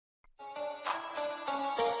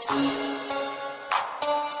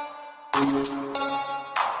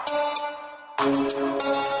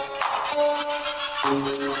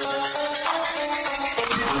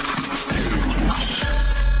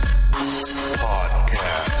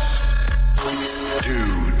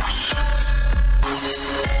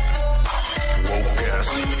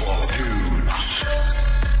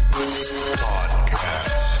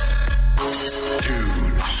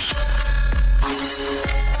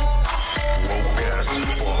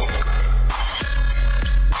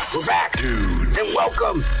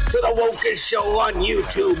welcome to the Wokest Show on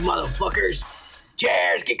YouTube, motherfuckers.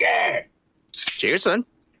 Cheers, kicker. Cheers, son.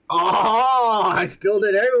 Oh, I spilled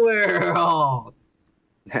it everywhere. Oh,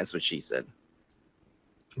 That's what she said.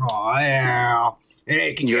 oh yeah.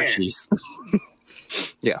 Hey, kicker. Your cheese.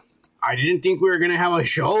 Yeah. I didn't think we were gonna have a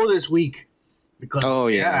show this week because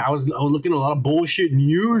I was looking at a lot of bullshit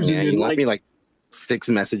news. Yeah, and you left me like 6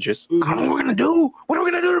 messages. I don't know what we're gonna do. What are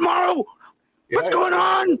we gonna do tomorrow? What's going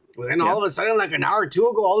on? Well, then all of a sudden, like an hour or two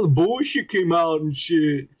ago, all this bullshit came out and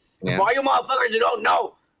shit. Yeah. For all you motherfuckers who don't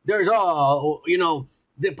know, there's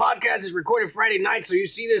the podcast is recorded Friday night, so you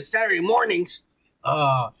see this Saturday mornings.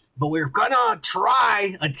 But we're gonna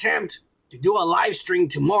attempt to do a live stream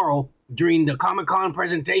tomorrow during the Comic-Con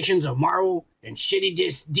presentations of Marvel and shitty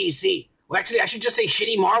DC. Well, actually, I should just say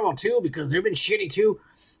shitty Marvel too, because they've been shitty too.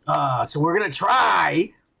 So we're gonna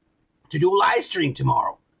try to do a live stream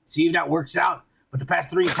tomorrow. See if that works out. But the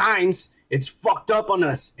past 3 times, it's fucked up on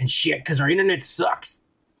us and shit because our internet sucks.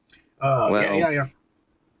 Yeah.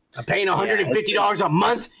 I'm paying $150 a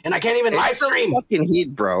month and I can't even live stream. It's the fucking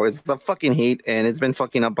heat, bro. It's the fucking heat, and it's been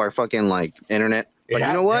fucking up our fucking like internet. But you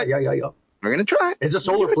know what? Yeah. We're gonna try. It's the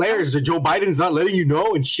solar flares that Joe Biden's not letting you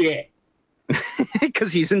know and shit.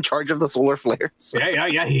 Because he's in charge of the solar flares. Yeah.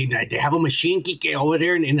 They have a machine over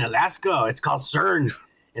there in Alaska. It's called CERN.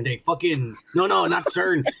 And they fucking no, not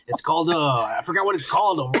CERN. It's called I forgot what it's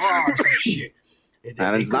called. Aurora or some shit. It's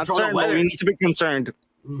not CERN, but we need to be concerned.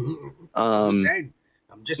 Mm-hmm.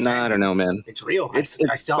 I'm just saying. I don't know, man. It's real. It's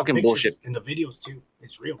I saw fucking pictures bullshit in the videos too.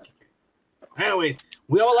 It's real. Anyways,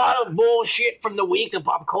 we have a lot of bullshit from the week of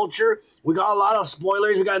pop culture. We got a lot of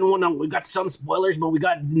spoilers. We got some spoilers, but we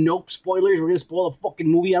got no spoilers. We're gonna spoil a fucking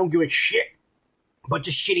movie. I don't give a shit. A bunch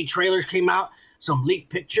of shitty trailers came out, some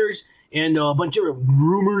leaked pictures, and a bunch of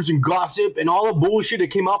rumors and gossip and all the bullshit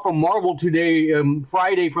that came out from Marvel today,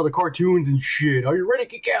 Friday, for the cartoons and shit. Are you ready,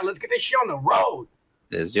 Kika? Let's get this shit on the road.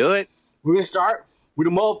 Let's do it. We're gonna start with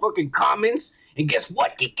the motherfucking comments, and guess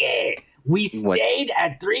what, Kika? We stayed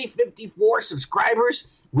at 354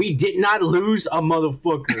 subscribers. We did not lose a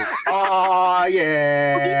motherfucker. Oh,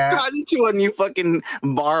 yeah. We've gotten to a new fucking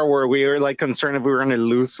bar where we were like concerned if we were going to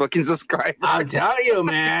lose fucking subscribers. I'll tell you,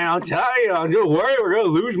 man. Don't worry. We're going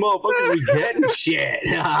to lose motherfuckers. We getting shit.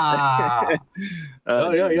 Yeah.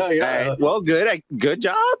 Well, good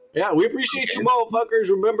job. Yeah, we appreciate you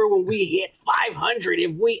motherfuckers. Remember when we hit 500,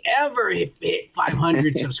 if we ever hit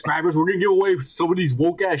 500 subscribers, we're going to give away some of these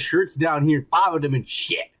woke ass shirts down here, 5 of them and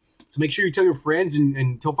shit. So make sure you tell your friends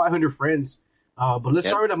and tell 500 friends. But let's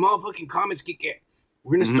start with the motherfucking comments, kick it.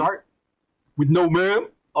 We're going to start with No Ma'am.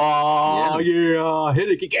 Oh, yeah. Hit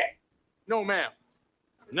it, kick it. No Ma'am.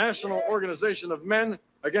 National Organization of Men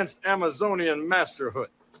Against Amazonian Masterhood.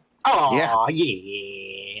 Oh,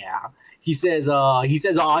 yeah. He says, oh,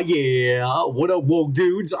 yeah. What up, woke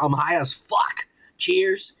dudes? I'm high as fuck.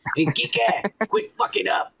 Cheers. And kick it. Quit fucking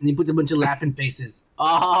up. And he puts a bunch of laughing faces.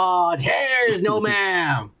 Oh, cheers, No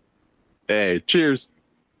Ma'am. Hey, cheers.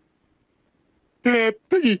 Hey,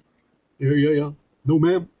 Peggy. Yeah. No,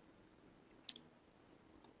 ma'am.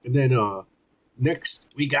 And then next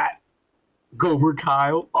we got Gomer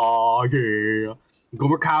Kyle. Oh, yeah.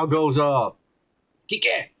 Gomer Kyle goes, Kike,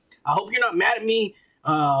 I hope you're not mad at me,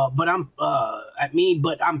 but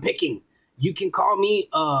I'm picking. You can call me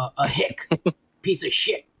a hick, piece of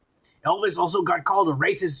shit. Elvis also got called a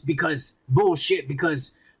racist because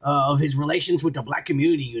of his relations with the black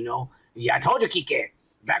community, you know. Yeah, I told you, Kike.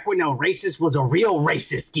 Back when a racist was a real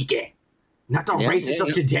racist, Kike. Not the racist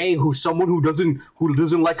of today, someone who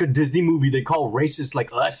doesn't like a Disney movie they call racist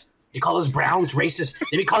like us. They call us browns racist.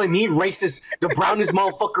 They be calling me racist. The brownest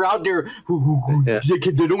motherfucker out there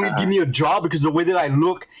they don't even give me a job because of the way that I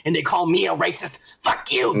look, and they call me a racist.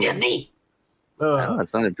 Fuck you, Disney. That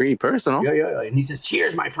sounded pretty personal. Yeah. And he says,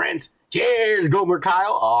 cheers, my friends. Cheers, Gomer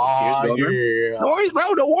Kyle. Oh, cheers, Gomer. Yeah. No worries,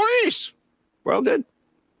 bro. No worries. We're all good.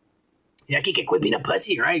 Yeah, Kike, quit being a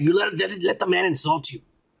pussy, right? You let the man insult you.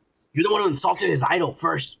 You're the one who insulted his idol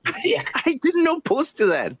first, you dick. I didn't know post to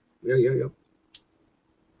that. Yeah.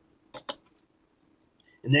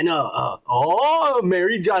 And then,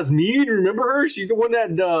 Mary Jasmine, remember her? She's the one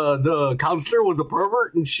that the counselor was the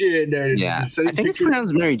pervert and shit. Yeah, I think it's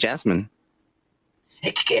pronounced Mary Jasmine.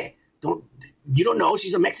 Hey, Kike, you don't know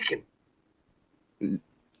she's a Mexican?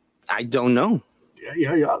 I don't know.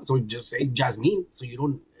 Yeah. So just say Jasmine so you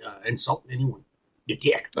don't insult anyone. You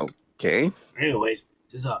dick. Okay. Anyways,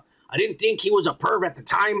 says, I didn't think he was a perv at the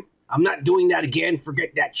time. I'm not doing that again.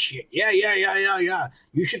 Forget that shit. Yeah.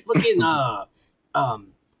 You should fucking,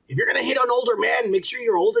 if you're gonna hit on older men, make sure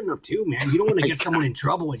you're old enough too, man. You don't want to get someone in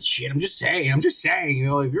trouble and shit. I'm just saying. You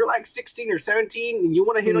know, if you're like 16 or 17 and you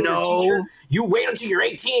want to hit on your teacher, you wait until you're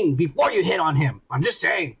 18 before you hit on him. I'm just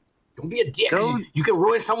saying. Don't be a dick. You can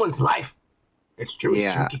ruin someone's life. It's true.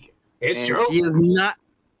 Yeah. It's true.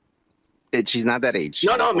 She's not that age.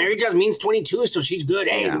 No. Mary Jasmine's 22, so she's good.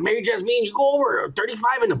 Hey, Mary Jasmine, you go over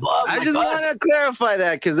 35 and above. I just want to clarify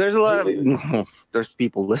that because there's a lot of there's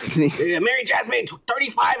people listening. Yeah, Mary Jasmine,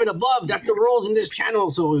 35 and above. That's the rules in this channel.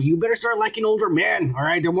 So you better start liking older men. All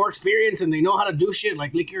right, they're more experienced and they know how to do shit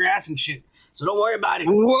like lick your ass and shit. So don't worry about it.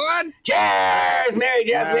 What? Cheers, Mary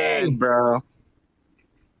Jasmine, bro.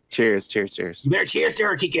 Cheers. You better cheers to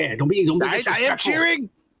her, Kike. Don't be disrespectful. I am cheering.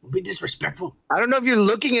 Don't be disrespectful. I don't know if you're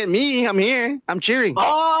looking at me. I'm here. I'm cheering.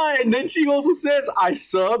 Oh, and then she also says, I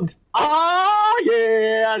subbed. Oh,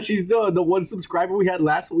 yeah. She's the one subscriber we had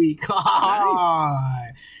last week.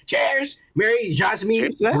 Nice. Cheers, Mary Jasmine.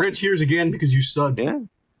 Cheers, we're going to cheers again because you subbed. Yeah.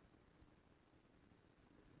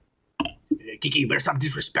 Kiki, you better stop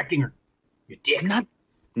disrespecting her. You dick. Not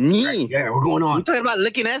me. Right, yeah, we're going on. I'm talking about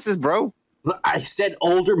licking asses, bro. I said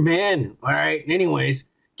older men. All right. Anyways,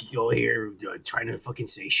 Kiki over here trying to fucking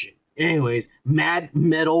say shit. Anyways, Mad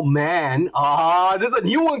Metal Man. This is a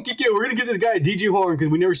new one, Kiki. We're going to give this guy a DJ horn because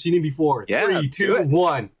we've never seen him before. Yeah, 3, 2,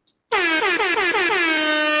 1.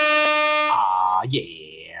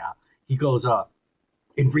 Yeah. He goes,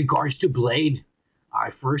 in regards to Blade, I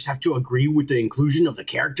first have to agree with the inclusion of the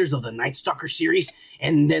characters of the Night Stalker series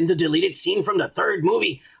and then the deleted scene from the third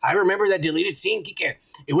movie. I remember that deleted scene, Kike.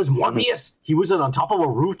 It was Morbius. He was on top of a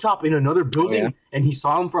rooftop in another building, and he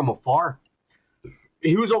saw him from afar.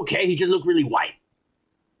 He was okay. He just looked really white.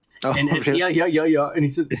 Oh, really? Yeah. And he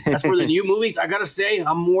says, as for the new movies, I gotta say,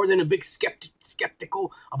 I'm more than a big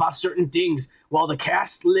skeptical about certain things. While the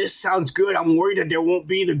cast list sounds good, I'm worried that there won't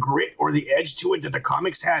be the grit or the edge to it that the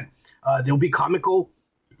comics had. They'll be comical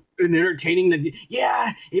and entertaining.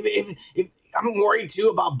 If I'm worried too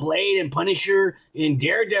about Blade and Punisher and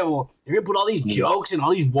Daredevil. They're gonna put all these jokes and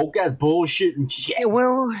all these woke ass bullshit and shit. Yeah,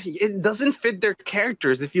 well, it doesn't fit their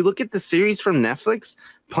characters. If you look at the series from Netflix,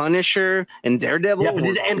 Punisher and Daredevil, yeah, but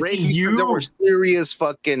this is MCU. There were serious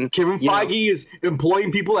fucking. Kevin Feige is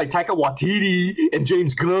employing people like Taika Waititi and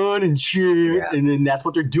James Gunn and shit, and then that's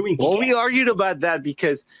what they're doing. Well, we argued about that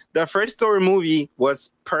because the first Thor movie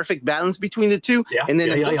was perfect balance between the two, and then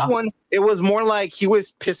this one, it was more like he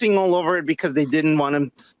was pissing all over it because they didn't want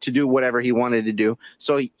him to do whatever he wanted to do,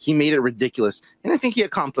 so he made it ridiculous, and I think he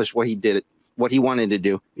accomplished what he wanted to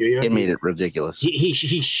do. It made it ridiculous. He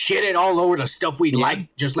shit it all over the stuff we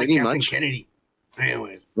like, just like Captain Kennedy.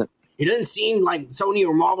 Anyways, it doesn't seem like Sony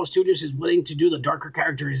or Marvel Studios is willing to do the darker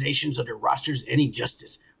characterizations of their rosters any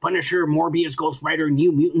justice. Punisher, Morbius, Ghost Rider,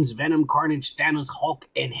 New Mutants, Venom, Carnage, Thanos, Hulk,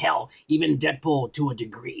 and hell, even Deadpool to a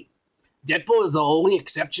degree. Deadpool is the only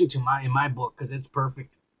exception to in my book because it's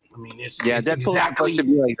perfect. I mean, it's Deadpool exactly supposed to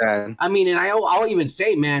be like that. I mean, and I'll even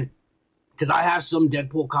say, man, because I have some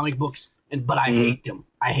Deadpool comic books. But I hate them.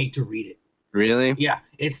 I hate to read it. Really? Yeah.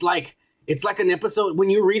 It's like an episode. When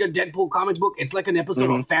you read a Deadpool comic book, it's like an episode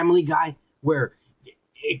of Family Guy where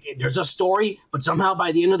there's a story, but somehow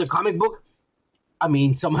by the end of the comic book, I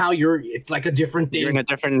mean, somehow it's like a different thing. You're in a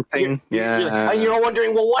different thing. And you're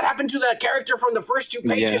wondering, well, what happened to that character from the first 2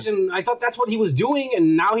 pages? Yeah. And I thought that's what he was doing.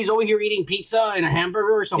 And now he's over here eating pizza and a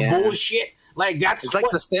hamburger or some bullshit. Like it's like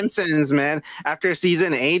The Simpsons, man. After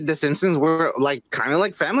season 8, The Simpsons were like kind of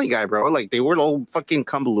like Family Guy, bro. Like they were all fucking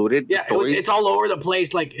convoluted. Yeah, it's all over the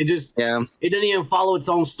place. Like it just it didn't even follow its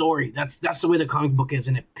own story. That's the way the comic book is,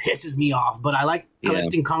 and it pisses me off. But I like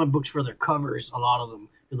collecting comic books for their covers. A lot of them,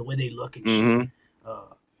 for the way they look and shit.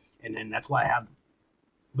 And then that's why I have them.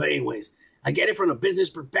 But anyways, I get it from a business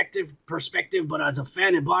perspective. But as a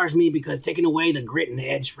fan, it bothers me because taking away the grit and the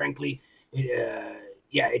edge, frankly,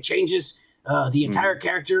 it changes. The entire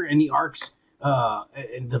character and the arcs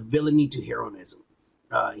and the villainy to heroism.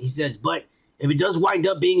 He says, but if it does wind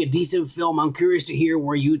up being a decent film, I'm curious to hear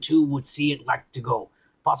where you two would see it like to go.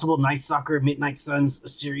 Possible Night Stalker, Midnight Suns, a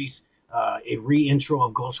series, a re-intro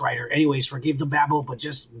of Ghost Rider. Anyways, forgive the babble, but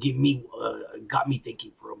just got me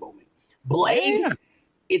thinking for a moment. Blade,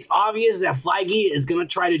 it's obvious that Feige is going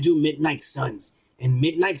to try to do Midnight Suns. And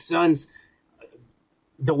Midnight Suns,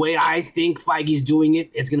 the way I think Feige's doing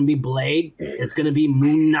it, it's going to be Blade. It's going to be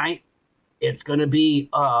Moon Knight. It's going to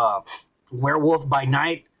be Werewolf by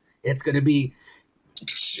Night. It's going to be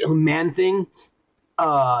Man-Thing,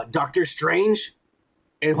 Doctor Strange,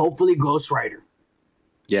 and hopefully Ghost Rider.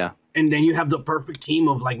 Yeah. And then you have the perfect team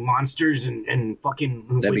of like monsters and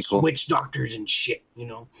fucking witch doctors and shit, you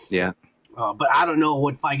know? Yeah. But I don't know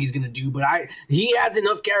what Feige's going to do. But he has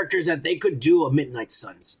enough characters that they could do a Midnight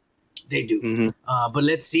Suns. They do. But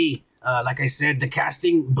let's see. Like I said, the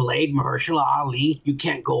casting Blade, Mahershala Ali, you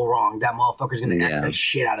can't go wrong. That motherfucker's gonna act the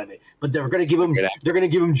shit out of it. But they're gonna give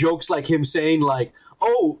him jokes like him saying like, I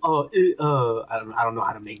don't know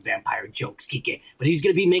how to make vampire jokes, Kike. But he's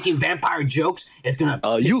gonna be making vampire jokes. It's gonna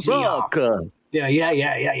piss you me suck. off. Yeah.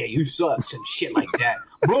 You suck. Some shit like that.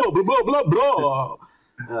 Blah blah blah blah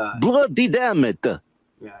blah. Bloody damn it.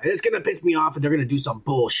 Yeah, it's gonna piss me off, and they're gonna do some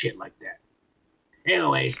bullshit like that.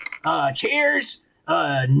 Anyways, cheers.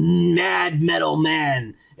 Mad Metal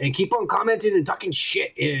Man, and keep on commenting and talking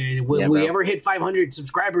shit. When we ever hit 500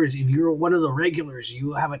 subscribers, if you're one of the regulars,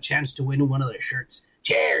 you have a chance to win one of the shirts.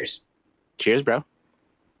 Cheers. Cheers, bro.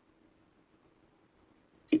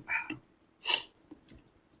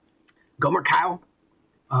 Gomer Kyle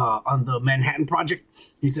on the Manhattan Project.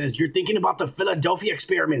 He says, "You're thinking about the Philadelphia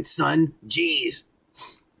experiment, son. Jeez."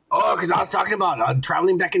 Oh, because I was talking about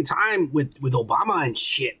traveling back in time with Obama and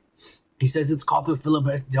shit. He says it's called the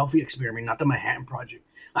Philadelphia experiment, not the Manhattan Project.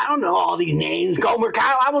 I don't know all these names, Gomer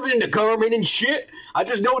Kyle. I wasn't into government and shit. I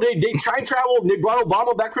just know they time traveled and they brought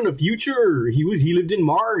Obama back from the future. He lived in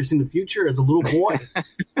Mars in the future as a little boy.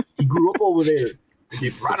 He grew up over there.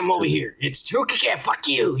 They brought him over here. It's true. Yeah, fuck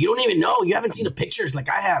you. You don't even know. You haven't seen the pictures like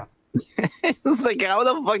I have. It's like, how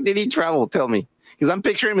the fuck did he travel? Tell me. Because I'm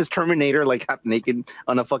picturing him as Terminator, like half naked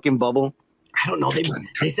on a fucking bubble. I don't know.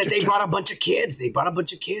 They said they brought a bunch of kids.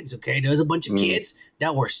 Okay? There's a bunch of kids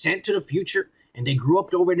that were sent to the future, and they grew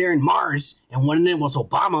up over there in Mars, and one of them was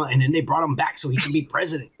Obama, and then they brought him back so he can be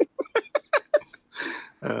president.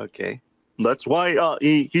 Okay. That's why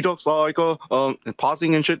he talks like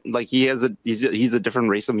pausing and shit. Like he's a different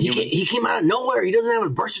race of humans. He came out of nowhere. He doesn't have a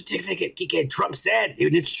birth certificate. Trump said,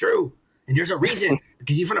 and it's true. And there's a reason,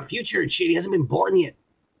 because he's from the future and shit. He hasn't been born yet.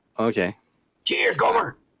 Okay. Cheers,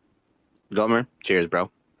 Gomer. Gomer, cheers, bro.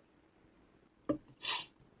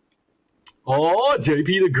 Oh, JP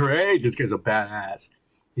the Great. This guy's a badass.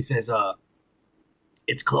 He says,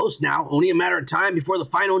 it's close now. Only a matter of time before the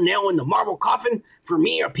final nail in the marble coffin for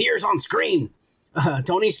me appears on screen.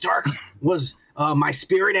 Tony Stark was my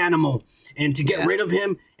spirit animal. And to get rid of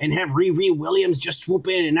him and have Riri Williams just swoop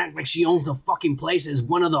in and act like she owns the fucking place is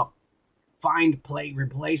one of the find, play,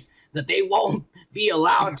 replace that they won't be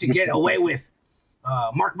allowed to get away with.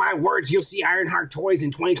 Mark my words, you'll see Ironheart toys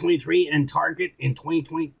in 2023 and Target in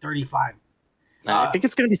 2035. I think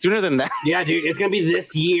it's going to be sooner than that. Yeah, dude, it's going to be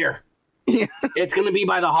this year. Yeah. It's going to be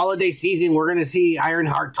by the holiday season. We're going to see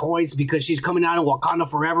Ironheart toys because she's coming out in Wakanda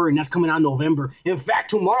Forever, and that's coming out in November. In fact,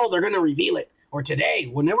 tomorrow they're going to reveal it. Or today,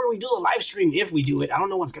 whenever we do the live stream, if we do it, I don't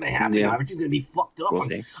know what's going to happen. Yeah. Everything's going to be fucked up.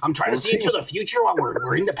 I'm trying to see into the future while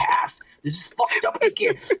we're in the past. This is fucked up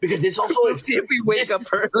again because this also is. See if we wake up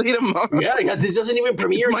early tomorrow. Yeah. This doesn't even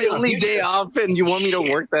premiere. It's my only day off, and you want me to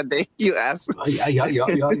work that day? You ask. Yeah.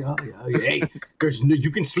 Hey, because you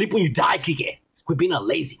can sleep when you die, Kike. Quit being a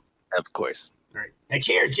lazy. Of course. All right. Hey,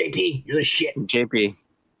 cheers, JP. You're the shit. JP.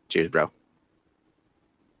 Cheers, bro.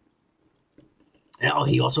 Oh,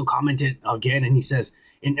 he also commented again, and he says,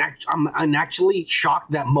 I'm actually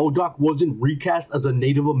shocked that MODOK wasn't recast as a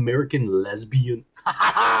Native American lesbian.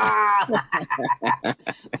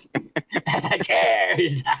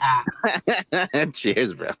 Cheers.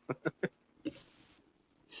 Cheers, bro.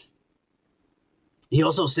 He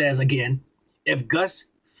also says again, if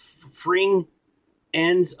Gus Fring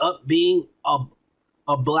ends up being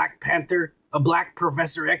a Black Panther, a Black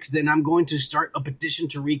Professor X, then I'm going to start a petition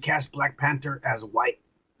to recast Black Panther as white.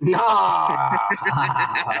 Nah. I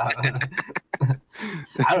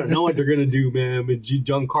don't know what they're going to do, man.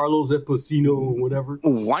 Giancarlo Esposito or whatever.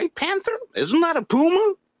 White Panther? Isn't that a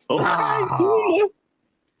puma? Puma.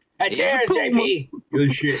 Hey, cheers, JP.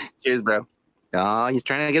 Good shit. Cheers, bro. He's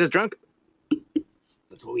trying to get us drunk.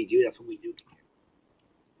 That's what we do.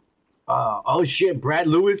 Oh shit, Brad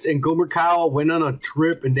Lewis and Gomer Kyle went on a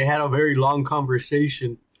trip and they had a very long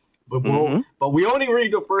conversation. But we only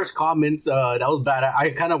read the first comments. That was bad. I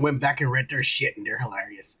kind of went back and read their shit and they're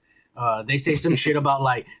hilarious. They say some shit about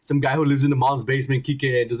like some guy who lives in the mom's basement,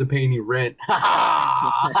 Kike, and doesn't pay any rent.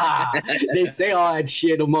 They say all that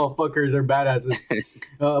shit. The motherfuckers are badasses.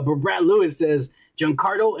 But Brad Lewis says,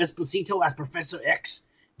 Giancarlo Esposito as Professor X.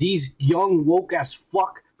 These young woke as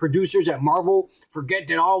fuck producers at Marvel forget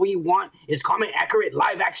that all we want is comic accurate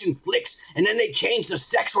live action flicks, and then they change the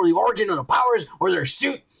sex or the origin of the powers or their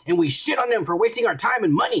suit, and we shit on them for wasting our time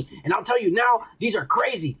and money. And I'll tell you now, these are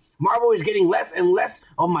crazy. Marvel is getting less and less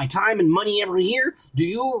of my time and money every year.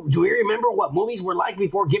 Do we remember what movies were like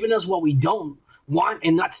before giving us what we don't want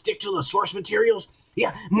and not stick to the source materials?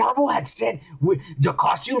 Yeah, Marvel had said the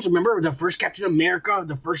costumes. Remember the first Captain America,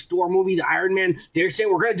 the first Thor movie, the Iron Man. They said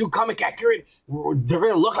we're gonna do comic accurate. They're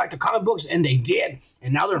gonna look like the comic books, and they did.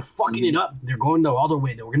 And now they're fucking it up. They're going the other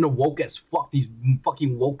way. They're gonna woke as fuck. These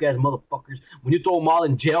fucking woke ass motherfuckers. When you throw them all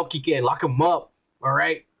in jail, Kike, lock them up. All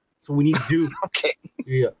right. So we need to do. Okay.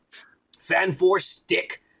 Yeah. Fan Force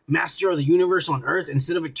Stick, Master of the Universe on Earth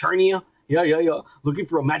instead of Eternia. Yeah. Looking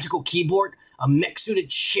for a magical keyboard, a mech-suited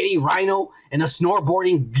shitty Rhino, and a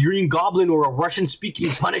snowboarding Green Goblin or a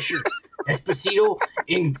Russian-speaking Punisher. Esposito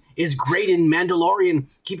is great in Mandalorian.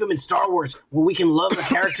 Keep him in Star Wars, where we can love the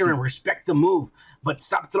character and respect the move. But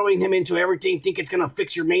stop throwing him into everything. Think it's going to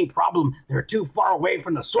fix your main problem. They're too far away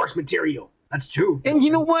from the source material. That's true. And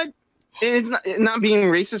you know what? It's not being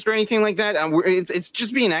racist or anything like that. It's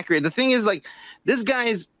just being accurate. The thing is, like, this guy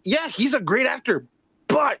is, he's a great actor,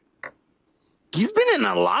 but he's been in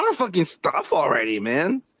a lot of fucking stuff already,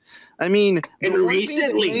 man. I mean, and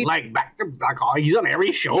recently, like back to back, he's on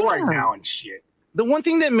every show right now and shit. The one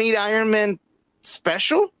thing that made Iron Man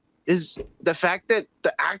special is the fact that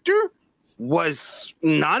the actor was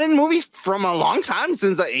not in movies from a long time,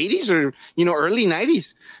 since the 80s or early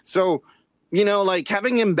 90s. So, like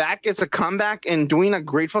having him back as a comeback and doing a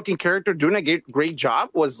great fucking character, doing a great job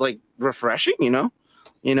was like refreshing,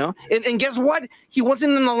 and guess what? He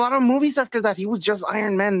wasn't in a lot of movies after that. He was just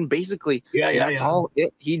Iron Man, basically. That's all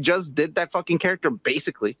it. He just did that fucking character,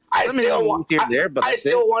 basically. I still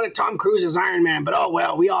wanted Tom Cruise as Iron Man, but oh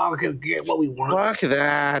well, we all could get what we want. Fuck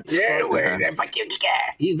that. Yeah, fuck you,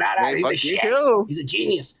 he's badass. He's a shit. He's a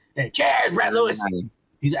genius. Cheers, Brad Lewis.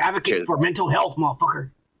 He's an advocate for mental health,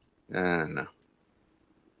 motherfucker. No.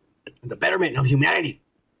 The betterment of humanity.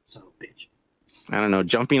 Son of a bitch. I don't know.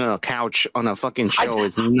 Jumping on a couch on a fucking show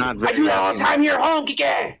is not very I do that all the time here at home,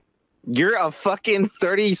 Kike. You're a fucking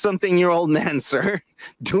 30-something-year-old man, sir.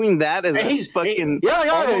 Doing that as a fucking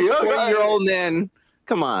 40-year-old man.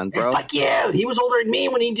 Come on, bro. Fuck you. He was older than me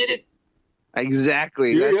when he did it.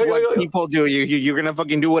 Exactly. That's what people do. You're going to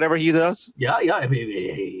fucking do whatever he does? Yeah.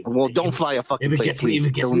 Well, don't fly a fucking plane, please.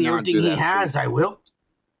 If it gets me everything he has, I will.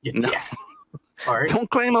 Yeah. All right. Don't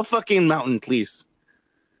climb a fucking mountain, please.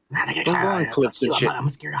 Don't go on cliffs and shit. I'm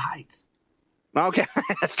scared of heights. Okay,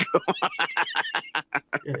 that's true.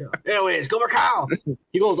 Anyways, Gomer Kyle.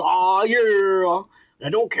 He goes, oh, yeah. I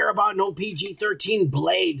don't care about no PG-13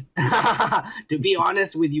 Blade. To be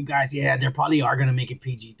honest with you guys, they probably are going to make it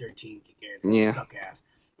PG-13. It's going to suck ass.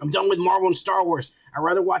 I'm done with Marvel and Star Wars. I'd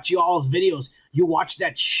rather watch you all's videos. You watch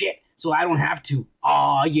that shit, so I don't have to.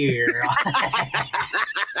 Oh, yeah.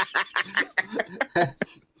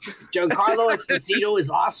 Giancarlo Esposito is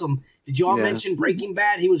awesome. Did you all mention Breaking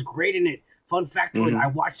Bad? He was great in it. Fun factoid, I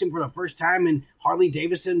watched him for the first time in Harley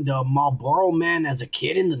Davidson, the Marlboro Man, as a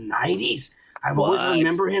kid in the 90s. I've always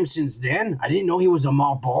remembered him since then. I didn't know he was a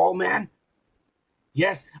Marlboro Man.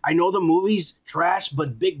 Yes, I know the movie's trash,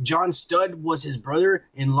 but Big John Studd was his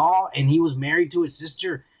brother-in-law, and he was married to his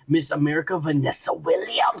sister, Miss America Vanessa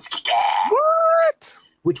Williams. What?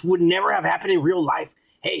 Which would never have happened in real life.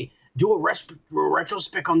 Hey, do a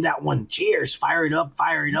retrospect on that one. Cheers. Fire it up.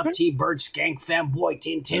 T-Bird, Skank, Fanboy,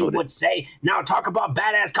 Tintin would say. Now talk about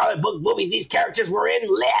badass comic book movies these characters were in.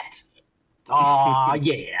 Lit. Aw,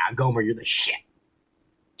 yeah. Gomer, you're the shit.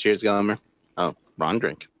 Cheers, Gomer. Oh, wrong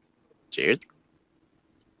drink. Cheers.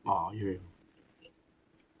 Oh, yeah.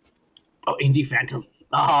 Oh, Indie Phantom.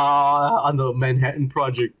 On the Manhattan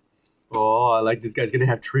Project. Oh, I like this guy's going to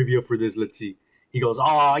have trivia for this. Let's see. He goes,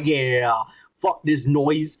 oh, yeah. Fuck this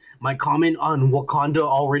noise. My comment on Wakanda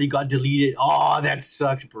already got deleted. Oh, that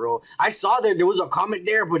sucks, bro. I saw there was a comment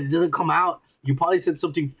there, but it doesn't come out. You probably said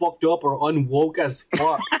something fucked up or unwoke as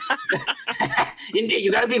fuck. Indeed,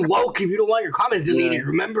 you gotta be woke if you don't want your comments deleted. Yeah.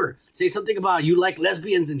 Remember, say something about you like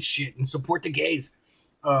lesbians and shit and support the gays.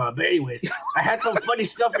 But anyways, I had some funny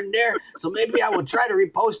stuff in there, so maybe I will try to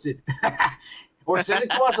repost it. Or send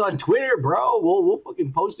it to us on Twitter, bro. We'll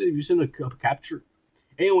fucking post it if you send a capture.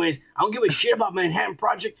 Anyways, I don't give a shit about Manhattan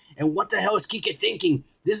Project, and what the hell is Kike thinking?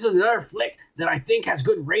 This is another flick that I think has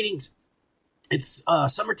good ratings. It's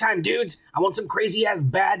summertime dudes. I want some crazy-ass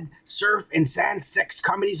bad surf and sand sex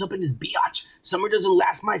comedies up in this biatch. Summer doesn't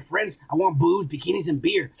last, my friends. I want booze, bikinis, and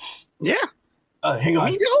beer. Yeah. Hang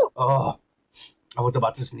on. Me too. Oh, I was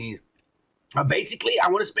about to sneeze. Basically, I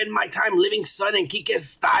want to spend my time living son in Kike's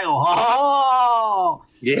style. Oh!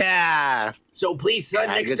 Yeah. So please, son,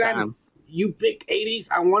 next time you pick 80s,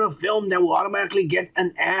 I want a film that will automatically get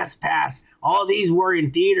an ass pass. All these were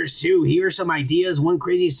in theaters too. Here are some ideas. One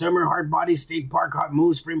Crazy Summer, Hard Body, State Park, Hot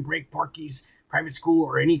Moves, Spring Break, Porky's, private school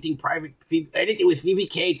or anything private, anything with Phoebe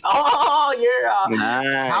Cates. Oh, yeah.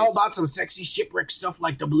 Nice. How about some sexy shipwreck stuff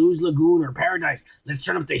like the Blues Lagoon or Paradise? Let's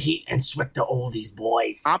turn up the heat and sweat the oldies,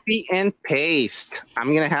 boys. Copy and paste.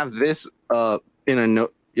 I'm going to have this in a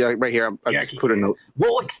note. Yeah, right here. I just put a note.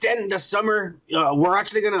 We'll extend the summer. We're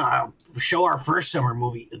actually going to show our first summer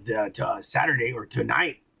movie to Saturday or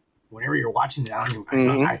tonight. Whenever you're watching that,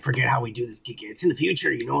 I forget how we do this, Kiki. It's in the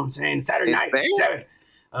future, you know what I'm saying? Saturday night, 7.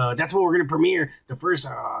 That's when we're going to premiere the first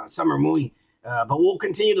summer movie. But we'll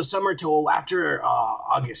continue the summer till after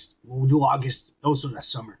August. We'll do August. Those are the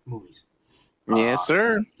summer movies. Yes,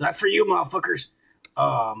 sir. So that's for you, motherfuckers.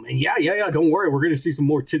 And yeah. Don't worry, we're going to see some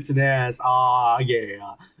more tits and ass.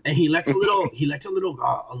 Yeah. And he left a little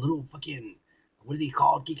fucking, what do they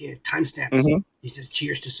call it, Kiki? Timestamps. He says,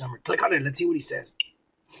 cheers to summer. Click on it. Let's see what he says.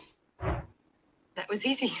 That was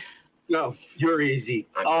easy. No, you're easy.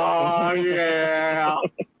 Oh, yeah.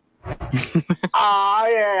 Oh,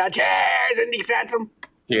 yeah. Cheers, Indy Phantom.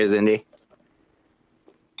 Cheers, Indy.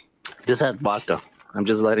 Just had vodka. I'm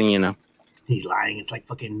just letting you know. He's lying. It's like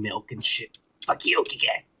fucking milk and shit. Fuck you,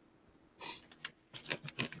 Kike.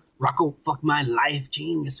 Rocco, fuck my life.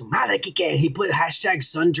 Chinga su madre, Kike. He put hashtag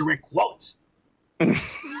Sun Direct quotes.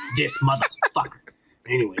 This motherfucker.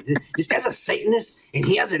 Anyways, this guy's a Satanist, and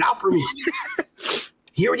he has it out for me.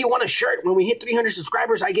 He already won a shirt. When we hit 300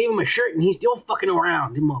 subscribers, I gave him a shirt, and he's still fucking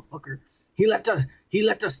around. This motherfucker. He left us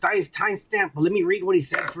timestamp, but let me read what he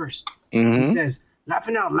said first. He says,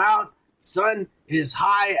 laughing out loud, son is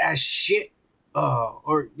high as shit.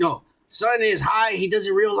 Son is high. He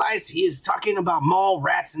doesn't realize he is talking about mall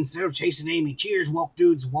rats instead of chasing Amy. Cheers, woke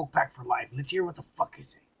dudes, woke pack for life. Let's hear what the fuck he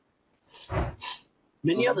said.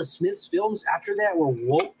 Many of the Smiths films after that were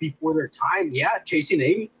woke before their time. Yeah, Chasing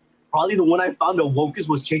Amy. Probably the one I found the wokest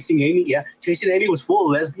was Chasing Amy. Yeah, Chasing Amy was full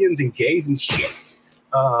of lesbians and gays and shit.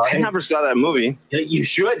 I never saw that movie. You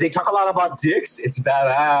should. They talk a lot about dicks. It's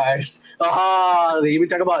badass. They even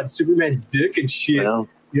talk about Superman's dick and shit. Well,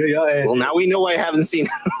 yeah. Well, now we know I haven't seen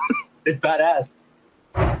it. It's badass.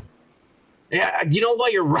 Yeah, you know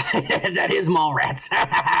what? You're right. That is Mallrats.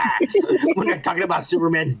 When they're talking about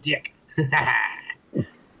Superman's dick.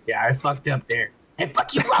 Yeah, I fucked up there. Hey,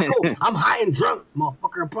 fuck you, Rocco. I'm high and drunk,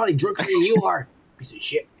 motherfucker. I'm probably drunker than you are. Piece of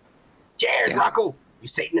shit. Cheers, Rocco. You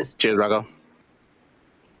Satanist. Cheers, Rocco.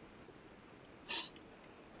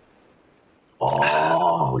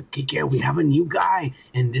 Oh, Kike, we have a new guy,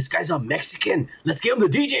 and this guy's a Mexican. Let's give him the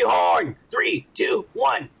DJ horn. 3, 2,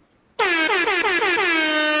 1.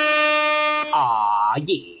 Aw,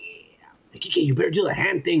 yeah. Hey, Kike, you better do the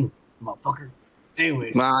hand thing, motherfucker.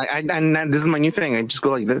 Anyways. Well, I this is my new thing. I just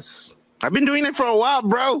go like this. I've been doing it for a while,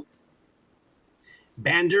 bro.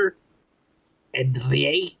 Bander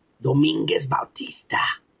Edrey Dominguez Bautista.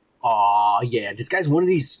 Oh, yeah. This guy's one of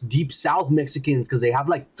these deep South Mexicans because they have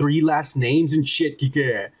like 3 last names and shit,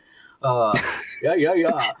 Kike.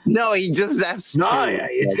 Yeah. No, he just has. No,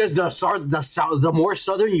 it's because the more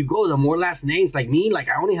southern you go, the more last names. Like me, like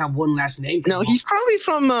I only have 1 last name. No, he's probably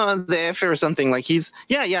from the F or something. Like he's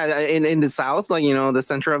in the south, like the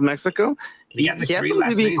center of Mexico. He has some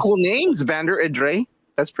really cool names. Bander Edrey.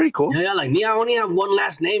 That's pretty cool. Yeah, like me, I only have 1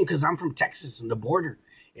 last name because I'm from Texas and the border.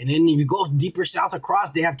 And then if you go deeper south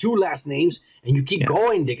across, they have 2 last names, and you keep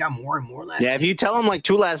going, they got more and more last names. Yeah, if you tell them like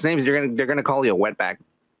 2 last names, they're gonna call you a wetback.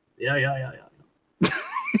 Yeah.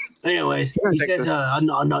 Anyways, he says,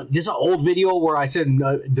 no, this is an old video where I said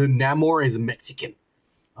the Namor is a Mexican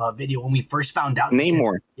video when we first found out.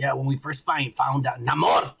 Namor. Yeah, when we first found out.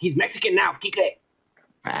 Namor, he's Mexican now, Kike.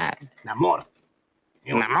 Namor.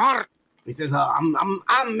 Anyways, Namor. He says,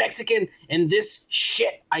 I'm Mexican, and this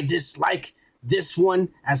shit, I dislike this one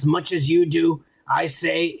as much as you do. I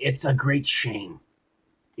say it's a great shame.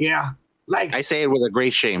 Yeah, like I say it with a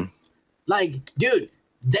great shame. Like, dude,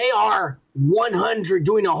 they are 100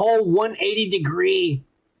 doing a whole 180 degree.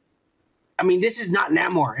 I mean, this is not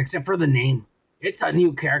Namor except for the name. It's a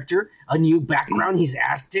new character, a new background. He's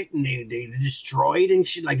Aztec, and they destroyed and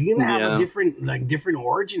shit. Like, you're gonna have a different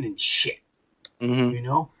origin and shit. You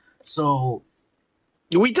know, so.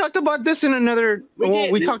 We talked about this in another.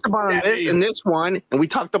 We talked about on this in this one, and we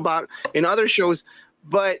talked about in other shows.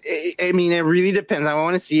 But I mean, it really depends. I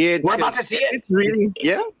want to see it. We're about to see it. It's really,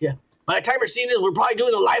 yeah. By the time we're seeing it, we're probably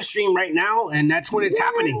doing a live stream right now, and that's when it's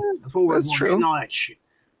happening. That's when we're getting all that shit.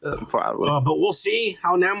 Probably. But we'll see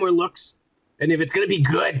how Namor looks, and if it's gonna be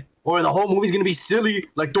good, or the whole movie's gonna be silly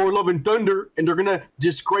like Thor: Love and Thunder, and they're gonna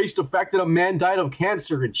disgrace the fact that a man died of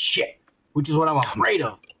cancer and shit, which is what I'm afraid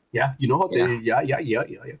of. Yeah, you know what? Yeah.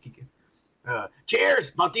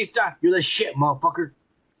 Cheers, Bautista. You're the shit, motherfucker.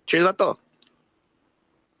 Cheers, vato.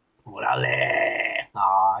 Orale.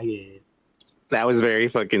 Ah, yeah. That was very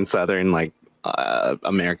fucking southern, like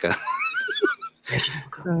America.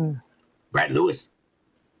 Brad Lewis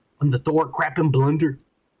on the Thor crap and blunder.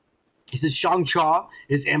 He says Shang-Chi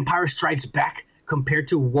is Empire Strikes Back compared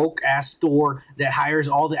to woke ass Thor that hires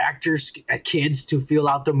all the actors kids to fill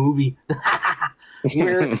out the movie.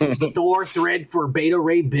 Where the Thor thread for Beta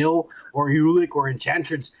Ray Bill or Ulick or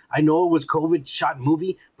Enchantress. I know it was COVID shot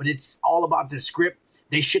movie, but it's all about the script.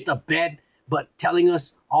 They shit the bed, but telling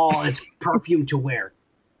us all it's perfume to wear.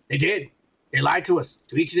 They did. They lied to us,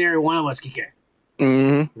 to each and every one of us, Kike.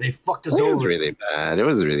 Mm-hmm. They fucked us over. It was really bad. It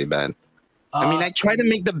was really bad. I mean, I tried to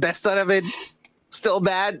make the best out of it. Still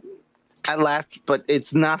bad. I laughed, but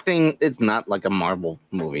it's nothing. It's not like a Marvel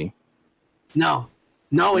movie. No,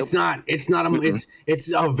 nope. It's not. It's not.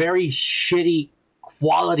 It's a very shitty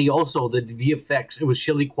quality. Also, the VFX. It was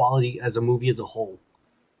shitty quality as a movie as a whole.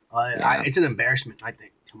 It's an embarrassment, I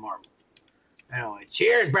think, to Marvel. Anyway,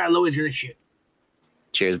 cheers, Brad Lewis. You're the shit.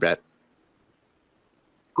 Cheers, Brad.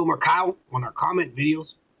 Gomer Kyle on our comment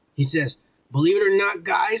videos. He says, "Believe it or not,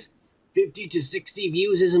 guys, 50 to 60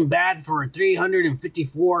 views isn't bad for a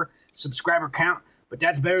 354 subscriber count, but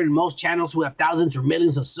that's better than most channels who have thousands or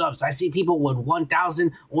millions of subs. I see people with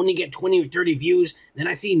 1,000 only get 20 or 30 views. Then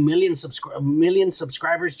I see million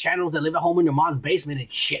subscribers channels that live at home in their mom's basement and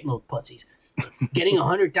shit little pussies. Getting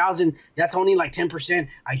 100,000, that's only like 10%,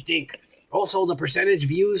 I think. Also, the percentage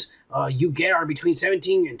views you get are between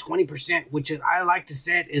 17 and 20%, which is, I like to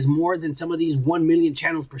say is more than some of these 1 million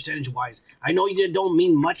channels percentage-wise. I know you don't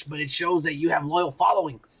mean much, but it shows that you have loyal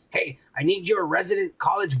following. Hey, I need your resident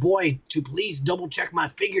college boy to please double-check my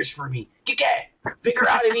figures for me. Kike, figure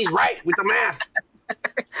out if he's right with the math.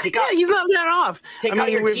 He's not that off. Take out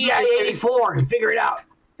your TI-84 and figure it out.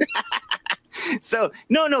 So,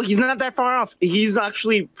 no, he's not that far off. He's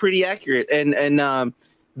actually pretty accurate. And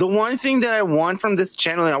the one thing that I want from this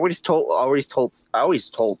channel, and I always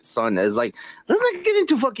told Son, is like, let's not get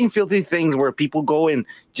into fucking filthy things where people go and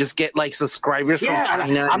just get like subscribers from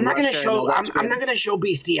China. I'm not gonna show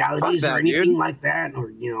bestialities or anything like that,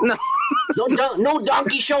 or no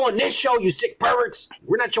donkey show on this show, you sick perverts.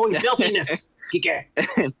 We're not showing filthiness.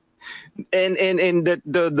 And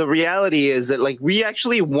the reality is that like we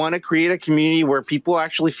actually want to create a community where people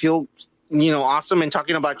actually feel awesome and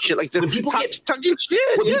talking about shit like this. When people talking shit.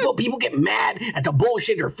 People get mad at the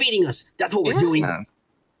bullshit they're feeding us. That's what we're doing.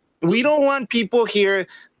 We don't want people here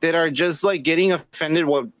that are just like getting offended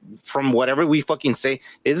from whatever we fucking say.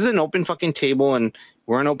 This is an open fucking table and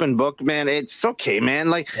we're an open book, man. It's okay, man.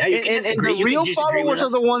 Like, and the real followers are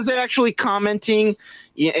the ones that actually commenting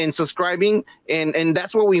and subscribing, and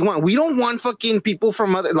that's what we want. We don't want fucking people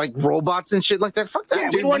from other like robots and shit like that. Fuck that. Yeah,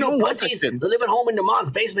 dude. We don't want no pussies that live at home in their mom's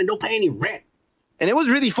basement, don't pay any rent. And it was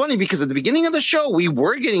really funny because at the beginning of the show, we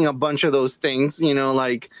were getting a bunch of those things,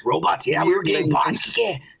 like robots. Yeah, we were getting bots.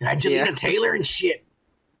 Angelina Taylor and shit.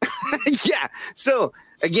 Yeah. So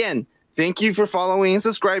again, thank you for following and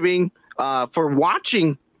subscribing. For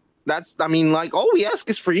watching. All we ask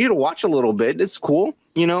is for you to watch a little bit. It's cool,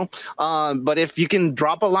 but if you can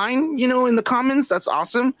drop a line, in the comments, that's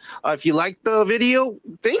awesome. If you like the video,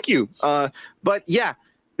 thank you. But yeah,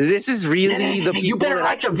 this is really you better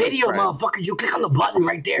like the video, motherfucker. You click on the button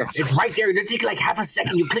right there. It's right there. It'll take like half a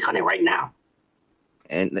second. You click on it right now.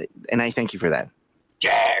 And I thank you for that.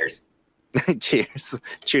 Cheers.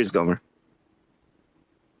 Cheers, Gomer.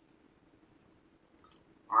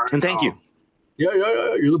 And thank you. Yeah,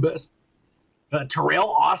 you're the best. Terrell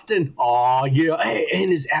Austin. Oh, yeah. Hey, and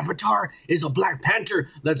his avatar is a Black Panther.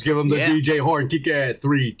 Let's give him the DJ horn. Kick it.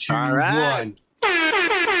 3, 2, 1. Yeah.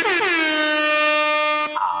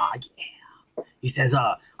 He says,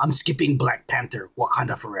 I'm skipping Black Panther,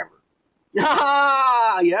 Wakanda forever.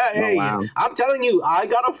 Hey, wow. I'm telling you, I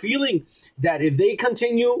got a feeling that if they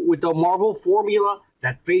continue with the Marvel formula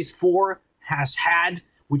that Phase 4 has had,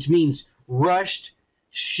 which means rushed,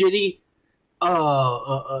 shitty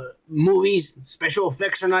movies, special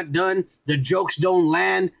effects are not done, the jokes don't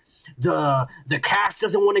land, the cast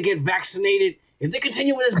doesn't want to get vaccinated. If they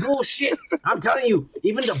continue with this bullshit, I'm telling you,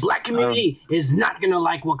 even the black community is not gonna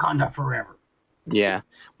like Wakanda forever. Yeah,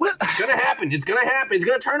 well, it's gonna happen. It's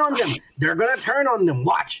gonna turn on them. They're gonna turn on them.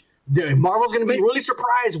 Watch. Marvel's gonna be really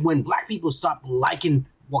surprised when black people stop liking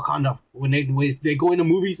Wakanda when they go into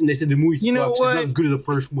movies and they say the movie sucks. It's not as good as the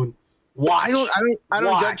first one. Watch. I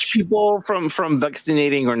don't judge people from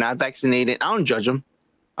vaccinating or not vaccinated. I don't judge them.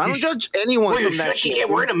 I don't judge anyone from that shit. Yeah,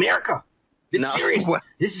 we're in America. It's serious.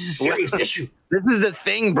 This is a serious issue. This is the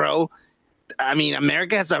thing, bro. I mean,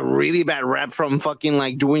 America has a really bad rep from fucking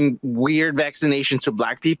like doing weird vaccination to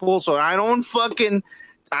black people. So I don't fucking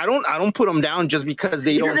I don't put them down just because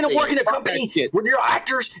they don't. You're gonna work in a company where you're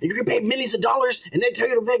actors and you're gonna pay millions of dollars, and they tell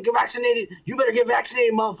you to get vaccinated. You better get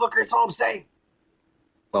vaccinated, motherfucker. That's all I'm saying.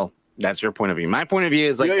 Well, that's your point of view. My point of view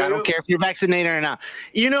is like I don't care if you're vaccinated or not.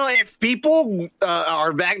 You know, if people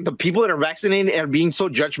the people that are vaccinated are being so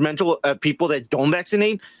judgmental of people that don't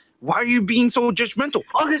vaccinate. Why are you being so judgmental?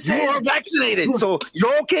 You are vaccinated, so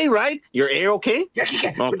you're okay, right? You're okay. Yeah,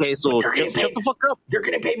 okay. So just shut the fuck up. They're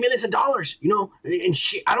gonna pay millions of dollars, you know, and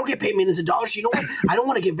shit. I don't get paid millions of dollars. You know what? I don't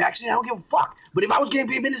want to get vaccinated. I don't give a fuck. But if I was getting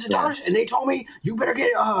paid millions of dollars and they told me you better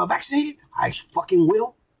get vaccinated, I fucking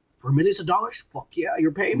will. For millions of dollars? Fuck yeah,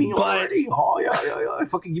 you're paying me already. Oh yeah.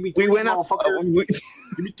 Fucking give me three, motherfucker.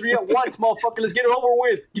 Give me 3 at once, motherfucker. Let's get it over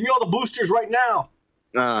with. Give me all the boosters right now.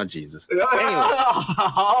 Oh, Jesus. Anyway.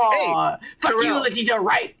 Hey, fuck you, Letitia,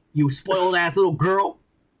 right? You spoiled ass little girl.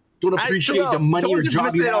 Don't appreciate the money or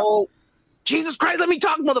job you have. Jesus Christ, let me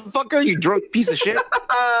talk, motherfucker, you drunk piece of shit.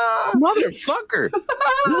 Motherfucker.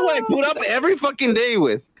 This is what I put up every fucking day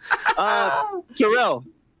with. Terrell,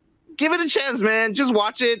 give it a chance, man. Just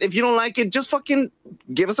watch it. If you don't like it, just fucking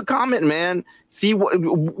give us a comment, man. See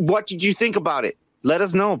what did you think about it? Let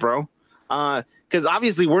us know, bro. Because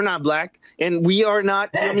obviously we're not black and we are not.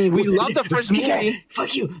 I mean, we love the first movie.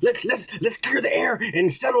 Fuck you. Let's clear the air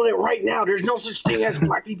and settle it right now. There's no such thing as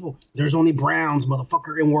black people. There's only browns,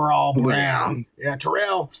 motherfucker, and we're all brown. Yeah,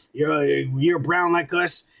 Terrell, you're brown like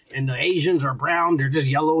us, and the Asians are brown. They're just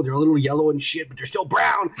yellow. They're a little yellow and shit, but they're still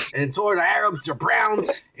brown. And so are the Arabs. They're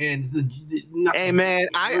browns. And hey, man,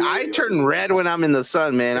 I turn red when I'm in the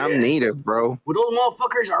sun, man. I'm native, bro. Well, those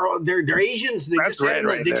motherfuckers they're Asians. They just said in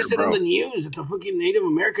the news that the fucking Native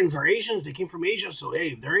Americans are Asians. They came from Asia, so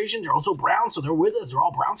hey, if they're Asian, they're also brown, so they're with us. They're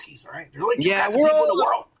all brownskis, all right? There's only two kinds of people in the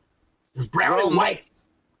world. There's brown and white.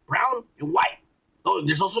 Brown and white. Oh,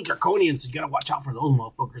 there's also draconians, so you gotta watch out for those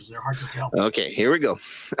motherfuckers. They're hard to tell. Okay, here we go.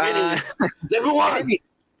 Anyways, let's move on.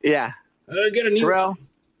 Yeah. Get a new Terrell,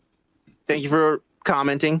 thank you for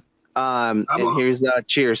commenting. And here's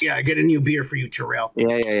cheers. Yeah, I get a new beer for you, Terrell.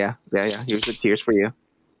 Yeah. Here's the cheers for you.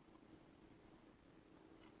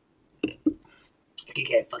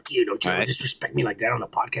 Okay, fuck you. Don't you disrespect me like that on the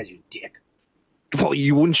podcast, you dick. Well,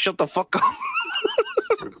 you wouldn't shut the fuck up.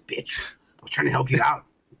 Son of a bitch. I was trying to help you out.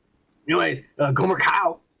 Anyways, Gomer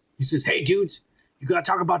Kyle, he says, hey, dudes, you gotta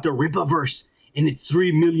talk about the Rippaverse and its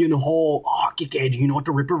 3 million whole hockey kid. Do you know what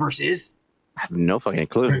the Rippaverse is? I have no fucking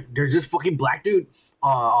clue. There's this fucking black dude,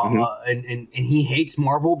 and he hates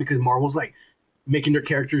Marvel because Marvel's like making their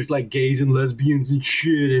characters like gays and lesbians and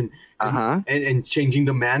shit, and changing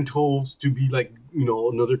the mantles to be like, you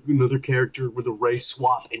know, another character with a race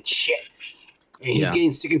swap and shit. And he's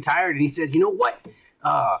getting sick and tired, and he says, you know what?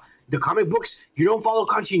 The comic books, you don't follow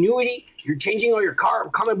continuity. You're changing all your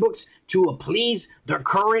comic books to please the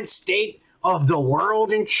current state of the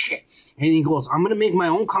world and shit. And he goes, I'm gonna make my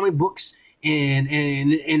own comic books,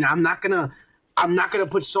 and I'm not gonna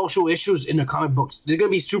put social issues in the comic books. There's gonna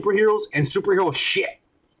be superheroes and superhero shit.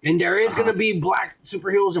 And there is gonna be black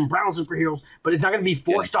superheroes and brown superheroes, but it's not gonna be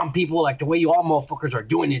forced on people like the way you all motherfuckers are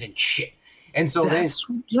doing it and shit. And so that's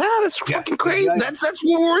fucking crazy. Yeah. That's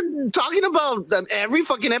what we're talking about every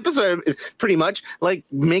fucking episode, pretty much. Like,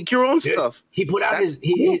 make your own stuff. He put out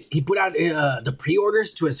he put out the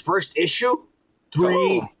pre-orders to his first issue.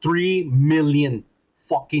 3 million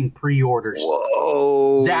fucking pre-orders.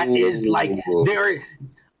 Whoa! That is like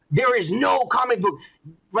there is no comic book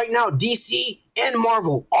right now. DC and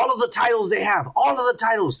Marvel, all of the titles they have,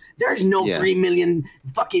 there's no 3 million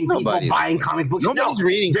fucking people buying comic books. Nobody's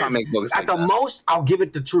reading comic books. At the most, I'll give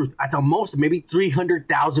it the truth. At the most, maybe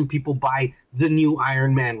 300,000 people buy the new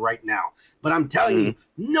Iron Man right now. But I'm telling you,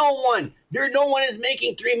 no one is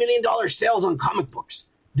making $3 million sales on comic books.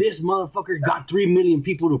 This motherfucker got 3 million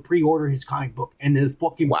people to pre-order his comic book, and it's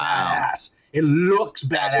fucking badass. It looks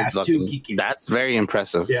badass too, Kiki. That's very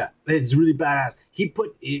impressive. Yeah, it's really badass. He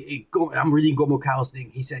put, I'm reading Gomo Kyle's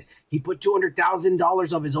thing. He says he put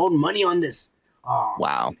 $200,000 of his own money on this.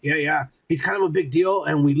 Wow. Yeah. He's kind of a big deal,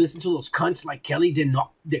 and we listen to those cunts like Kelly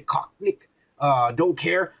DeKochnik. Don't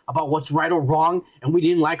care about what's right or wrong, and we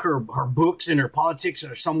didn't like her books and her politics,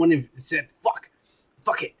 or someone said, fuck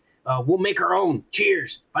it. We'll make our own.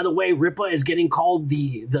 Cheers. By the way, Rippa is getting called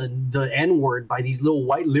the N-word by these little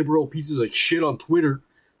white liberal pieces of shit on Twitter.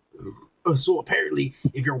 So apparently,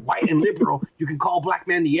 if you're white and liberal, you can call black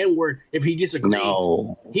man the N-word if he disagrees.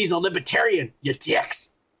 No. He's a libertarian, you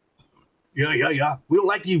dicks. Yeah. We don't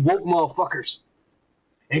like these woke motherfuckers.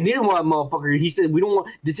 And then one motherfucker, he said, we don't want,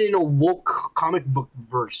 this ain't no woke comic book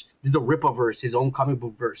verse. This is the Rippaverse, his own comic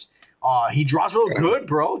book verse. He draws real good,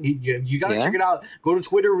 bro. You gotta check it out. Go to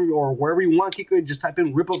Twitter or wherever you want, Kiko, and just type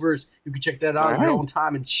in Ripaverse. You can check that out in your own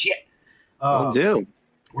time and shit.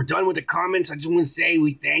 We're done with the comments. I just want to say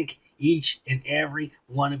we thank each and every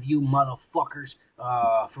one of you motherfuckers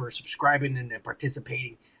for subscribing and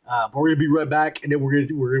participating. But we're gonna be right back, and then we're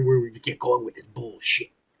gonna get going with this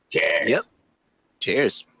bullshit. Cheers. Yep.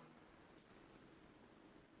 Cheers.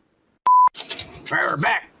 All right, we're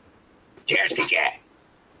back. Cheers, Kike.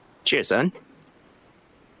 Cheers, son.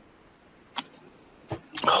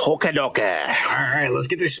 Hokadoka. All right, let's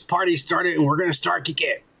get this party started, and we're gonna start,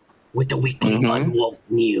 Kike, with the weekly unwoke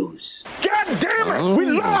news. God damn it! We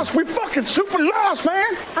lost! We fucking super lost, man!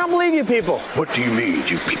 I don't believe you people. What do you mean,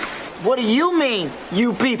 you people? What do you mean,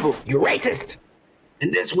 you people? You're racist.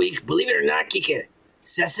 And this week, believe it or not, Kike,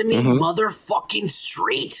 Sesame motherfucking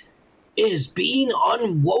Street is being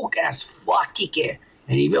unwoke as fuck, Kike.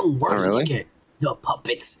 And even worse, Kike, the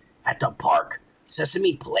puppets at the park,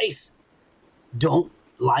 Sesame Place, don't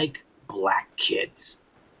like black kids.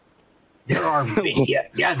 There are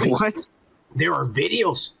What? There are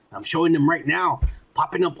videos. I'm showing them right now,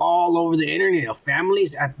 popping up all over the internet of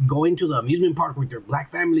families going to the amusement park with their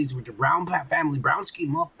black families, with their brown family,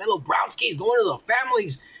 fellow Brownskis going to the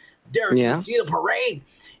families there to see the parade,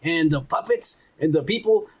 and the puppets and the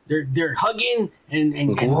people they're hugging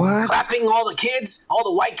and clapping all the kids, all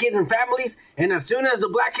the white kids and families. And as soon as the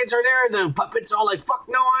black kids are there, the puppets all like, "Fuck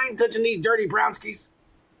no, I ain't touching these dirty Brownskis."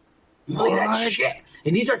 Look at that shit.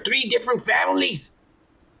 And these are 3 different families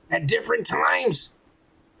at different times.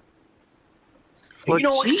 Well, you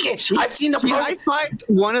know what? I've seen the I find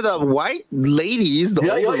one of the white ladies,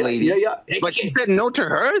 the older lady. Hey, but she said no to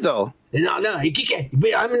her, though. No, hey, Kike,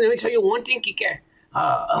 let me tell you one thing, Kike.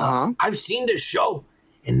 I've seen this show,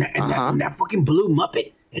 and that fucking blue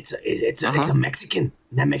Muppet, it's a Mexican.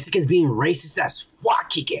 And that Mexican's being racist as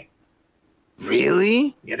fuck, Kike.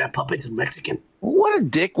 Really? Yeah, that puppet's a Mexican. What a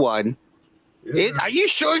dickwad. Are you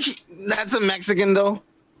sure that's a Mexican, though?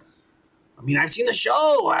 I mean, I've seen the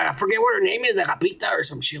show. I forget what her name is, like Capita or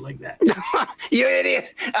some shit like that. You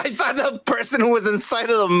idiot. I thought the person who was inside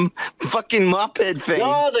of the fucking Muppet thing.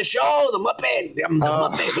 No, the show, the Muppet. The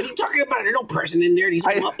Muppet. What are you talking about? There's no person in there. These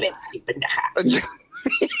are Muppets.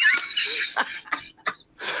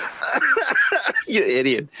 You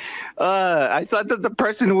idiot. I thought that the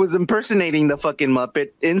person who was impersonating the fucking Muppet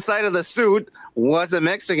inside of the suit was a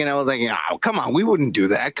Mexican. I was like, oh, come on, we wouldn't do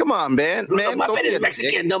that. Come on, man. The Muppet is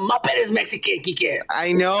Mexican. The Muppet is Mexican, Kike.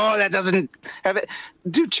 I know, that doesn't have it.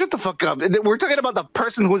 Dude, shut the fuck up. We're talking about the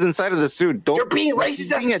person who's inside of the suit. They're being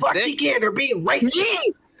racist as fuck, Kike. They're being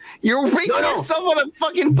racist. You're racing yourself on a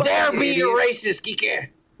fucking... They're being racist, Kike.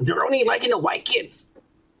 They're only liking the white kids.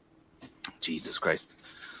 Jesus Christ.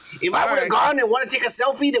 If I would have gone and wanted to take a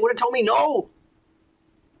selfie, they would have told me no.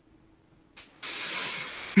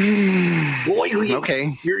 Boy,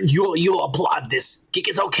 you applaud this. Kik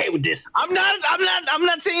is okay with this. I'm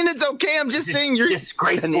not saying it's okay. I'm just saying you're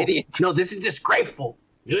disgraceful. An idiot. No, this is disgraceful.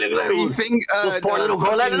 You think this poor little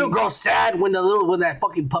girl? That little girl's sad when that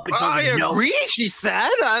fucking puppet tells her no. I agree. She's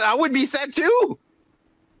sad. I would be sad too.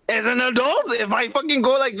 As an adult, if I fucking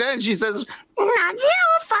go like that and she says, "Not you,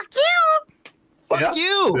 fuck you." Fuck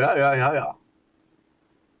you. Yeah.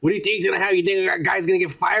 What do you think is going to happen? You think that guy's going to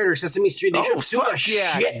get fired or Sesame Street? They should sue the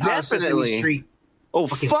shit out of Sesame Street. Oh,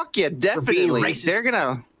 fuck yeah, definitely. They're going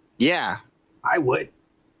to, yeah. I would.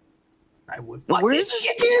 Fuck where is this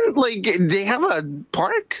again? Like, they have a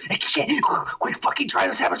park? Quick fucking try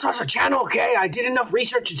to sabotage the channel, okay? I did enough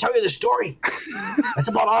research to tell you the story. That's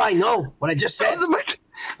about all I know, what I just said.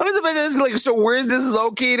 I was about to ask, like, so where is this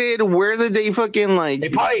located? Where did they fucking, like...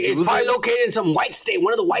 It's probably located in some white state,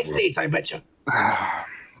 one of the white states, I bet you.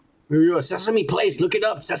 Sesame Place, look it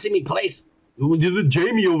up, Sesame Place. There's a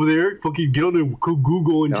Jamie over there. Fucking get on the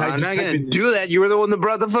Google and type. I'm not going to do that. You were the one that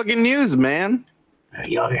brought the fucking news, man.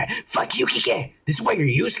 Fuck you, Kike. This is why you're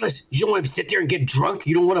useless. You don't want to sit there and get drunk.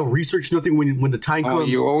 You don't want to research nothing when the time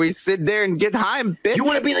comes. You always sit there and get high, bitch. You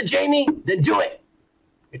want to be the Jamie? Then do it.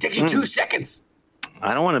 It takes you 2 seconds.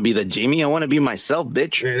 I don't want to be the Jamie. I want to be myself,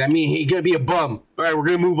 bitch. I mean, you're going to be a bum. All right, we're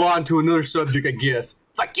going to move on to another subject, I guess.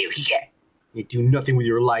 Fuck you, Kike. You do nothing with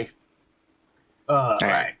your life. All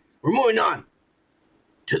right. We're moving on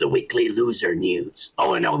to the weekly loser news.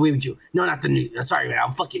 Oh, no, we would do. No, not the news. Sorry, man.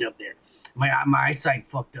 I'm fucking up there. My eyesight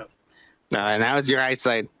fucked up. Now it's your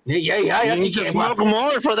eyesight. Yeah. You need to smoke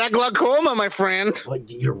more for that glaucoma, my friend. Well,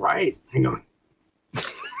 you're right. Hang on.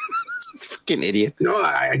 Fucking idiot. No,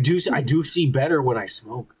 I do see better when I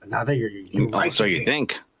smoke. Now that you're right. So you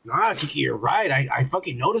think? Nah, Kiki, you're right. I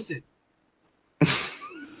fucking notice it.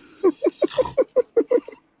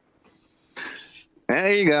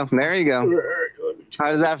 There you go.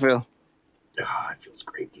 How does that feel? It feels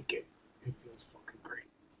great, Kike. It feels fucking great.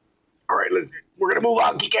 All right, we're gonna move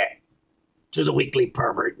on, Kike, to the weekly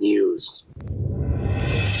pervert news.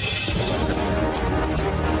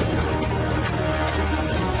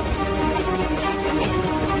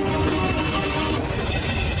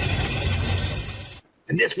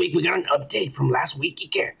 And this week we got an update from last week,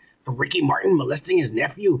 Kike, from Ricky Martin molesting his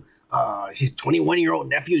nephew. His 21-year-old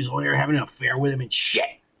nephew is over there having an affair with him and shit.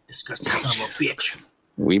 Disgusting son of a bitch.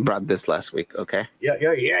 We brought this last week, okay? Yeah,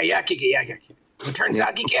 Kike, yeah. It turns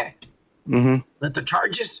out, Kike, that the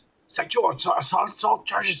charges, sexual assault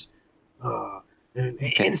charges, and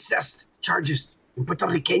incest charges in Puerto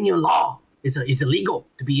Rican law is illegal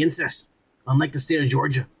to be incest, unlike the state of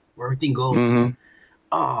Georgia, where everything goes.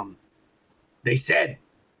 They said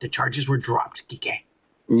the charges were dropped, Kike.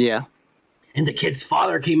 Yeah. And the kid's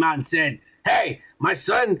father came out and said, "Hey, my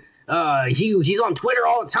son, he's on Twitter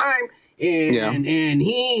all the time, and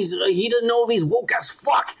he doesn't know if he's woke as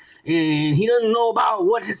fuck, and he doesn't know about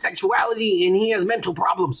what's his sexuality, and he has mental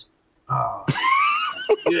problems."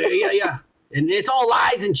 Yeah. And it's all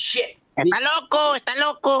lies and shit. Está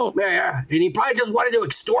loco. Yeah. And he probably just wanted to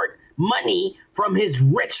extort money from his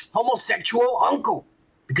rich homosexual uncle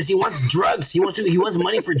because he wants drugs. He wants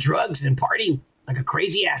money for drugs and partying like a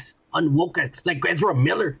crazy ass, unwoke, like Ezra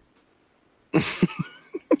Miller.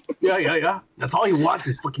 Yeah. That's all he wants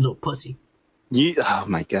is fucking little pussy. Oh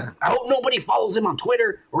my god. I hope nobody follows him on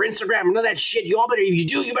Twitter or Instagram. None of that shit. If you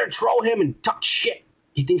do, you better troll him and talk shit.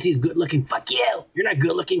 He thinks he's good looking. Fuck you. You're not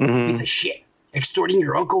good looking. Piece of shit. Extorting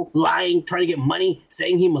your uncle, lying, trying to get money,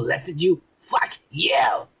 saying he molested you. Fuck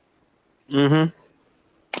you.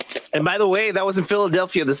 And by the way, that was in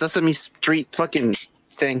Philadelphia, the Sesame Street fucking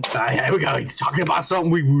thing. We got talking about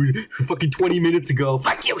something we were fucking 20 minutes ago.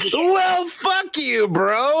 Fuck you. Well, fuck you,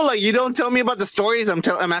 bro. Like, you don't tell me about the stories. I'm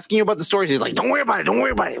asking you about the stories. He's like, don't worry about it.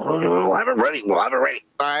 We'll have it ready. All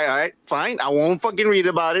right. Fine. I won't fucking read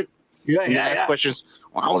about it. Yeah. Ask questions.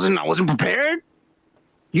 Well, I wasn't prepared.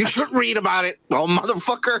 You should read about it. Oh,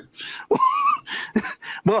 motherfucker.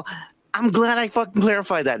 Well, I'm glad I fucking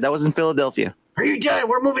clarified that. That was in Philadelphia. Are you done?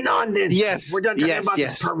 We're moving on then. Yes. We're done talking about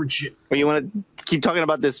this pervert shit. Or you want to keep talking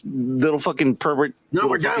about this little fucking pervert? No,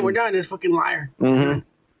 we're done. We're done. This fucking liar. We're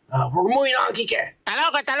moving on, Kike.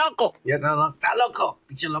 Está loco. Yeah, está loco.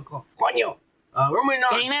 Pinche loco. Coño. We're moving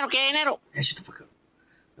on. ¿Qué dinero? Yeah, shut the fuck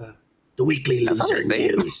up. The weekly loser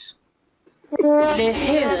news. The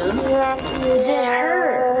who? Is it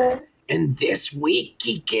her? And this week,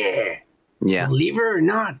 Kike. Yeah. Believe it or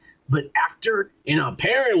not, but actor and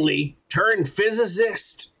apparently turned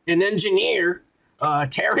physicist and engineer,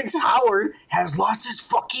 Terrence Howard has lost his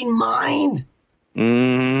fucking mind.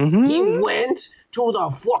 He went to the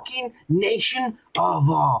fucking nation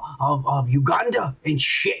of Uganda and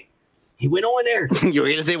shit. He went over there. You were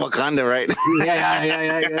gonna say Wakanda, right? Yeah.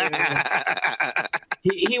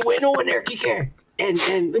 He went over there, Kike, and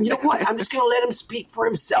you know what? I'm just gonna let him speak for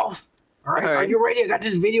himself. All right. Are you ready? I got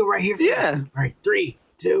this video right here for you. All right, 3,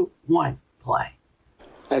 2, 1, play.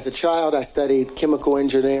 As a child, I studied chemical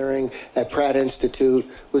engineering at Pratt Institute,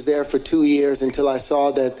 was there for 2 years until I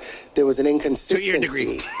saw that there was an inconsistency 2-year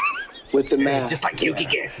degree with the math. Just like you,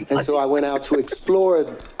 Kike. And so I went out to explore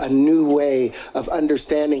a new way of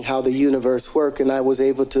understanding how the universe works, and I was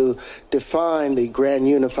able to define the grand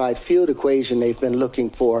unified field equation they've been looking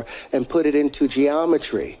for and put it into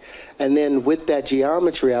geometry. And then with that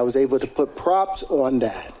geometry, I was able to put props on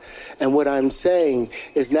that. And what I'm saying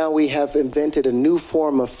is now we have invented a new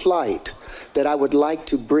form of flight that I would like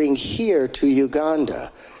to bring here to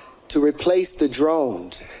Uganda, to replace the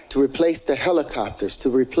drones, to replace the helicopters, to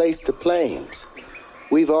replace the planes.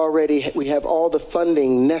 We have all the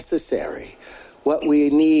funding necessary. What we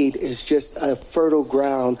need is just a fertile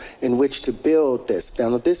ground in which to build this.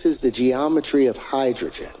 Now, this is the geometry of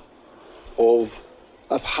hydrogen. Of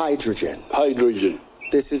hydrogen.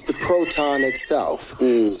 This is the proton itself.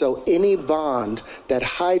 So any bond that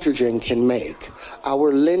hydrogen can make,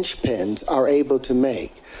 our linchpins are able to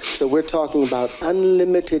make. So we're talking about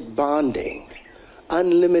unlimited bonding,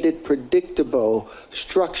 unlimited predictable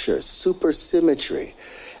structures, supersymmetry.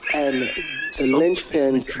 And the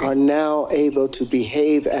linchpins are now able to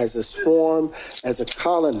behave as a swarm, as a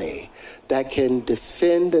colony that can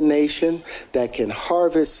defend a nation, that can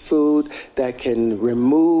harvest food, that can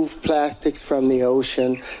remove plastics from the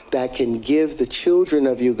ocean, that can give the children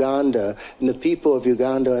of Uganda and the people of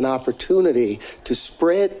Uganda an opportunity to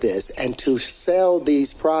spread this and to sell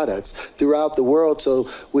these products throughout the world. So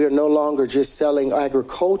we are no longer just selling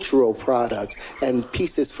agricultural products and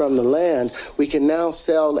pieces from the land. We can now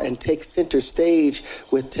sell and take center stage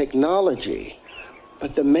with technology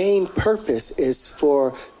But the main purpose is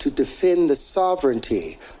to defend the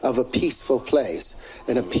sovereignty of a peaceful place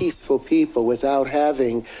and a peaceful people without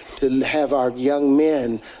having to have our young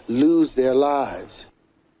men lose their lives.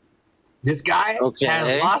 This guy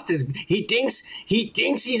has lost his. He thinks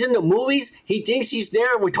he's in the movies. He thinks he's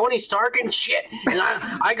there with Tony Stark and shit. And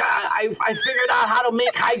I figured out how to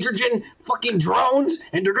make hydrogen fucking drones,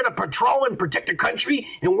 and they're gonna patrol and protect the country,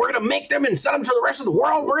 and we're gonna make them and send them to the rest of the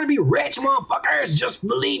world. We're gonna be rich, motherfuckers. Just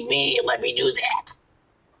believe me and let me do that.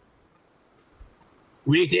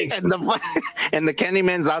 What do you think? And the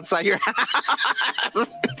Candyman's outside your house.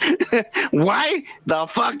 Why the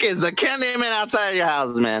fuck is the Candyman outside your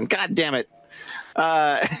house, man? God damn it.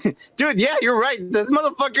 Dude, yeah, you're right. This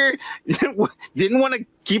motherfucker didn't want to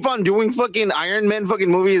keep on doing fucking Iron Man fucking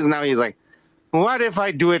movies. And now he's like, what if I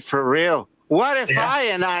do it for real? What if I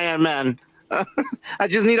am Iron Man? I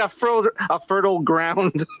just need a fertile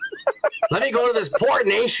ground. Let me go to this poor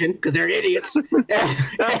nation, because they're idiots, and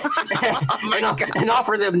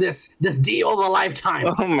offer them this deal of a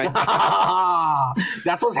lifetime. Oh my God.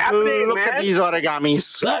 That's what's happening, Look at these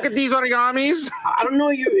origamis. Look at these origamis. I don't know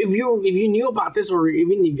if you knew about this, or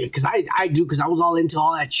even because I do, because I was all into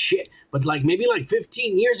all that shit. But maybe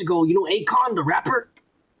 15 years ago, you know Akon, the rapper?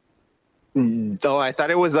 Oh, I thought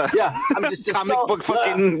it was a I'm just comic book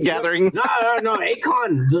fucking gathering. No,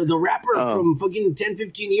 Akon, the rapper from fucking 10,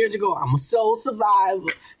 15 years ago. I'm a soul survivor.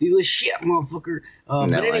 He's a shit motherfucker.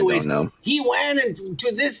 But anyways, he went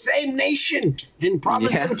to this same nation and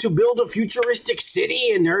promised them to build a futuristic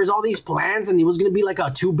city, and there's all these plans, and it was going to be like a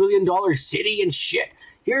 $2 billion city and shit.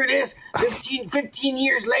 Here it is, 15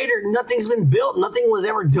 years later, nothing's been built, nothing was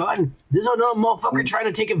ever done. This another motherfucker trying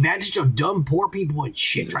to take advantage of dumb, poor people and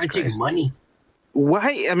shit, trying to take money.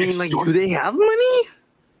 Why? I mean, do they have money?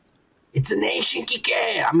 It's a nation,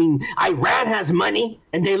 Kike. I mean, Iran has money,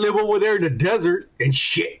 and they live over there in the desert and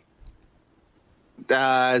shit.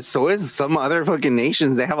 So is some other fucking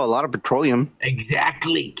nations. They have a lot of petroleum.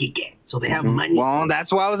 Exactly, Kike. So they have money. Well,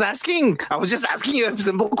 that's why I was asking. I was just asking you a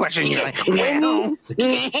simple question. You're like,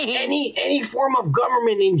 any form of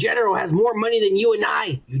government in general has more money than you and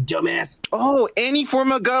I, you dumbass. Oh, any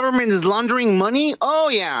form of government is laundering money? Oh,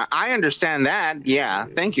 yeah. I understand that. Yeah.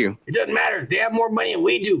 Thank you. It doesn't matter. They have more money than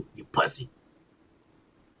we do, you pussy.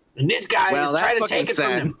 And this guy is trying to take it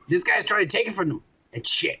from them. This guy's trying to take it from them. And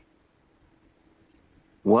shit.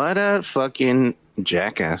 What a fucking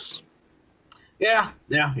jackass. Yeah.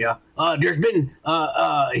 There's been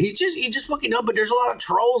he's just fucking up, but there's a lot of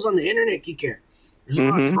trolls on the internet, Kike. There's a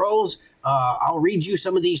lot of trolls. I'll read you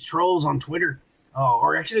some of these trolls on Twitter.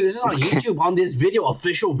 Or actually this is on YouTube on this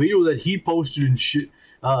official video that he posted and shit.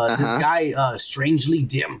 This guy, Strangely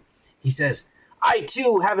Dim. He says, I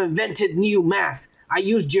too have invented new math. I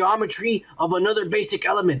use geometry of another basic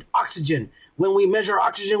element, oxygen. When we measure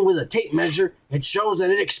oxygen with a tape measure, it shows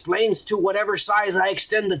that it explains to whatever size I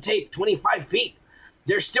extend the tape, 25 feet.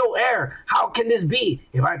 There's still air. How can this be?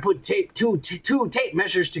 If I put two tape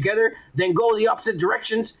measures together, then go the opposite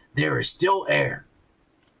directions, there is still air.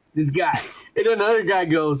 This guy. And another guy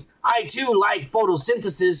goes, I too like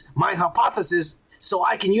photosynthesis, my hypothesis, so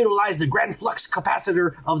I can utilize the grand flux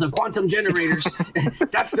capacitor of the quantum generators.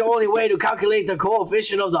 That's the only way to calculate the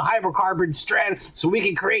coefficient of the hydrocarbon strand so we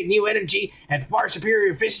can create new energy at far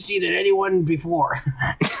superior efficiency than anyone before.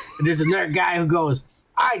 There's another guy who goes,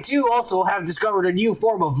 I too also have discovered a new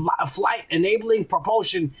form of flight enabling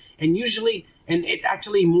propulsion and it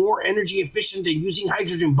actually more energy efficient than using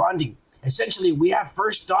hydrogen bonding. Essentially, we have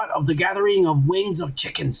first thought of the gathering of wings of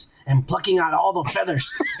chickens and plucking out all the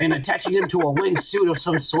feathers and attaching them to a wingsuit of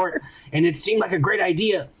some sort. And it seemed like a great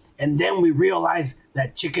idea. And then we realized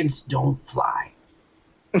that chickens don't fly.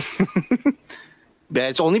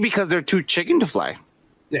 It's only because they're too chicken to fly.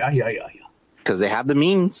 Yeah. Because they have the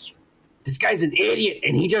means. This guy's an idiot,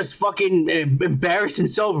 and he just fucking embarrassed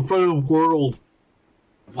himself in front of the world.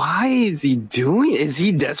 Why is he doing? Is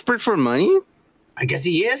he desperate for money? I guess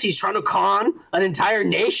he is. He's trying to con an entire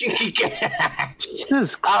nation.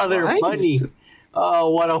 Jesus Christ. Out of their money.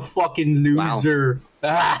 Oh, what a fucking loser.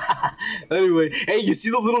 Wow. Anyway, hey, you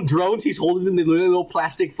see the little drones he's holding them? They look like little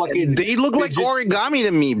plastic fucking... They look like origami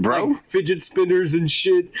to me, bro. Like fidget spinners and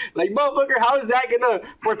shit. Like, motherfucker, how is that gonna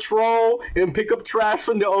patrol and pick up trash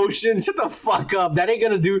from the ocean? Shut the fuck up. That ain't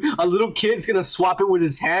gonna do... A little kid's gonna swap it with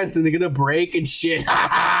his hands and they're gonna break and shit.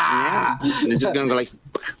 Yeah. They're just gonna go like,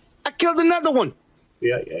 I killed another one.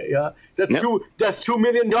 Yeah. That's $2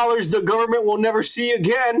 million the government will never see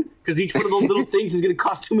again, because each one of those little things is going to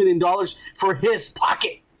cost $2 million for his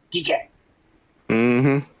pocket. Geek.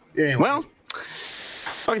 Mm-hmm. Well,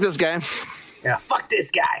 fuck this guy. Yeah, fuck this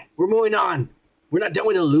guy. We're moving on. We're not done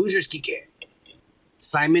with the losers, Geek.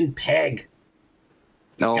 Simon Pegg.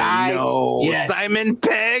 Oh, no. Yes. Simon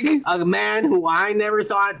Pegg? A man who I never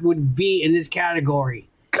thought would be in this category.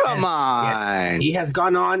 Come on. Yes, he has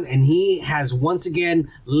gone on and he has once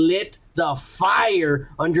again lit the fire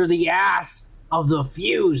under the ass of the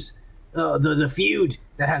fuse, the feud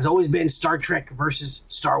that has always been Star Trek versus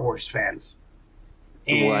Star Wars fans.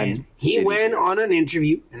 And he went on an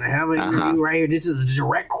interview, and I have an interview right here. This is a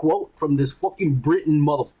direct quote from this fucking Britain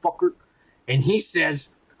motherfucker. And he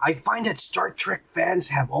says, I find that Star Trek fans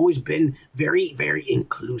have always been very, very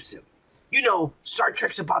inclusive. You know, Star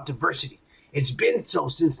Trek's about diversity. It's been so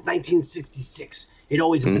since 1966. It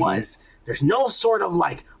always was. There's no sort of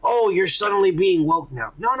like, oh, you're suddenly being woke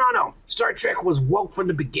now. No. Star Trek was woke from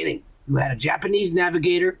the beginning. You had a Japanese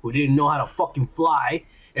navigator who didn't know how to fucking fly.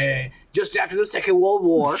 Just after the Second World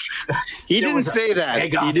War. He didn't say that.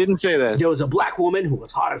 He didn't say that. There was a black woman who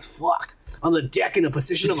was hot as fuck on the deck in a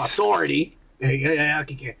position of authority.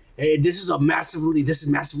 This is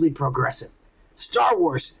massively progressive. Star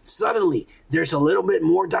Wars, suddenly, there's a little bit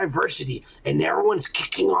more diversity, and everyone's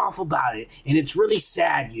kicking off about it, and it's really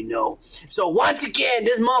sad, you know. So once again,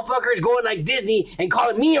 this motherfucker is going like Disney and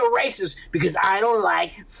calling me a racist because I don't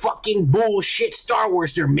like fucking bullshit Star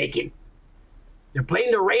Wars they're making. They're playing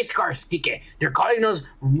the race cars, Kike. They're calling us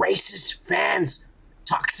racist fans,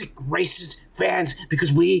 toxic racist fans,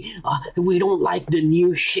 because we don't like the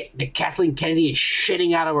new shit that Kathleen Kennedy is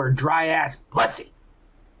shitting out of her dry ass pussy.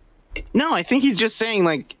 No, I think he's just saying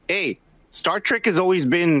like, hey, Star Trek has always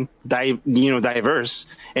been diverse,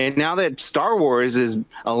 and now that Star Wars is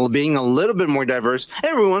being a little bit more diverse,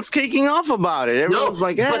 everyone's kicking off about it. Everyone's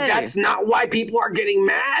like, hey. But that's not why people are getting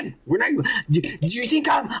mad. We're not. Do you think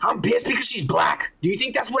I'm pissed because she's black? Do you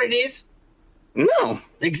think that's what it is? No,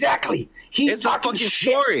 exactly. He's talking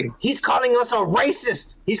shit. Story. He's calling us a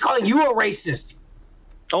racist. He's calling you a racist.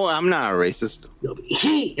 Oh, I'm not a racist. No,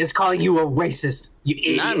 he is calling you a racist. You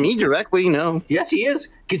idiot. Not me directly, no. Yes, he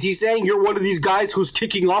is. Because he's saying you're one of these guys who's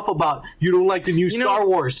kicking off about you don't like the new Star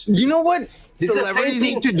Wars. You know what? This is the same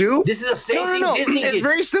thing to do. This is the same thing Disney did. It's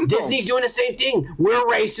very simple. Disney's doing the same thing. We're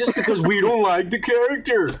racist because we don't like the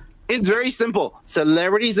character. It's very simple.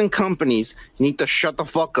 Celebrities and companies need to shut the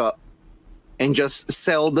fuck up and just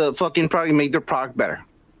sell the fucking product, make their product better.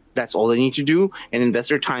 That's all they need to do and invest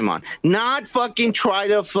their time on. Not fucking try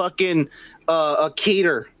to fucking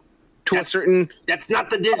cater to a certain. That's not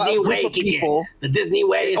the Disney way, people. The Disney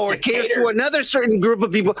way is to cater to another certain group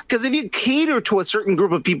of people. Because if you cater to a certain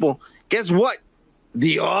group of people, guess what?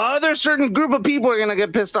 The other certain group of people are gonna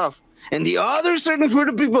get pissed off, and the other certain group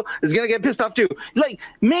of people is gonna get pissed off too. Like,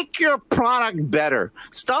 make your product better.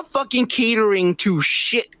 Stop fucking catering to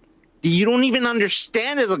shit that you don't even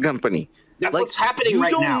understand as a company. That's what's happening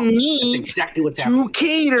right now. That's exactly what's happening. To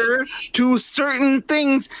cater to certain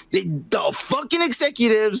things that the fucking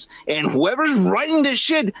executives and whoever's writing this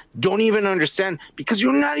shit don't even understand, because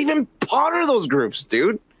you're not even part of those groups,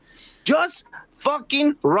 dude. Just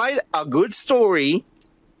fucking write a good story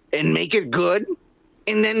and make it good,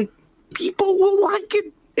 and then people will like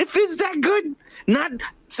it if it's that good. Not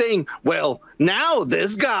saying, well, now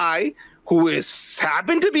this guy who is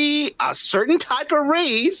happened to be a certain type of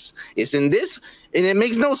race is in this, and it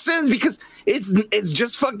makes no sense because it's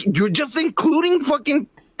just fucking, you're just including fucking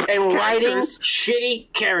and writing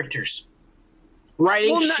shitty characters,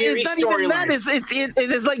 writing shitty storylines.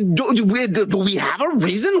 It's like, do we have a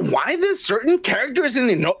reason why this certain character is in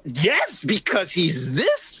it? No, yes, because he's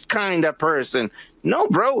this kind of person. No,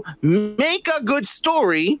 bro, make a good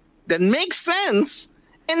story that makes sense,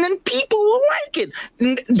 and then people will like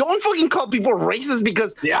it. Don't fucking call people racist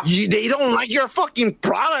because they don't like your fucking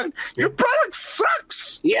product. Your product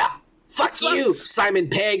sucks. Yeah. Fuck you, Simon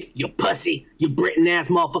Pegg, you pussy, you Britain ass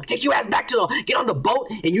motherfucker. Take your ass back to get on the boat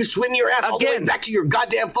and you swim your ass all the way back to your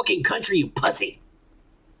goddamn fucking country, you pussy.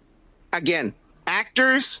 Again,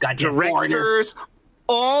 actors, directors,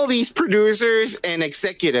 all these producers and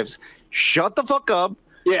executives, shut the fuck up.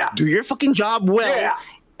 Yeah. Do your fucking job well. Yeah.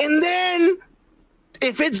 And then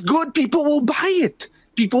if it's good, people will buy it.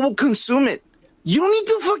 People will consume it. You don't need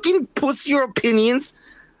to fucking post your opinions.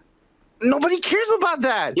 Nobody cares about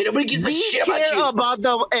that. Yeah, nobody gives a shit about you. We care about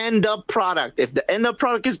the end up product. If the end up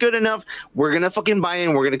product is good enough, we're gonna fucking buy it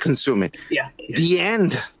and we're gonna consume it. Yeah. The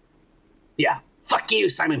end. Yeah. Fuck you,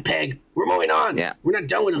 Simon Pegg. We're moving on. Yeah. We're not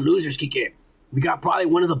done with the losers, Kike. We got probably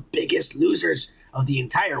one of the biggest losers of the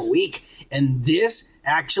entire week, and this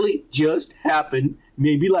actually just happened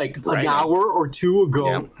maybe like an hour or two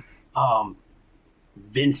ago. Yeah.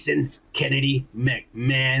 Vincent Kennedy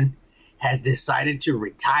McMahon has decided to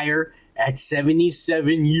retire at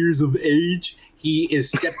 77 years of age. He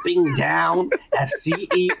is stepping down as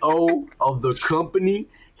CEO of the company.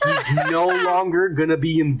 He's no longer going to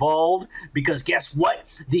be involved because guess what?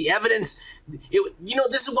 The evidence,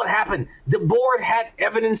 this is what happened. The board had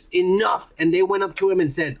evidence enough and they went up to him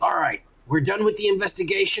and said, all right, we're done with the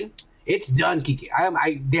investigation. It's done, Kiki.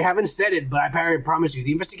 They haven't said it, but I promise you,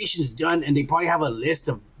 the investigation's done and they probably have a list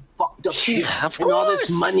of fucked up shit and all this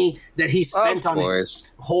money that he spent on it.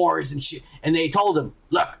 Whores and shit. And they told him,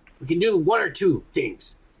 look, we can do one or two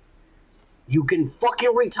things. You can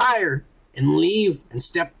fucking retire and leave and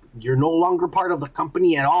you're no longer part of the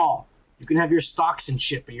company at all. You can have your stocks and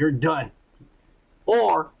shit, but you're done.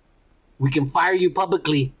 Or we can fire you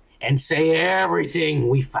publicly and say everything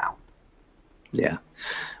we found. Yeah.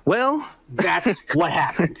 Well, that's what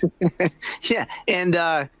happened. Yeah.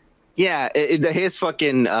 And, his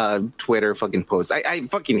fucking Twitter fucking post. I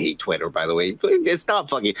fucking hate Twitter, by the way. It's not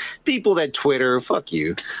fucking people that Twitter. Fuck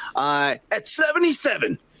you. At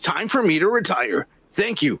 77, time for me to retire.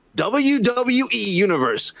 Thank you, WWE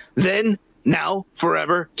Universe. Then, now,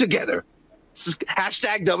 forever, together.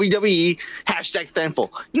 Hashtag WWE, hashtag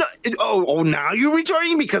thankful. No, now you're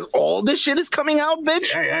retiring because all this shit is coming out,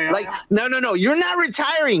 bitch? Yeah. No. You're not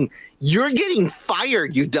retiring. You're getting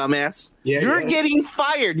fired, you dumbass. You're getting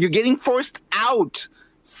fired. You're getting forced out.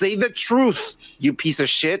 Say the truth, you piece of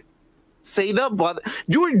shit. Say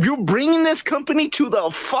dude, you're bringing this company to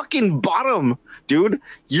the fucking bottom, dude.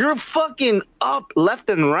 You're fucking up left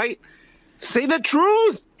and right. Say the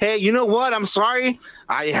truth. Hey, you know what? I'm sorry.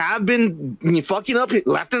 I have been fucking up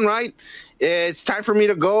left and right. It's time for me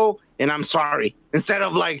to go, and I'm sorry. Instead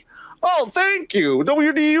of like, oh, thank you,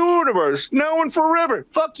 WD Universe, now and forever.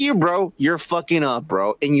 Fuck you, bro. You're fucking up,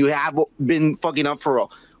 bro. And you have been fucking up for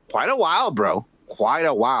quite a while, bro. Quite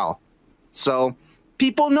a while. So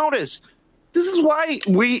people notice. This is why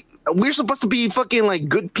we're supposed to be fucking like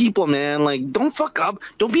good people, man. Like, don't fuck up.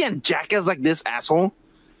 Don't be a jackass like this, asshole.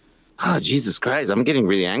 Oh, Jesus Christ. I'm getting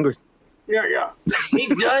really angry. Yeah.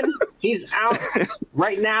 He's done. He's out.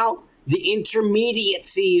 Right now, the intermediate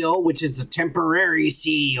CEO, which is the temporary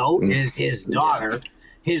CEO, is his daughter.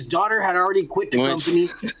 His daughter had already quit the company.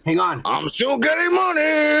 Hang on. I'm still getting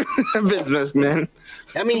money. Businessman.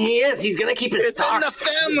 I mean, he is. He's going to keep his stocks. It's in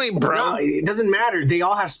the family, bro. No, it doesn't matter. They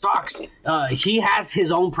all have stocks. He has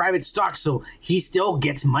his own private stock, so he still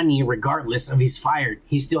gets money regardless of he's fired.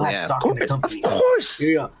 He still has stock in the company. Of course.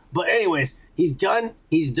 Yeah. But anyways, he's done.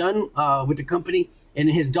 He's done with the company.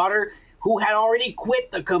 And his daughter, who had already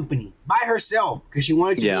quit the company by herself because she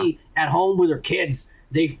wanted to be at home with her kids,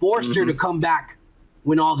 they forced her to come back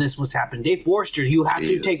when all this was happening. They forced her. You have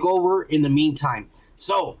to take over in the meantime.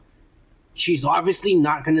 So she's obviously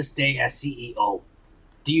not going to stay as CEO.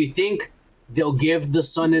 Do you think they'll give the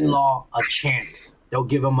son-in-law a chance? They'll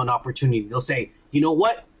give him an opportunity. They'll say, you know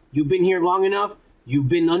what? You've been here long enough. You've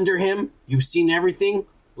been under him. You've seen everything.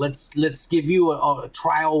 Let's give you a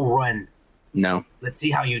trial run. No. Let's see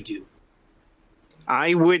how you do.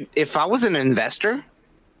 I would, if I was an investor.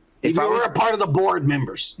 If I were a part of the board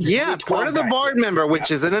members. Part of the board member, which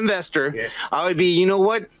is an investor. I would be, you know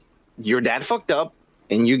what? Your dad fucked up.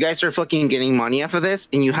 And you guys are fucking getting money off of this,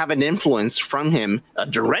 and you have an influence from him, a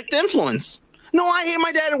direct influence. No, I hate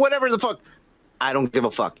my dad or whatever the fuck. I don't give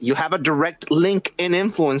a fuck. You have a direct link and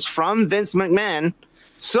influence from Vince McMahon.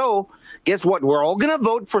 So guess what? We're all going to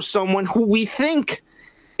vote for someone who we think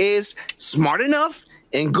is smart enough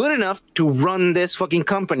and good enough to run this fucking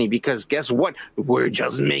company, because guess what? We're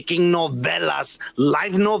just making novellas,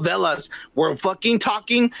 live novellas. We're fucking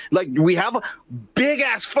talking like we have a big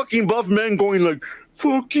ass fucking buff man going like,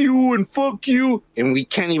 fuck you and fuck you. And we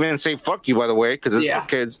can't even say fuck you, by the way, because it's for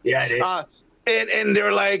kids. Yeah, it is. And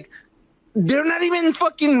they're like, they're not even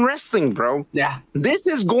fucking wrestling, bro. Yeah. This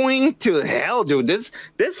is going to hell, dude. This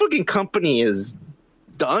fucking company is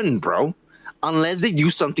done, bro. Unless they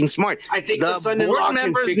do something smart. I think the son-in-law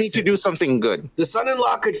members need to do something good. The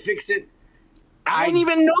son-in-law could fix it. I don't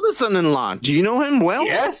even know the son-in-law. Do you know him well?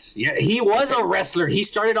 Yes. Yeah, he was a wrestler. He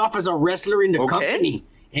started off as a wrestler in the company.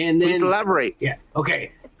 And then, please elaborate. Yeah.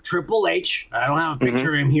 Okay. Triple H. I don't have a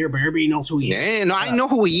picture of him here, but everybody knows who he is. Yeah, no, I know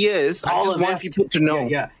who he is. I just want people to know.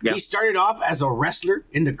 Yeah. He started off as a wrestler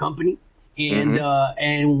in the company. And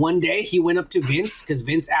and one day he went up to Vince because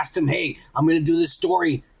Vince asked him, hey, I'm going to do this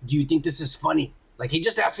story. Do you think this is funny? Like, he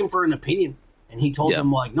just asked him for an opinion. And he told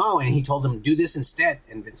him, like, no. And he told him, do this instead.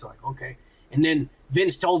 And Vince like, okay. And then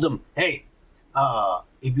Vince told him, hey,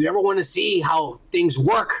 if you ever want to see how things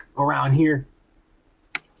work around here,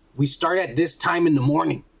 we start at this time in the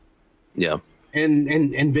morning. Yeah.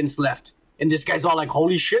 And Vince left. And this guy's all like,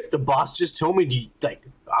 holy shit, the boss just told me,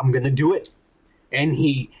 I'm going to do it. And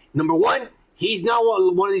he, number one, He's not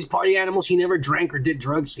one of these party animals. He never drank or did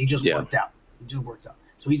drugs. He just worked out.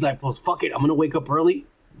 So he's like, well, fuck it. I'm going to wake up early,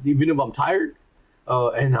 even if I'm tired,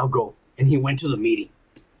 and I'll go. And he went to the meeting,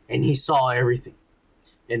 and he saw everything.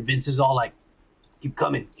 And Vince is all like, keep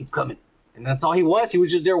coming. And that's all he was. He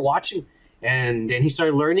was just there watching. And then he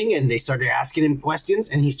started learning, and they started asking him questions,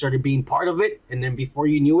 and he started being part of it. And then before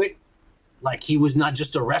you knew it, like, he was not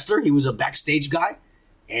just a wrestler. He was a backstage guy.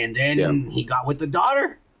 And then he got with the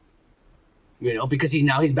daughter. Because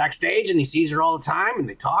he's backstage and he sees her all the time and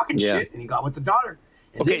they talk and shit, and he got with the daughter.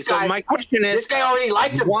 And okay, so my question is, this guy already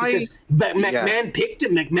liked him because McMahon picked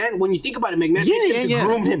him. McMahon, when you think about it, McMahon picked him to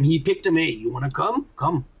groom him. He picked him. Hey, you want to come?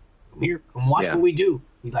 Come here. Come watch what we do.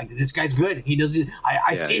 He's like, this guy's good. He doesn't.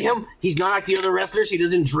 I see him. He's not like the other wrestlers. He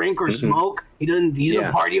doesn't drink or smoke. He doesn't. He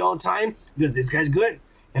doesn't party all the time because this guy's good.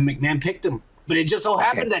 And McMahon picked him. But it just so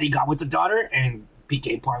happened that he got with the daughter and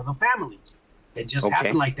became part of the family. It just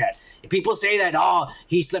happened like that. If people say that,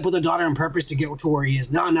 he slept with a daughter on purpose to get to where he is.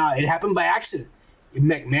 No, it happened by accident.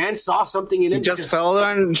 McMahon saw something in him.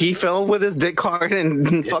 He fell with his dick hard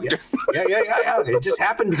and fucked her. Yeah. It just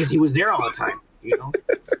happened because he was there all the time,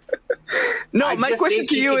 No, my question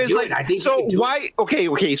to you is so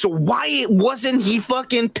why wasn't he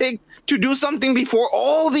fucking picked to do something before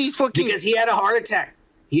all these fucking... Because he had a heart attack.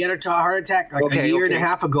 He had a heart attack a year and a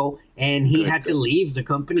half ago, and he had to leave the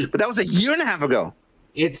company. But that was a year and a half ago.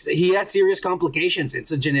 He has serious complications.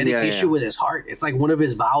 It's a genetic issue with his heart. It's like one of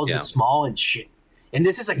his valves is small and shit. And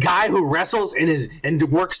this is a guy who wrestles and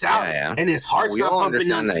works out, and his heart's not pumping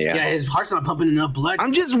enough. His heart's not pumping enough blood.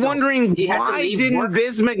 I'm just wondering why didn't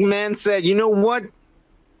Vince McMahon said, you know what?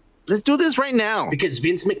 Let's do this right now. Because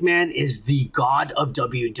Vince McMahon is the god of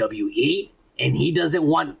WWE. And he doesn't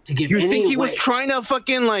want to give any You think he away. was trying to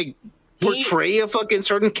fucking, portray a fucking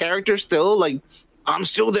certain character still? Like, I'm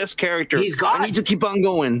still this character. He's God. I need to keep on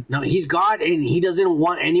going. No, he's God, and he doesn't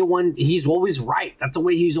want anyone. He's always right. That's the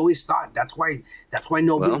way he's always thought. That's why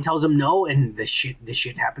nobody tells him no, and the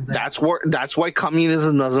shit happens. That's why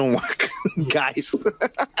communism doesn't work, guys.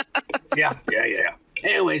 Yeah.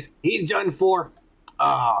 Anyways, he's done for.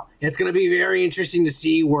 It's going to be very interesting to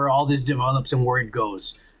see where all this develops and where it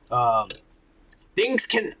goes. Things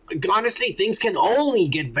can only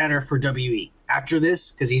get better for WE after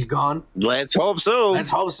this because he's gone. Let's hope so.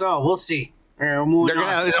 We'll see.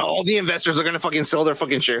 All the investors are gonna fucking sell their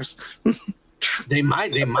fucking shares. They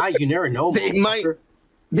might. You never know. They might.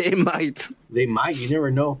 You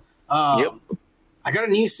never know. I got a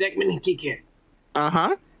new segment, Kike.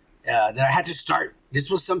 That I had to start.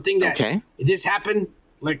 This was something that this happened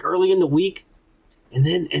like early in the week, and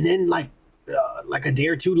then like a day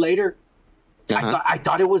or two later. I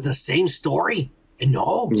thought it was the same story, and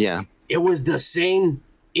it was the same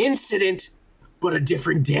incident, but a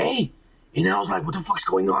different day. And I was like, "What the fuck's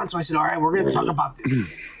going on?" So I said, "All right, we're going to talk about this."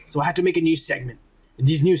 So I had to make a new segment, and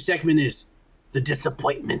this new segment is the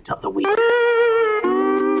disappointment of the week.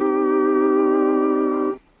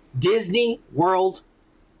 Disney World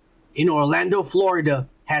in Orlando, Florida,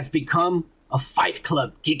 has become a fight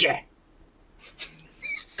club. Kike.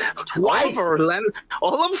 Twice.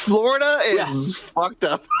 All of Florida is fucked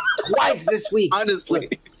up. Twice this week. Honestly.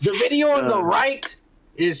 The video on the right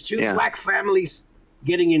is two black families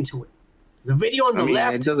getting into it. The video on the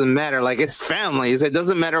left. It doesn't matter. Like, it's families. It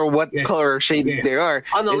doesn't matter what color or shade they are.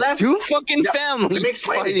 On the left, two fucking families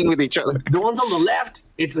fighting with each other. The ones on the left,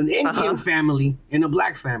 it's an Indian family and a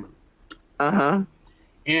black family.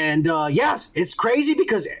 And yes, it's crazy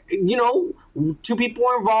because, two people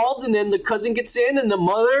are involved, and then the cousin gets in, and the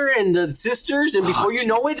mother and the sisters, and before you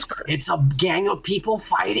know it, it's a gang of people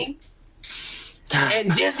fighting.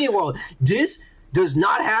 And Disney World, this does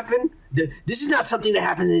not happen. This is not something that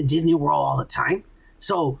happens in Disney World all the time.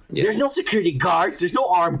 So there's no security guards, there's no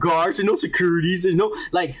armed guards, there's no securities, there's no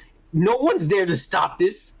one's there to stop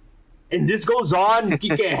this. And this goes on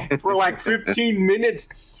for like 15 minutes.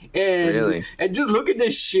 And just look at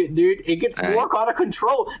this shit, dude. It gets more out of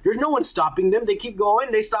control. There's no one stopping them. They keep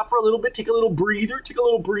going. They stop for a little bit, take a little breather.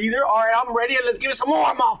 All right, I'm ready. Let's give it some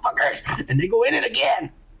more, motherfuckers. And they go in it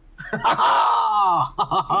again. Oh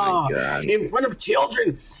my God. In front of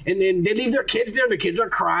children. And then they leave their kids there. The kids are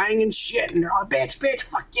crying and shit. And they're all, bitch,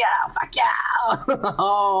 fuck yeah.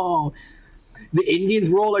 Oh. The Indians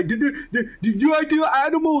were all like, do I do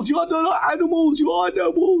animals? You are the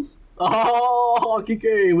animals. Oh, Kike,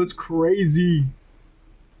 it was crazy.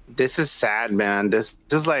 This is sad, man. This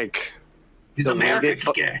is like... This is America,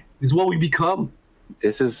 Kike. This is what we become.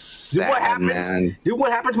 This is sad, what happens? Man. Dude,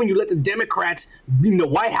 what happens when you let the Democrats in the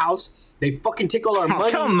White House? They fucking take all our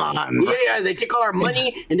money. Come on. Yeah, they take all our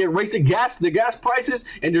money and they raise the gas prices,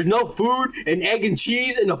 and there's no food and egg and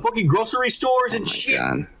cheese in the fucking grocery stores and shit.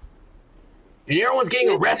 God. And everyone's getting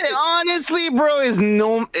arrested. Honestly, bro,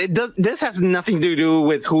 this has nothing to do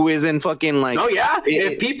with who is in fucking like. Oh yeah,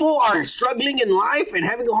 if people are struggling in life and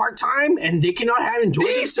having a hard time and they cannot enjoy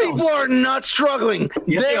these themselves. People are not struggling.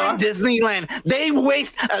 Yes, They're in Disneyland. They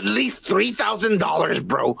waste at least $3,000,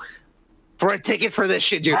 bro, for a ticket for this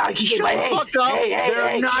shit, dude. Shut the fuck up.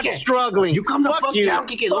 They're not struggling. You come the fuck down,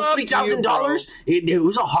 Kike. Those $3,000, it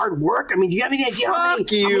was a hard work. I mean, do you have any idea how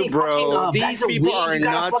many bro. fucking, these people are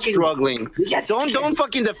not struggling. Yes, don't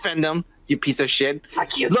fucking defend them, you piece of shit.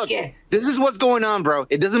 Fuck you, Look, Kike. this is what's going on, bro.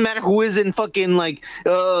 It doesn't matter who is in fucking like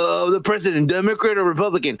the president, Democrat or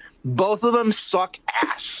Republican. Both of them suck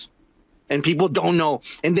ass. And people don't know.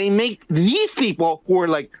 And they make these people who are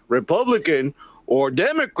like Republican or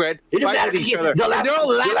Democrat fight with each other. The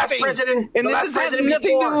last president, and this has nothing to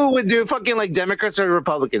do with the fucking like Democrats or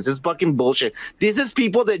Republicans. This is fucking bullshit. This is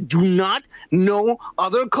people that do not know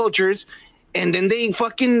other cultures, and then they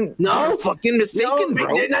fucking fucking mistaken,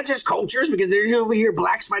 bro. They're not just cultures, because they're over here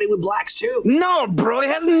blacks fighting with blacks too. No, bro, it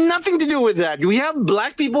has nothing to do with that. We have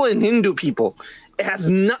black people and Hindu people. It has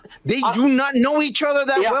not. They do not know each other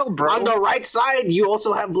that well, bro. On the right side, you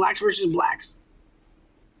also have blacks versus blacks.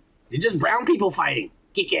 They're just brown people fighting.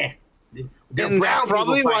 Kike. They're and brown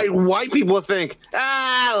probably people why fighting. white people think,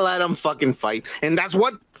 let them fucking fight. And that's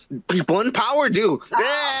what people in power do.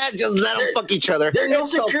 Just let them fuck each other. There are no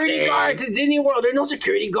security guards in Disney World. There are no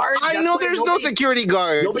security guards. I know there's no security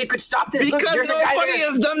guards. Nobody could stop this. Because Look, nobody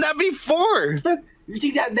has done that before. Look, you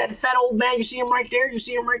think that fat old man, you see him right there? You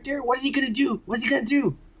see him right there? What is he going to do? What's he going to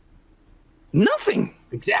do? Nothing.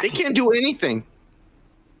 Exactly. They can't do anything.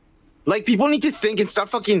 Like, people need to think and stop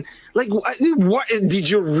fucking... Like, what? Did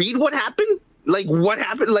you read what happened? Like, what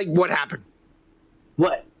happened? Like, what happened?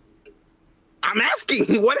 What? I'm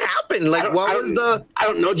asking, what happened? Like, what was the... I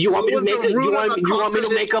don't know. Do you want me to make do you want me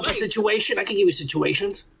to make up a situation? I can give you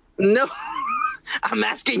situations. No. I'm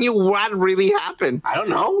asking you what really happened. I don't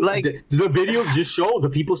know. Like, the videos just show the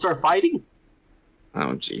people start fighting.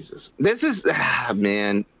 Oh, Jesus. This is...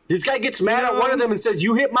 man... This guy gets mad at one of them and says,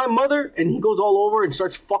 "You hit my mother," and he goes all over and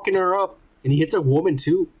starts fucking her up. And he hits a woman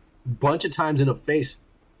too, a bunch of times in the face.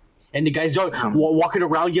 And the guy's walking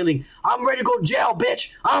around yelling, "I'm ready to go to jail,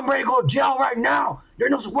 bitch! I'm ready to go to jail right now!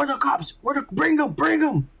 Where are the cops? Bring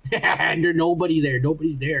them!" And there's nobody there.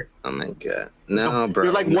 Nobody's there. Oh my god. No, bro.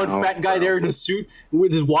 There's like one fat guy there in a suit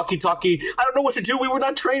with his walkie-talkie. "I don't know what to do. We were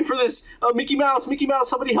not trained for this. Mickey Mouse,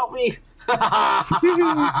 somebody help me." We'll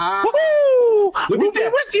be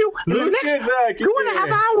with you in the next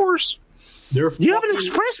 2.5 hours. You have an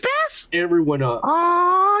express pass? Everyone up.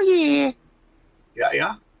 Oh, yeah.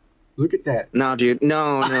 Yeah. Look at that. No, dude.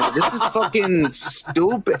 No. This is fucking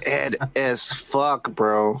stupid as fuck,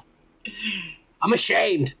 bro. I'm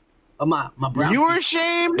ashamed of my brown. You're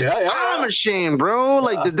ashamed? Yeah. I'm ashamed, bro.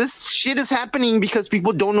 Like, this shit is happening because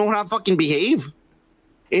people don't know how to fucking behave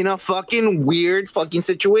in a fucking weird fucking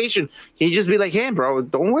situation. Can you just be like, "Hey, bro,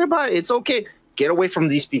 don't worry about it. It's okay. Get away from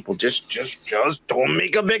these people. Just don't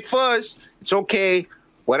make a big fuss. It's okay.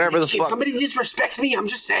 Whatever the fuck." Somebody disrespects me, I'm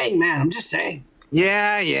just saying, man. I'm just saying.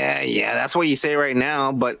 Yeah. That's what you say right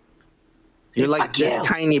now, but you're like this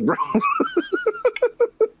tiny, bro.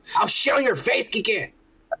 I'll show your face, Kike.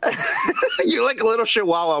 You're like a little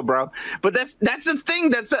chihuahua, bro. But that's the thing.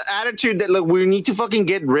 That's the attitude that we need to fucking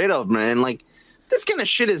get rid of, man. Like, this kind of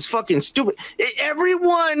shit is fucking stupid.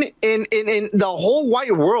 Everyone in the whole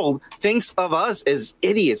wide world thinks of us as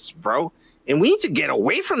idiots, bro. And we need to get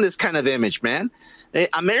away from this kind of image, man.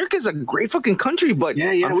 America's a great fucking country, but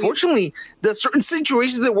unfortunately, the certain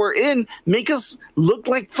situations that we're in make us look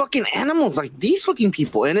like fucking animals, like these fucking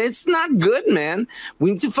people. And it's not good, man.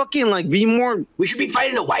 We need to fucking be more... We should be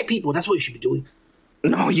fighting the white people. That's what we should be doing.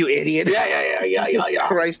 No, you idiot. Yeah.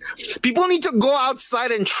 Christ. People need to go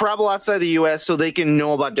outside and travel outside the U.S. so they can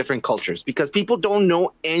know about different cultures, because people don't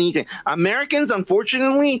know anything. Americans,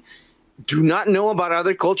 unfortunately, do not know about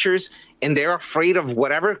other cultures, and they're afraid of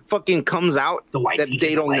whatever fucking comes out that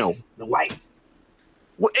they don't know. The whites.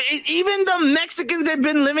 Well, even the Mexicans that have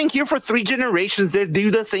been living here for 3 generations, they do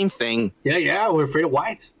the same thing. Yeah, we're afraid of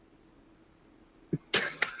whites.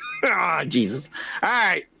 Ah, Jesus. All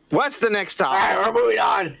right. What's the next topic? All right, we're moving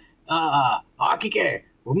on. Akike,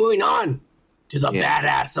 we're moving on to the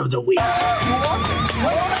badass of the week.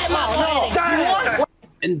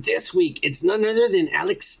 And this week, it's none other than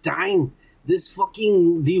Alex Stein. This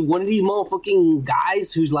fucking one of these motherfucking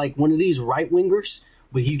guys who's like one of these right wingers,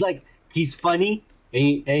 but he's funny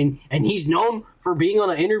and he's known for being on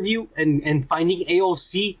an interview and finding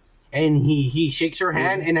AOC, and he shakes her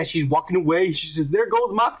hand, and as she's walking away, she says, "There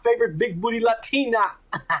goes my favorite big booty Latina."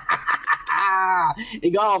 He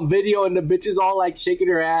got on video, and the bitch is all like shaking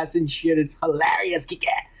her ass and shit. It's hilarious, Kike.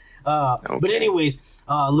 But anyways,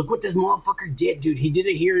 look what this motherfucker did, dude. He did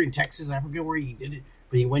it here in Texas. I forget where he did it,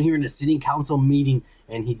 but he went here in a city council meeting,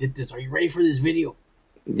 and he did this. Are you ready for this video?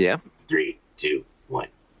 Yeah. 3, 2, 1.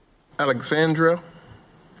 Alexandria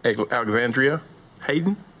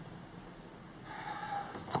Hayden.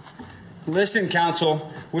 Listen,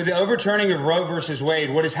 counsel, with the overturning of Roe versus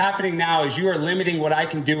Wade, what is happening now is you are limiting what I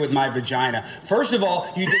can do with my vagina. First of all,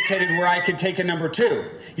 you dictated where I could take a number 2.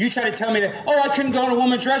 You tried to tell me that, I couldn't go in a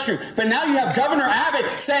woman's restroom. But now you have Governor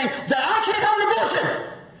Abbott saying that I can't have an abortion.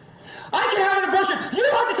 I can have an abortion. You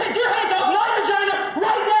have to take your hands off my vagina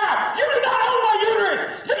right now. You do not own my uterus.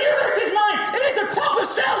 The uterus is mine. It is a clump of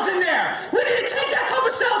cells in there. We need to take that clump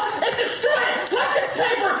of cells and destroy it like this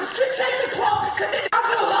paper. Just take the clump because it has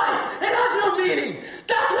no life. It has no meaning.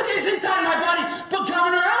 That's what is inside my body. But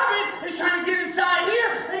Governor Abbott is trying to get inside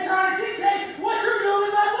here and trying to dictate what you're doing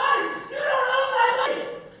with my body. You don't own my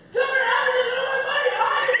body. Governor Abbott doesn't own my body.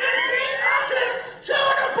 I have access to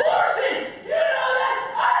an abortion. You know that.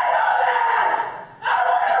 I know that. I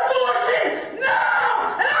want an abortion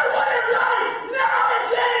now, and I want it right now and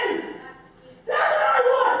then. That's what I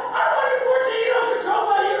want. I want an abortion. You don't control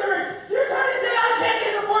my uterus. You're trying to say I can't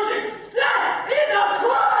get an abortion. That is a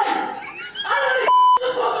crime. I want to the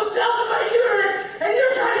clump of cells in my uterus, and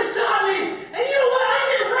you're trying to stop me. And you know what? I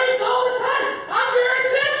get raped all the time. I'm very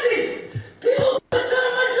sexy. People put stuff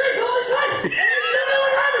in my drink all the time, and you don't know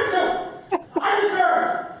what happened to them. I deserve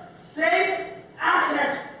safe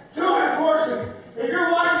access to an abortion. If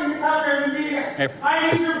you're watching this out there in the media,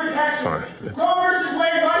 I need your protection. Fine. Roe versus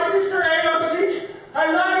Wade, my sister AOC. I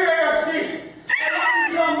love you, AOC. I love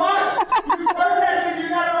you so much. You protested, you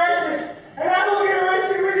got arrested. And I will get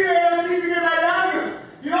arrested with you, AOC, because I love you.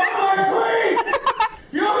 You're my queen.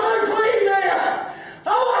 You're my queen, Mayor.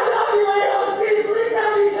 Oh, I love you, AOC. Please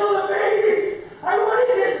help me kill the babies. I want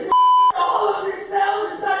to just all of these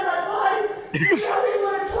cells inside my body. You got me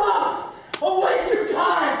with a club. A waste of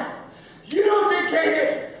time. You don't dictate it.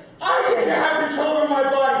 I get to have control of my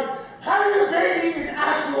body. Having a baby is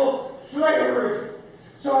actual slavery.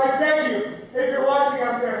 So I beg you, if you're watching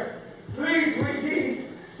out there, please, we need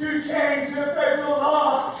to change the federal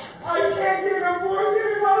law. I can't get an abortion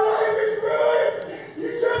and my life is ruined. You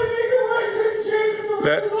trying to make it right, couldn't change the law.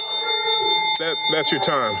 That's your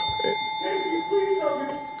time. Thank you, please help me.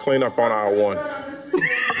 Clean up on aisle 1.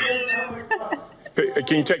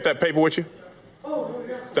 Can you take that paper with you? Oh,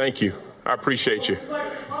 yeah. Thank you. I appreciate you. It's like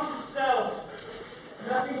a bunch of cells.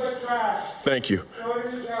 Nothing but trash. Thank you. Throw it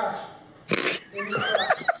in the trash.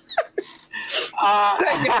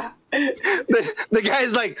 The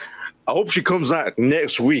guy's like, I hope she comes out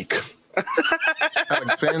next week.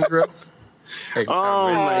 Alexandra.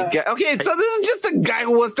 Oh my god. Okay, so this is just a guy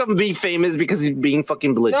who wants to be famous because he's being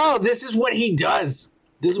fucking belligerent. No, this is what he does.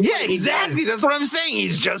 This is what he exactly. does. That's what I'm saying.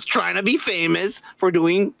 He's just trying to be famous for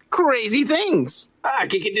doing crazy things.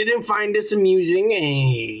 Kiki didn't find this amusing, and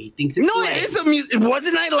he thinks it's No, it is amusing.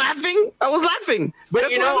 Wasn't I laughing? I was laughing. But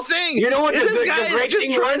that's you know, what I'm saying. You know what this guy the great is just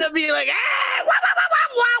thing trying was? to be like,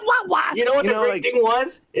 wah, wah, wah. You know what the great thing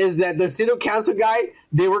was? Is that the city council guy,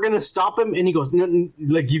 they were going to stop him, and he goes, no,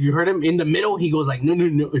 like, if you heard him in the middle, he goes like, no,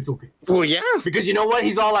 it's okay. Well, yeah. Because you know what?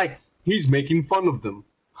 He's all like, he's making fun of them.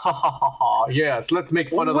 Ha ha ha ha. Yes, let's make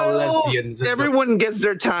fun of the lesbians. Everyone gets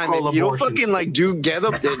their time. If you don't fucking like get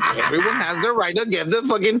up, everyone has their right to give the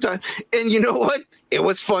fucking time. And you know what? It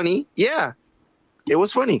was funny. Yeah. It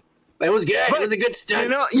was funny. It was good. But, it was a good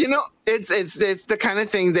stunt. You know, it's the kind of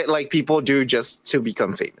thing that like people do just to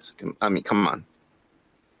become famous. I mean, come on.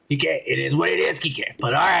 Kike, it is what it is, Kike.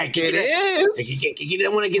 But all right, Kike, it is. Kike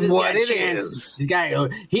didn't want to give this guy a chance. This guy,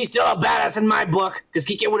 he's still a badass in my book because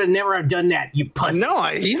Kike would have never have done that. You pussy. No,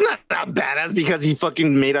 he's not a badass because he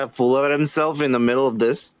fucking made a fool of himself in the middle of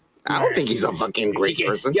this. I don't think he's a fucking great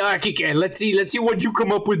person. Yeah, Kike, let's see what you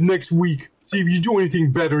come up with next week. See if you do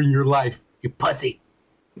anything better in your life. You pussy.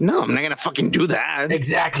 No, I'm not gonna fucking do that.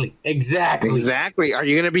 Exactly. Are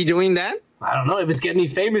you gonna be doing that? I don't know. If it's getting me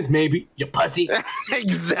famous, maybe. You pussy.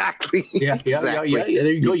 Exactly. Yeah. There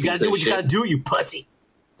you go. You gotta do what you gotta do, you pussy.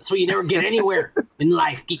 That's why you never get anywhere in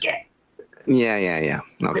life, Kike. Yeah.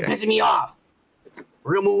 Okay. Quit pissing me off.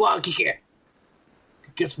 We're gonna move on, Kike.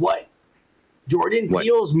 Guess what? Jordan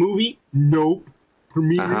Peele's movie, Nope,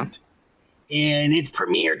 premiered. And it's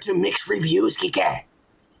premiered to mixed reviews, Kike.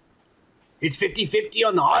 It's 50-50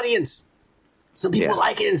 on the audience. Some people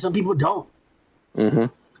like it and some people don't.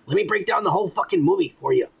 let me break down the whole fucking movie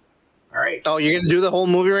for you. All right. Oh, you're gonna do the whole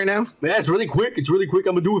movie right now? Man, it's really quick. I'm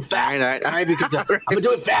gonna do it fast. All right. Because I'm gonna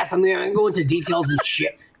do it fast. I'm gonna go into details and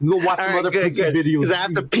shit. I'm gonna watch some other videos. Because I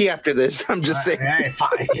have to pee after this. I'm just saying. All right, fine.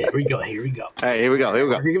 Here we go. All right, here we go. We're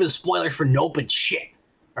gonna give you the spoilers for Nope and shit.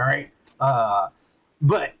 All right.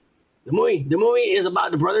 But the movie is about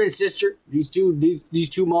the brother and sister. These two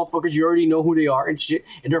motherfuckers. You already know who they are and shit.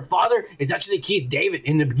 And their father is actually Keith David.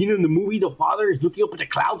 In the beginning of the movie, the father is looking up at the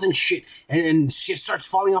clouds and shit, and shit starts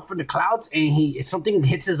falling off from the clouds, and something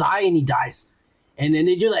hits his eye and he dies. And then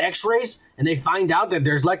they do the X-rays, and they find out that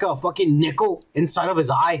there's like a fucking nickel inside of his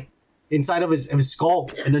eye, inside of his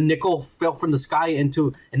skull, and the nickel fell from the sky and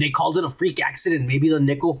they called it a freak accident. Maybe the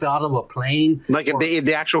nickel fell out of a plane. Like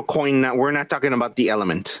the actual coin. We're not talking about the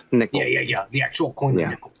element nickel. Yeah. The actual coin, the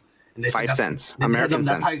nickel. And they 5 cents, American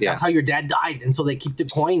cents. That's how your dad died, and so they keep the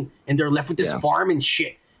coin, and they're left with this farm and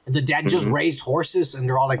shit. And the dad just raised horses, and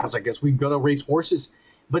they're all like, "I guess we gotta raise horses."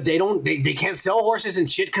 But they don't. They can't sell horses and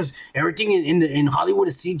shit because everything in Hollywood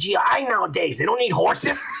is CGI nowadays. They don't need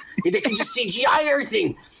horses. They can just CGI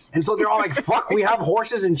everything. And so they're all like, "Fuck, we have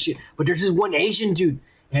horses and shit." But there's this one Asian dude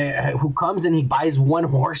who comes and he buys one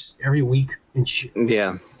horse every week and shit.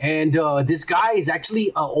 Yeah. And this guy is actually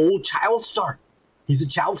an old child star. He's a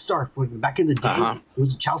child star for back in the day. He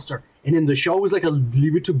was a child star. And in the show, it was like a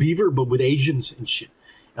Leave It to Beaver, but with Asians and shit,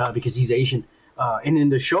 because he's Asian. And in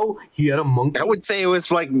the show, he had a monkey. I would say it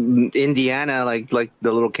was like Indiana, like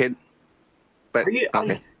the little kid. But you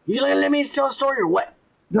let me tell a story or what?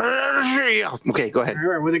 Okay, go ahead.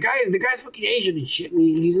 Well, the guy's fucking Asian and shit. And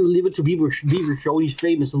he's in the Leave It to Beaver show. He's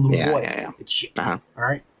famous, a little boy. Yeah. And shit. All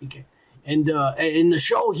right. Okay. And in the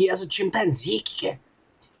show, he has a chimpanzee. Okay.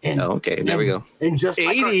 And, there we go. And just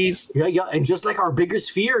 80s. Like and just like our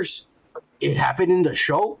biggest fears, it happened in the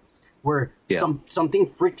show where something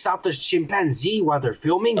freaks out the chimpanzee while they're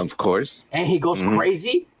filming. Of course. And he goes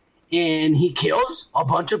crazy, and he kills a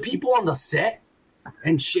bunch of people on the set.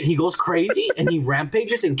 And shit, he goes crazy and he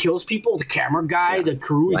rampages and kills people. The camera guy, the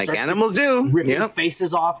crew, like animals do, ripping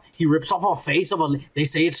faces off. He rips off a face of a. They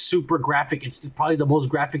say it's super graphic. It's probably the most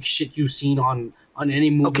graphic shit you've seen on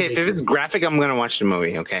any movie. Okay, if it's graphic, I'm gonna watch the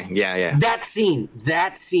movie. Okay, yeah. That scene.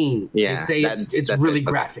 Yeah, they say it's really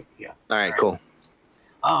graphic. Okay. Yeah. All right, cool.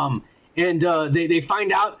 And they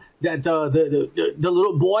find out that the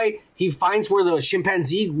little boy, he finds where the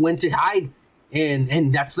chimpanzee went to hide.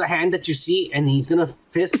 And that's the hand that you see, and he's gonna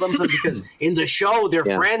fist bump him because in the show they're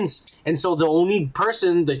friends, and so the only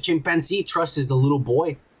person the chimpanzee trusts is the little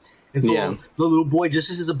boy, and so the little boy just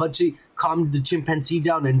as a bunch of calm the chimpanzee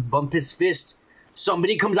down and bump his fist.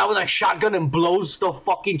 Somebody comes out with a shotgun and blows the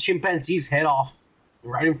fucking chimpanzee's head off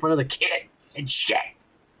right in front of the kid and shit.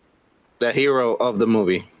 The hero of the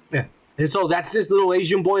movie. Yeah. And so that's this little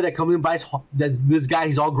Asian boy that comes and buys this guy.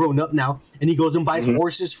 He's all grown up now, and he goes and buys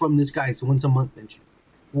horses from this guy. So once a month and shit.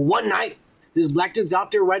 Well, one night, this black dude's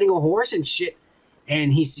out there riding a horse and shit,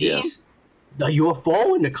 and he sees the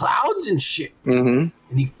UFO in the clouds and shit. And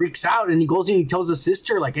he freaks out, and he goes and he tells his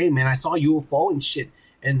sister, like, "Hey, man, I saw a UFO and shit."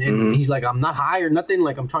 And he's like, "I'm not high or nothing.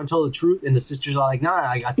 Like, I'm trying to tell the truth." And the sister's all like, "Nah,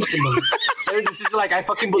 I fucking believe." And the sister's like, "I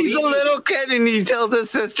fucking believe." He's a little kid, and he tells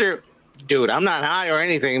his sister, "Dude, I'm not high or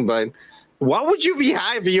anything, but why would you be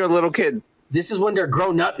high if you're a little kid?" This is when they're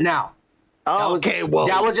grown up now. Oh,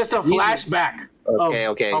 that was just a flashback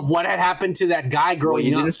of what had happened to that guy growing up.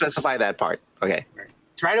 You didn't specify that part. Okay.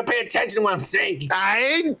 Try to pay attention to what I'm saying.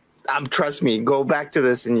 Trust me. Go back to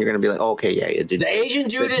this, and you're gonna be like, "Okay, yeah, it did." The Asian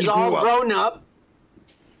dude is all grown up,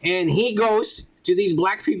 and he goes to these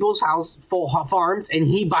black people's farms, and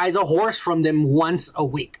he buys a horse from them once a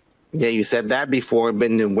week. Yeah, you said that before, but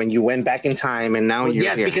when you went back in time, and now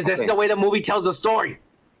you're here. Because that's the way the movie tells the story.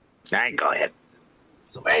 All right, go ahead.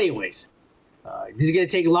 So, anyways, this is gonna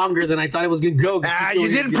take longer than I thought it was gonna go. You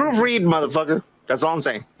didn't proofread, motherfucker. That's all I'm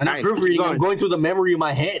saying. I'm not proofreading. I'm going through the memory of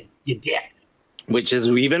my head. You dick. Which is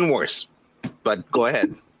even worse. But go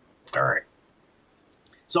ahead. All right.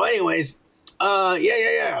 So, anyways, see,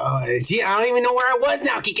 I don't even know where I was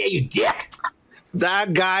now, Kike. You dick.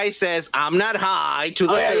 That guy says, "I'm not high to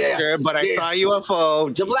the sister, but I saw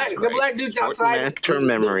UFO." The black dude's outside. Term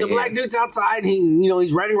memory. The black dude's outside.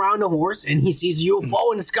 He's riding around a horse, and he sees a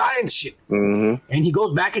UFO in the sky and shit. And he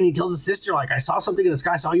goes back and he tells his sister, like, "I saw something in the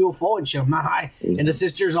sky. I saw a UFO and shit. I'm not high." And the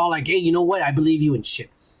sister's all like, "Hey, you know what? I believe you and shit."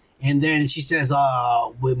 And then she says,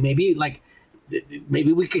 maybe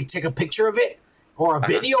we could take a picture of it or a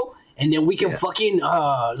video." And then we can fucking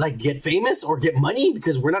get famous or get money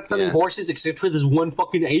because we're not selling horses except for this one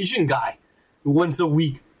fucking Asian guy once a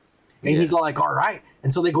week. And he's all like, "All right."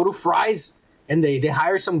 And so they go to Fry's and they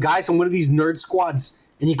hire some guy, one of these nerd squads,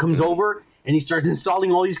 and he comes over and he starts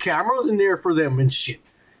installing all these cameras in there for them and shit.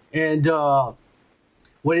 And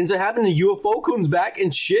what ends up happening, the UFO comes back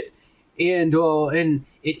and shit, and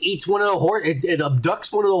it eats one of the horses. It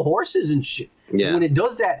abducts one of the horses and shit. Yeah. And when it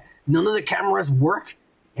does that, none of the cameras work,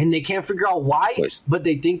 and they can't figure out why. But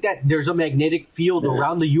they think that there's a magnetic field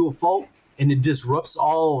around the UFO, and it disrupts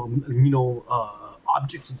all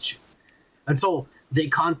objects and shit. And so they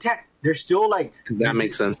contact. They're still like. Does that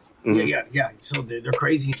make sense? Mm-hmm. Yeah. So they're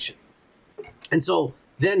crazy and shit. And so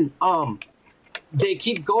then they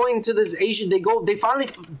keep going to this Asian. They finally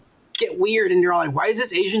get weird, and they're like, "Why is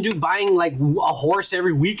this Asian dude buying like a horse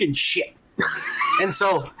every week and shit?" And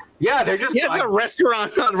so they're just. He has a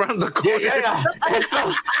restaurant around the corner. Yeah. And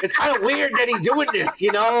so it's kind of weird that he's doing this,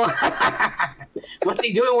 you know. What's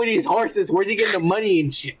he doing with these horses? Where's he getting the money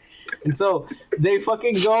and shit? And so they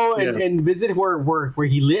fucking go and visit where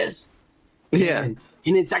he lives. Yeah, and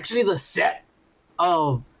it's actually the set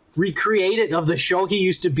of recreated of the show he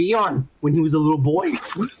used to be on when he was a little boy.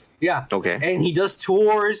 Yeah. Okay. And he does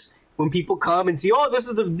tours when people come and see, this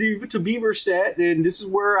is the Beaver set, and this is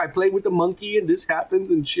where I play with the monkey, and this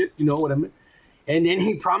happens and shit. You know what I mean? And then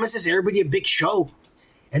he promises everybody a big show,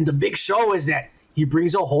 and the big show is that he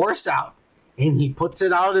brings a horse out and he puts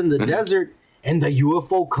it out in the desert, and the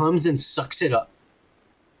UFO comes and sucks it up.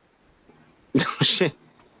 Oh shit!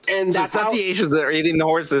 And so that's not the Asians that are eating the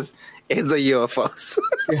horses. It's the UFOs.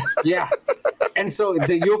 Yeah. And so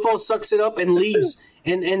the UFO sucks it up and leaves.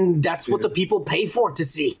 And that's what the people pay for to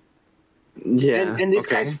see. Yeah. And these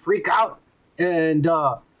guys freak out. And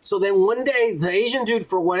so then one day, the Asian dude,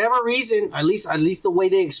 for whatever reason, at least the way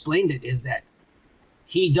they explained it, is that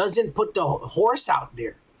he doesn't put the horse out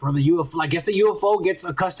there for the UFO. I guess the UFO gets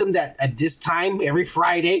accustomed that at this time, every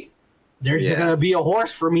Friday, there's going to be a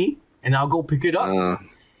horse for me, and I'll go pick it up.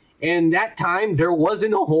 And that time, there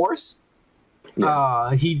wasn't a horse.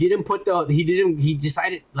 Yeah. He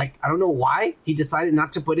decided, like, I don't know why, he decided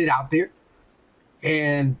not to put it out there.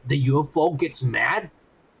 And the UFO gets mad,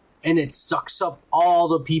 and it sucks up all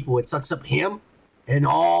the people. It sucks up him and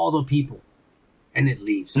all the people, and it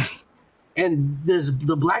leaves. And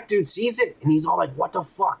the black dude sees it, and he's all like, what the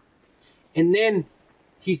fuck? And then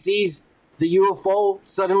he sees the UFO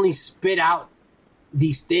suddenly spit out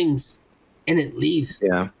these things, and it leaves.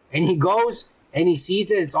 Yeah. And he goes and he sees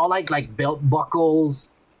that it's all like belt buckles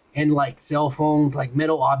and like cell phones, like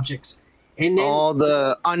metal objects. And then all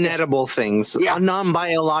the unedible things,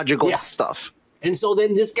 non-biological stuff. And so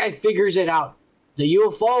then this guy figures it out. The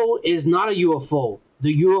UFO is not a UFO.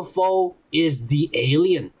 The UFO is the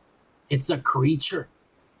alien. It's a creature.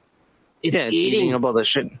 It's eating about the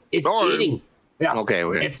shit. It's eating. Yeah. Okay.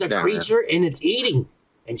 It's a creature and it's eating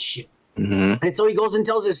and shit. Mm-hmm. And so he goes and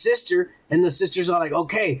tells his sister, and the sisters are like,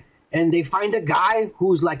 okay. And they find a guy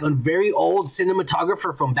who's like a very old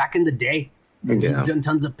cinematographer from back in the day. And he's done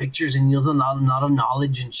tons of pictures, and he has a lot of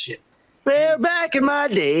knowledge and shit. Well, back in my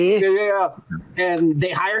day. Yeah. And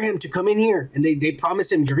they hire him to come in here, and they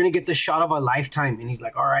promise him, you're going to get the shot of a lifetime. And he's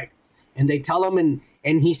like, all right. And they tell him,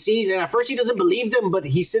 and he sees, and at first he doesn't believe them, but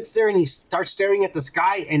he sits there and he starts staring at the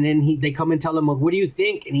sky, and then they come and tell him, what do you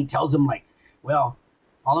think? And he tells them, like, well,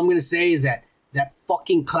 all I'm going to say is that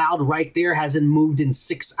fucking cloud right there hasn't moved in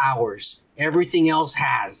 6 hours. Everything else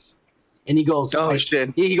has. And he goes,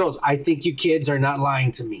 shit. He goes, I think you kids are not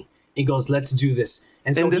lying to me. He goes, let's do this.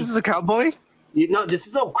 And so this is a cowboy? This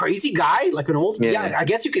is a crazy guy, like an old, I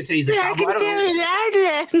guess you could say he's a cowboy. I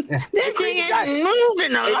don't know. This thing hasn't moved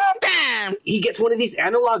in a long time. He gets one of these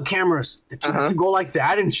analog cameras that you have to go like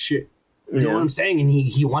that and shit. You know what I'm saying? And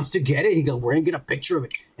he wants to get it. He goes, we're going to get a picture of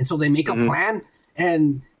it. And so they make a plan.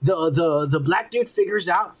 And the black dude figures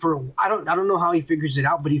out I don't know how he figures it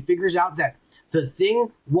out, but he figures out that the thing,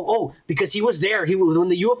 because he was there. When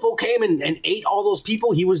the UFO came and ate all those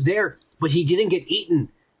people, he was there, but he didn't get eaten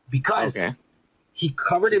because he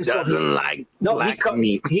covered himself. He doesn't like black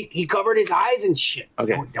meat. He covered his eyes and shit.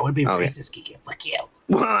 Okay. That would be racist, Kiki. Fuck you.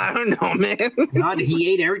 Well, I don't know, man. God,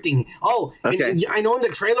 he ate everything. And I know in the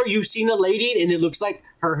trailer you've seen a lady, and it looks like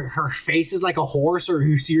her face is like a horse, or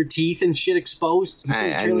you see her teeth and shit exposed.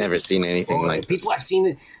 I've never seen anything like this. People have seen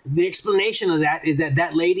it. The explanation of that is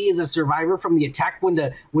that lady is a survivor from the attack when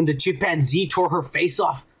the chimpanzee tore her face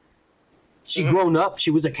off. She grown up.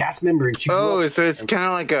 She was a cast member, and she. So it's kind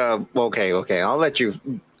of like a okay. I'll let you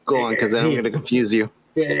go on because then I'm going to confuse you.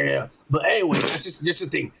 Yeah. But anyway, that's just a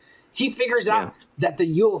thing. He figures out that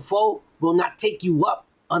the UFO will not take you up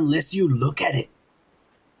unless you look at it.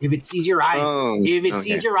 If it sees your eyes,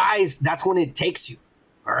 sees your eyes, that's when it takes you.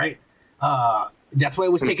 All right. That's why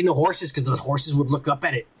it was taking the horses, because the horses would look up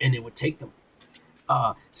at it and it would take them.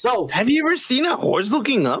 So have you ever seen a horse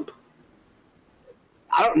looking up?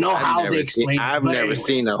 I don't know how they explain it. I've never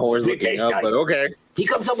seen a horse looking up, but okay. He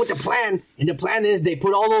comes up with a plan, and the plan is they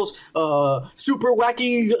put all those super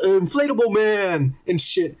wacky inflatable man and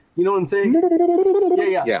shit. You know what I'm saying?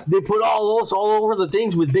 Yeah. They put all those all over the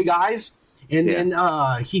things with big eyes, and then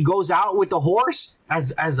he goes out with the horse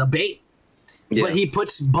as a bait. Yeah. But he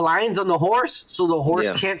puts blinds on the horse, so the horse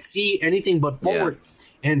can't see anything but forward.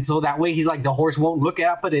 Yeah. And so that way he's like, the horse won't look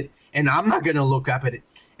up at it, and I'm not going to look up at it.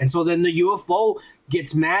 And so then the UFO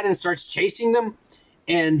gets mad and starts chasing them.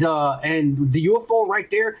 And the UFO right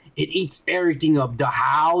there, it eats everything up. The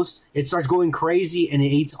house, it starts going crazy, and it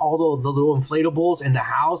eats all the little inflatables in the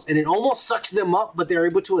house, and it almost sucks them up, but they're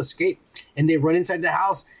able to escape. And they run inside the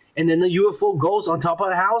house, and then the UFO goes on top of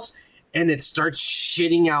the house, and it starts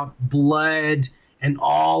shitting out blood and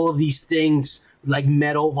all of these things, like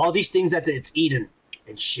metal, all these things that it's eaten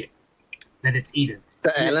and shit that it's eaten.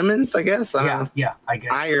 The elements, I guess. Yeah, I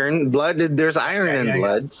guess. Iron, blood. There's iron in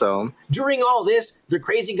blood. So during all this, the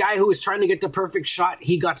crazy guy who was trying to get the perfect shot,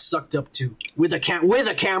 he got sucked up too with a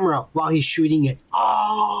camera while he's shooting it.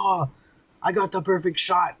 Oh, I got the perfect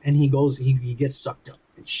shot, and he gets sucked up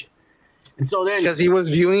and shit. And so then, because he was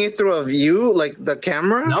viewing it through a view, like the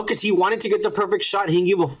camera. No, because he wanted to get the perfect shot. He didn't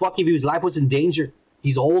give a fuck if his life was in danger.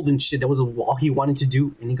 He's old and shit. That was all he wanted to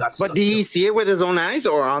do, and he got sucked up. But did he see it with his own eyes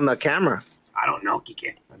or on the camera? I don't know,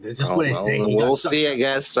 Kike. That's just what they say. We'll see, I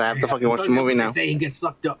guess. I have to fucking watch the movie now. They say he gets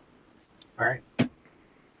sucked up. All right.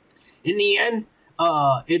 In the end,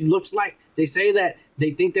 it looks like they say that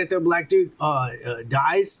they think that their black dude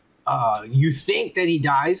dies. You think that he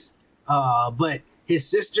dies, but his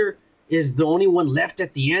sister is the only one left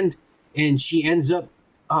at the end, and she ends up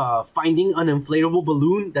finding an inflatable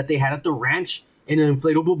balloon that they had at the ranch. And an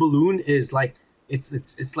inflatable balloon is like it's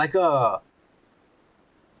like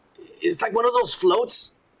one of those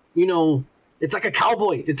floats, you know. It's like a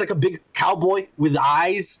cowboy. It's like a big cowboy with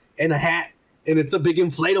eyes and a hat, and it's a big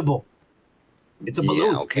inflatable. It's a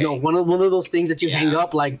balloon, you know, one of those things that you hang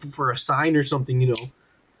up like for a sign or something, you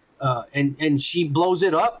know. And she blows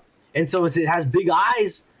it up, and so it has big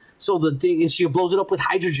eyes. So the thing, and she blows it up with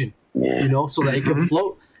hydrogen, you know, so that it can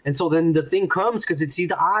float. And so then the thing comes because it sees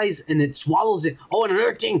the eyes and it swallows it. Oh, and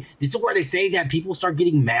another thing, this is where they say that people start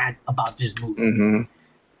getting mad about this movie. Mm-hmm.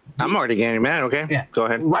 I'm already getting mad. Okay, yeah, go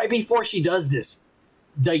ahead. Right before she does this,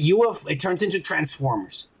 the UFO, it turns into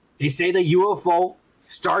Transformers. They say the UFO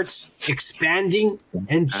starts expanding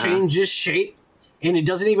and changes shape, and it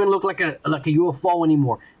doesn't even look like a UFO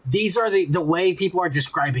anymore. These are the way people are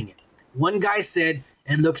describing it. One guy said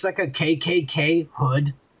it looks like a KKK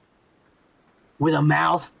hood with a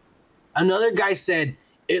mouth. Another guy said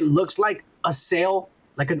it looks like a sail,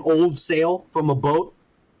 like an old sail from a boat.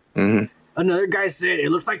 Mm-hmm. Another guy said it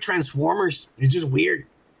looks like Transformers. It's just weird.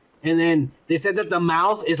 And then they said that the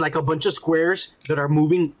mouth is like a bunch of squares that are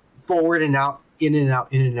moving forward and out, in and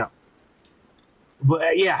out, in and out.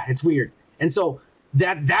 But yeah, it's weird. And so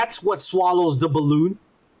that's what swallows the balloon.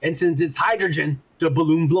 And since it's hydrogen, the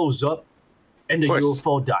balloon blows up and the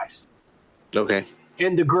UFO dies. Okay.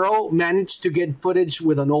 And the girl managed to get footage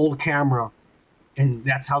with an old camera, and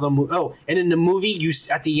that's how the movie. Oh, and in the movie,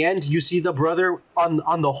 at the end, you see the brother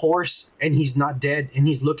on the horse, and he's not dead, and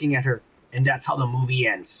he's looking at her, and that's how the movie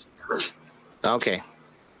ends. Okay.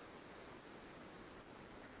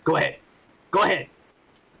 Go ahead.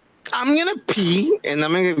 I'm gonna pee, and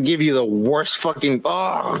I'm gonna give you the worst fucking.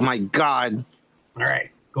 Oh my god. All right,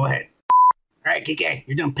 go ahead. All right, Kike,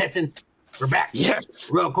 you're done pissing. We're back. Yes.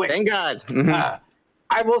 Real quick. Thank God. Mm-hmm.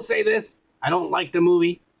 I will say this. I don't like the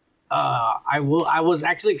movie. I was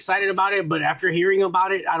actually excited about it, but after hearing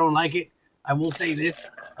about it, I don't like it. I will say this.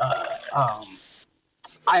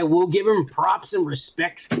 I will give him props and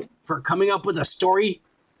respect for coming up with a story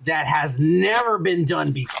that has never been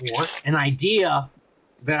done before. An idea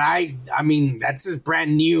that I mean, that's his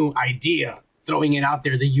brand new idea. Throwing it out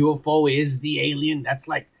there. The UFO is the alien. That's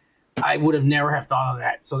like, I would have never have thought of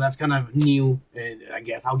that. So that's kind of new. And I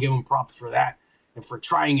guess I'll give him props for that and for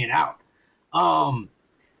trying it out.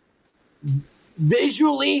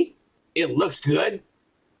 Visually, it looks good.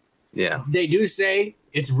 Yeah. They do say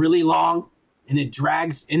it's really long and it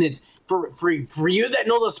drags, and it's for you that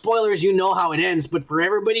know the spoilers, you know how it ends, but for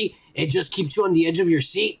everybody, it just keeps you on the edge of your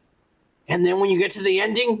seat. And then when you get to the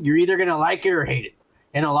ending, you're either going to like it or hate it.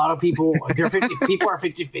 And a lot of people, people are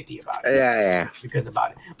 50-50 about it. Yeah. Because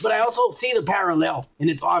about it. But I also see the parallel, and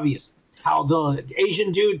it's obvious how the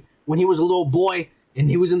Asian dude, when he was a little boy and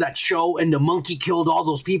he was in that show and the monkey killed all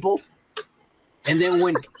those people. And then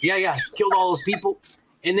killed all those people.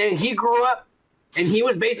 And then he grew up and he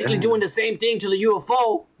was basically doing the same thing to the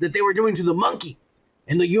UFO that they were doing to the monkey.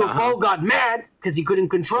 And the UFO got mad because he couldn't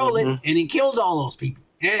control it, and he killed all those people.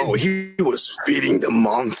 And he was feeding the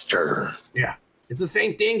monster. Yeah. It's the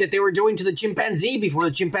same thing that they were doing to the chimpanzee before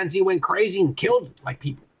the chimpanzee went crazy and killed like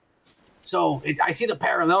people. So I see the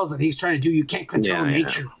parallels that he's trying to do. You can't control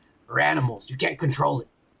nature or animals. You can't control it.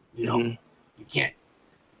 You know, you can't.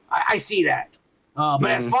 I see that.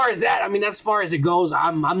 But as far as that, I mean, as far as it goes,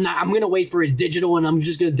 I'm gonna wait for it digital, and I'm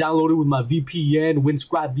just gonna download it with my VPN,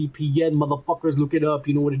 Windscribe VPN, motherfuckers. Look it up.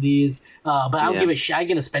 You know what it is. But I don't give a shit. I ain't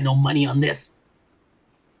gonna spend no money on this.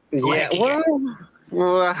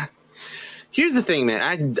 Well, here's the thing,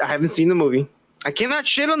 man. I haven't seen the movie. I cannot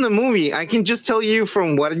shit on the movie. I can just tell you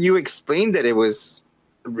from what you explained that it was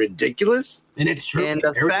ridiculous, and it's true. And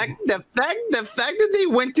the fact that they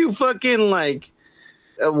went to fucking like.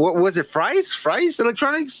 What was it? Fry's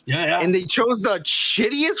Electronics? Yeah. And they chose the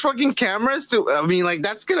shittiest fucking cameras to. I mean, like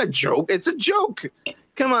that's gonna joke. It's a joke.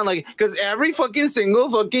 Come on, like, because every fucking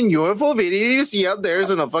single fucking UFO video you see out there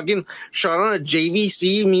is in a fucking shot on a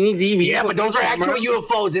JVC mini DV. Yeah, but those are actual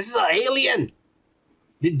UFOs. This is an alien.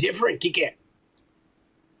 They're different. Kick it.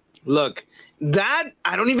 Look, that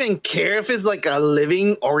I don't even care if it's like a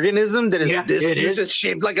living organism that is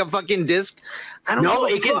shaped like a fucking disc. I don't know.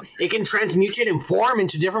 It can transmutate and form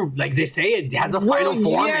into different, like they say, it has a final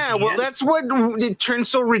form. Yeah, well, that's what it turned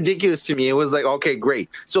so ridiculous to me. It was like, okay, great.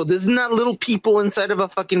 So this is not little people inside of a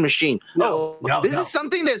fucking machine. This is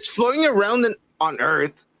something that's floating around on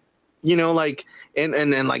Earth. You know, like,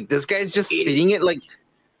 and like this guy's just feeding it like.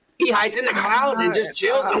 He hides in the cloud and just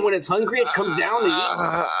chills, and when it's hungry, it comes down and eats.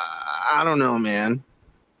 I don't know, man.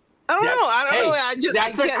 I don't know.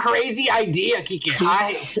 That's a crazy idea, Kike.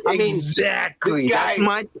 I mean, exactly. That's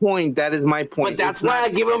my point. That is my point. But that's why I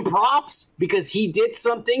give him props, because he did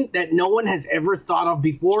something that no one has ever thought of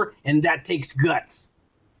before, and that takes guts.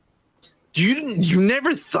 You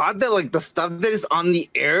never thought that like the stuff that is on the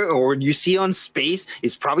air or you see on space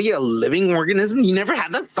is probably a living organism? You never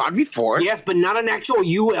had that thought before? Yes, but not an actual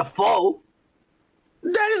UFO.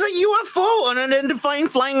 That is a UFO, an unidentified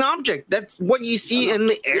flying object. That's what you see in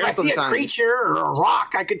the air. If I see a creature or a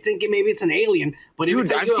rock, I could think maybe it's an alien. But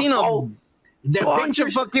dude, I've seen a bunch of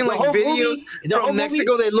fucking like videos from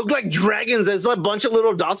Mexico. They look like dragons. There's a bunch of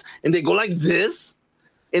little dots, and they go like this.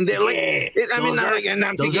 And they're like, and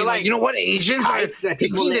I'm thinking, like, you know what? Asians are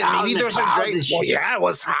thinking that maybe there's a dragon. Well, yeah, I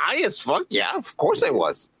was high as fuck. Yeah, of course I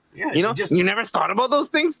was. Yeah, you know, you never thought about those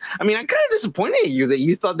things. I mean, I'm kind of disappointed at you that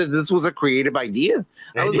you thought that this was a creative idea.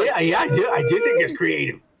 I do think it's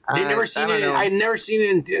creative. I've never seen it. I've never seen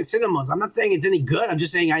it in cinemas. I'm not saying it's any good. I'm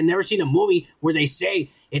just saying I've never seen a movie where they say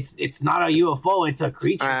it's not a UFO, it's a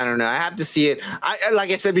creature. I don't know. I have to see it. I like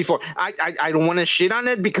I said before, I don't want to shit on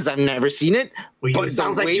it because I've never seen it. Well, but it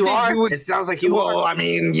sounds like you are. It sounds like you are. Well, I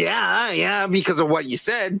mean, yeah, because of what you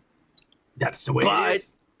said. That's the way it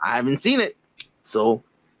is. I haven't seen it, so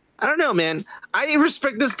I don't know, man. I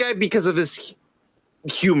respect this guy because of his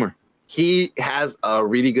humor. He has a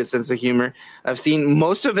really good sense of humor. I've seen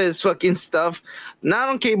most of his fucking stuff, not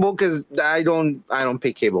on cable because I don't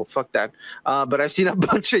pay cable. Fuck that. But I've seen a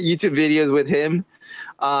bunch of YouTube videos with him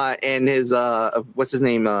and his what's his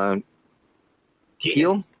name?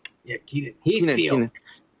 Peel? Yeah, Keaton. He's Peel.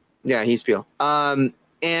 Yeah, he's Peel. And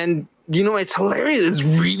you know, it's hilarious. It's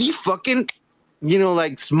really fucking, you know,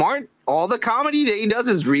 like smart. All the comedy that he does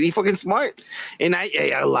is really fucking smart. And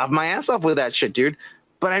I laugh my ass off with that shit, dude.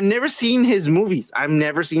 But I've never seen his movies. So I'm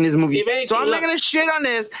not gonna shit on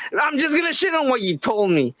this. I'm just gonna shit on what you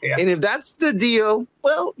told me. Yeah. And if that's the deal,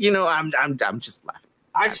 well, you know, I'm just laughing.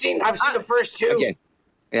 I've seen the first two. Again.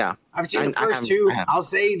 Yeah, I've seen the first two. I'll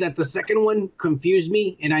say that the second one confused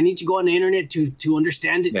me, and I need to go on the internet to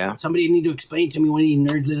understand it. Yeah. Somebody need to explain to me. One of these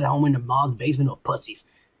nerds live at home in the mom's basement of pussies.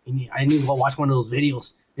 I need to go watch one of those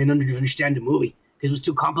videos and understand the movie because it was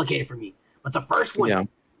too complicated for me. But the first one. Yeah.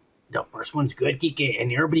 The first one's good, Kike,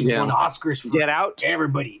 and everybody won Oscars for Get Out.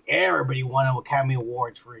 Everybody won Academy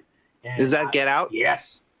Awards for it. And is that Get Out?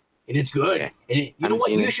 Yes, and it's good. Okay. And you know what?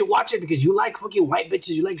 You should watch it because you like fucking white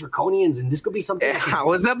bitches. You like draconians, and this could be something. I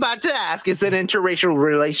was about to ask. It's an interracial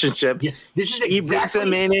relationship. Yes, this is exactly. He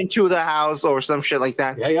brings them into the house or some shit like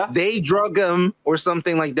that. Yeah. They drug him or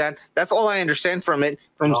something like that. That's all I understand from it.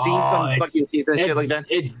 From seeing some fucking season shit like that.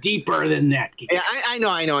 It's deeper than that. Yeah, I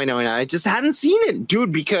know. I just haven't seen it,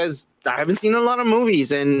 dude, because I haven't seen a lot of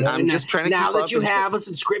movies, and I'm just trying to. Now that you have a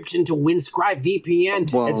subscription to Windscribe VPN,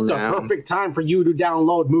 it's the perfect time for you to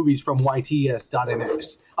download movies from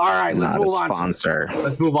YTS.NX. All right, let's move on.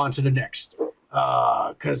 Let's move on to the next.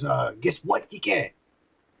 Because guess what, Kike?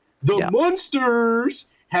 The monsters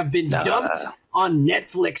have been dumped on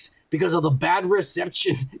Netflix because of the bad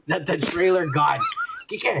reception that the trailer got.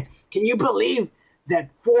 Kike, can you believe that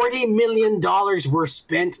 $40 million were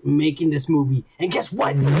spent making this movie. And guess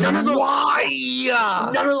what? None of those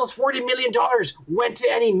 $40 million went to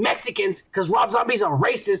any Mexicans because Rob Zombie's a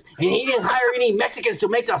racist and he didn't hire any Mexicans to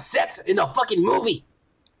make the sets in the fucking movie.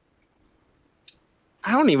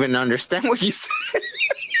 I don't even understand what you said.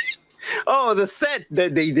 Oh, the set. They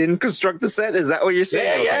didn't construct the set? Is that what you're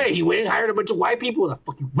saying? Yeah. He went and hired a bunch of white people with a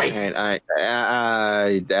fucking racist.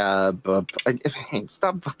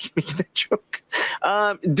 Stop fucking making that joke.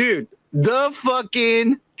 Dude, the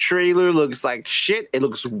fucking trailer looks like shit. It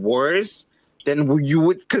looks worse than you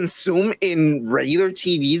would consume in regular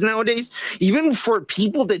TVs nowadays. Even for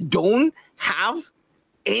people that don't have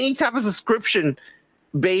any type of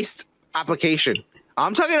subscription-based application.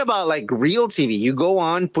 I'm talking about like real TV. You go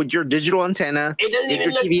on, put your digital antenna. It doesn't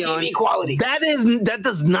even look TV quality. That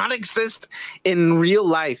does not exist in real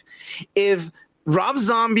life. If Rob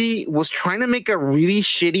Zombie was trying to make a really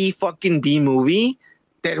shitty fucking B movie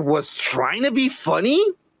that was trying to be funny,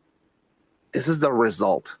 this is the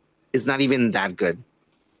result. It's not even that good.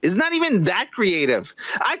 It's not even that creative.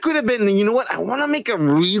 I could have been, you know what? I want to make a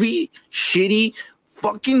really shitty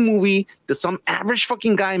fucking movie that some average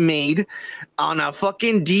fucking guy made on a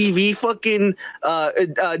fucking DV fucking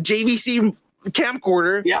JVC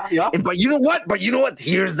camcorder. Yeah. But you know what?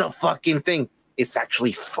 Here's the fucking thing. It's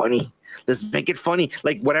actually funny. Let's make it funny.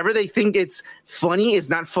 Like whatever they think it's funny is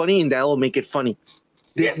not funny, and that'll make it funny.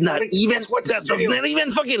 It's not even. That does not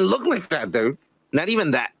even fucking look like that, dude. Not even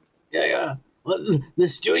that. Yeah. Well, the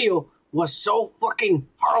studio was so fucking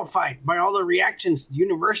horrified by all the reactions.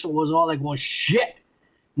 Universal was all like, "Well, shit.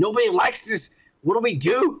 Nobody likes this. What do we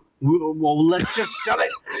do? Well, let's just sell it.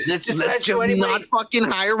 Let's just not fucking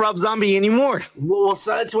hire Rob Zombie anymore. We'll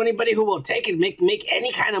sell it to anybody who will take it, make any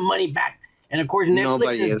kind of money back." And of course,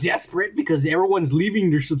 Netflix is desperate because everyone's leaving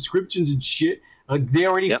their subscriptions and shit. They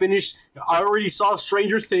already finished. I already saw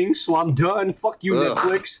Stranger Things, so I'm done. Fuck you,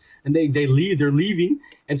 Netflix. And they leave. They're leaving.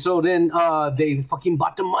 And so then they fucking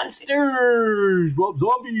bought the monsters, Rob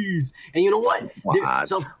Zombies. And you know what?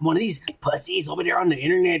 One of these pussies over there on the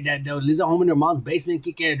internet that lives at home in their mom's basement,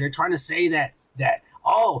 they're trying to say that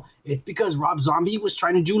it's because Rob Zombie was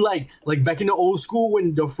trying to do like back in the old school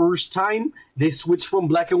when the first time they switched from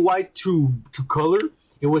black and white to color.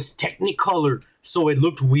 It was Technicolor, so it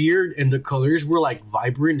looked weird, and the colors were like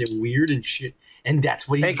vibrant and weird and shit. And that's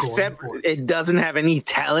what he's going for. It doesn't have any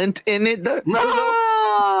talent in it. No.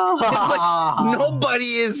 It's like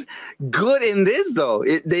nobody is good in this, though.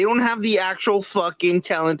 They don't have the actual fucking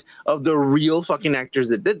talent of the real fucking actors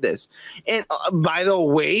that did this. And by the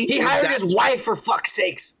way, he hired his wife, for fuck's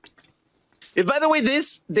sakes. By the way,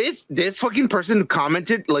 this fucking person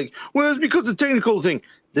commented like, "Well, it's because of the technical thing."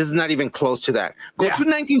 This is not even close to that. Go to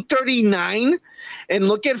 1939 and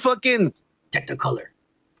look at fucking Technicolor.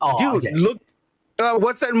 Oh, dude, look.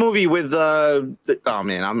 What's that movie with oh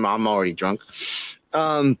man, I'm already drunk.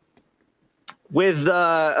 With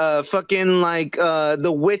fucking like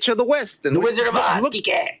the Witch of the West and the Wizard of Oz.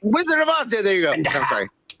 Wizard of Oz. There you go. I'm sorry.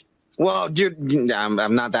 Well, dude, I'm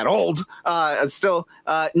not that old. Still,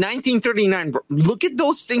 1939. Bro. Look at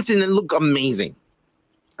those things and they look amazing.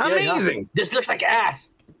 Amazing. Yeah. This looks like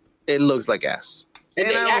ass. It looks like ass. And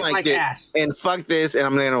they act like ass. And fuck this, and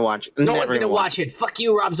I'm gonna watch it. No one's gonna watch it. Fuck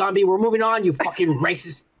you, Rob Zombie. We're moving on, you fucking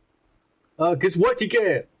racist. Guess what,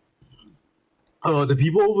 TK? The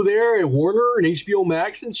people over there at Warner and HBO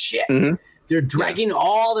Max and shit, they're dragging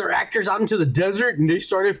all their actors out into the desert, and they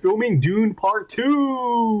started filming Dune Part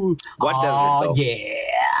 2. What desert, though? Yeah.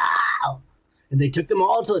 And they took them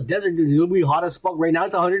all to the desert. It's gonna be hot as fuck. Right now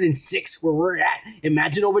it's 106 where we're at.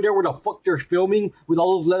 Imagine over there where the fuck they're filming with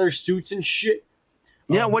all those leather suits and shit.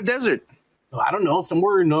 Yeah, what desert? I don't know,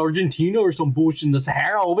 somewhere in Argentina or some bullshit in the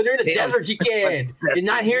Sahara. Over there in the desert, you can. They're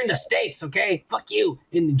not here in the States, okay? Fuck you.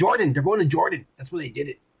 In Jordan. They're going to Jordan. That's where they did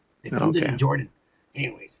it. They filmed it in Jordan.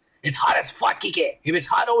 Anyways, it's hot as fuck, Kike. If it's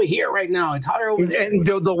hot over here right now, it's hotter over there. And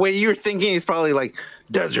the way you're thinking is probably like,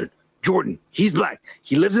 desert, Jordan. He's black.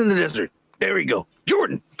 He lives in the desert. There we go.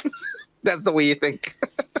 Jordan. That's the way you think.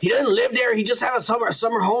 He doesn't live there. He just has a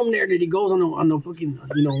summer home there that he goes on the fucking,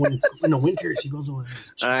 when in the winters he goes over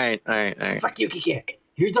there. All right. Fuck you, Kike.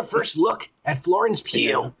 Here's the first look at Florence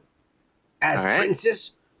Pugh as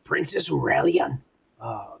Princess Aurelian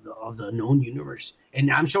of the known universe. And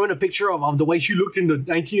I'm showing a picture of the way she looked in the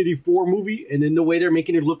 1984 movie, and then the way they're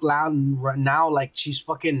making her look now, like she's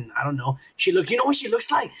fucking, I don't know. You know what she looks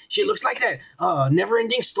like? She looks like that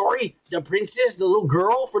Never-Ending Story, the princess, the little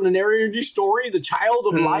girl from the Never-Ending Story, the Child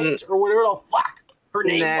of Light, or whatever the fuck her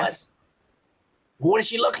name was. What does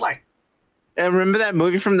she look like? And remember that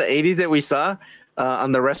movie from the 80s that we saw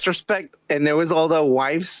on the retrospect, and there was all the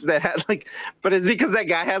wives that had like, but it's because that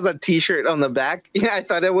guy has a T-shirt on the back. Yeah, I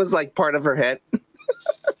thought it was like part of her head.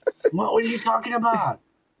 What are you talking about?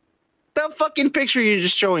 The fucking picture you're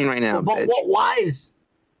just showing right now. But what wives?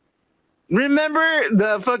 Remember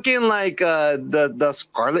the fucking like the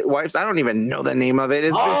Scarlet Wives? I don't even know the name of it.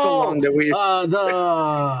 It's been so long that we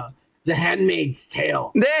the Handmaid's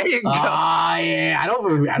Tale. There you go. Yeah, I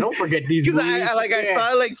don't forget these movies. I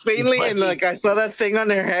saw it like faintly, and like I saw that thing on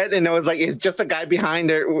her head, and it was like it's just a guy behind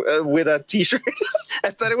her with a T-shirt. I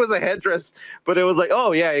thought it was a headdress, but it was like,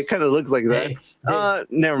 oh yeah, it kind of looks like that.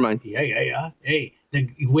 Never mind. Yeah. Hey, the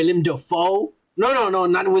Willem Dafoe. No,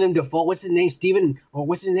 not Willem Dafoe. What's his name? Steven, or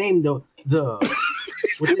what's his name?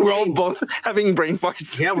 We're all both having brain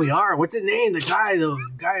farts. Yeah, we are. What's his name? The guy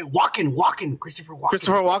Walken. Christopher Walken.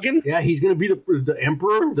 Christopher Walken? Yeah, he's gonna be the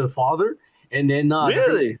emperor, the father, and then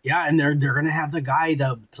really, and they're gonna have the guy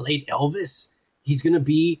that played Elvis. He's gonna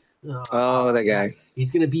be that guy.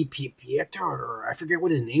 He's gonna be Pietro, or I forget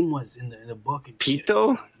what his name was in the book. And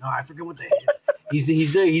Pito? No, I forget what the heck. He's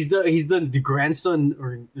the grandson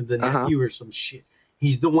or the nephew or some shit.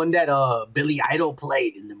 He's the one that Billy Idol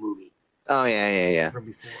played in the movie. Oh yeah. From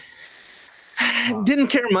before. Didn't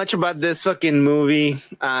care much about this fucking movie.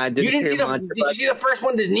 Did you see the first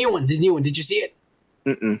one? This new one. Did you see it?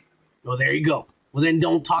 Mm-mm. Oh, there you go. Well, then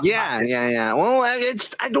don't talk about this. Yeah. Well,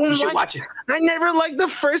 I don't watch it. I never liked the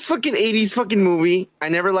first fucking 80s fucking movie. I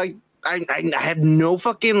never liked. I had no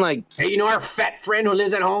fucking like. Hey, you know our fat friend who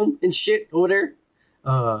lives at home and shit over there?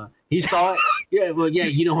 He saw it. Yeah, well, yeah,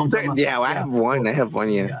 you know who I'm talking about. Yeah, well, I have one.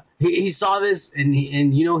 Yeah. He saw this, and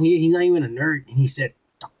you know he's not even a nerd, and he said,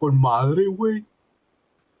 "Ta con madre, güey."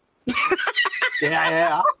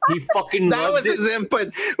 Yeah. He fucking that loved was his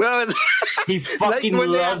input. Well, he fucking like,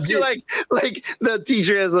 loved it. Like the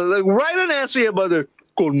teacher has like write an essay about the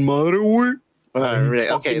con madre, güey.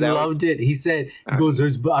 Okay, that loved it. He said, he goes,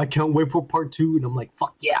 "I can't wait for part 2," and I'm like,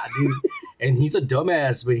 "Fuck yeah, dude!" And he's a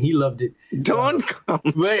dumbass, but he loved it. Don't come.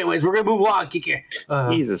 But anyways, we're gonna move on, Kike.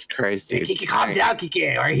 Jesus Christ, dude. Kike, calm down,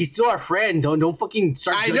 Kike. All right, he's still our friend. Don't fucking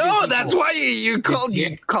start. I know. People. That's why you call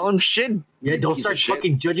him shit. Yeah, don't start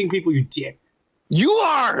fucking judging people, you dick. You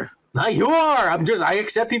are. Not you are. I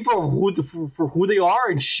accept people for who they are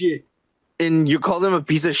and shit. And you call them a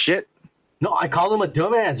piece of shit? No, I call them a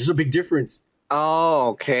dumbass. There's a big difference. Oh,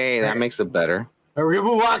 okay. That makes it better. All right, we're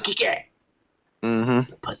gonna move on, Kike.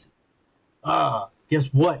 Mm-hmm. Pussy.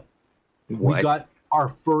 Guess what? We got our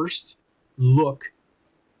first look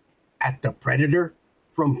at the Predator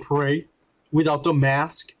from Prey without the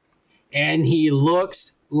mask, and he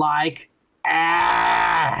looks like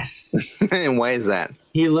ass. And why is that?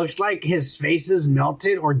 He looks like his face is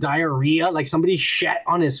melted or diarrhea, like somebody shat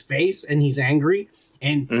on his face and he's angry.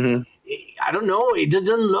 And I don't know, it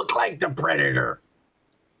doesn't look like the Predator.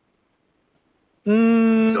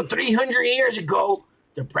 So 300 years ago,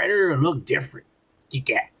 the Predator looked different.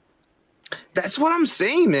 That's what I'm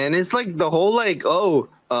saying, man. It's like the whole like,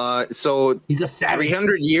 so he's a savage.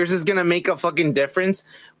 300 years is gonna make a fucking difference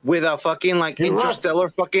with a fucking like interstellar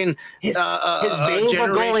fucking his veins generation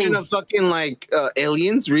are going of fucking like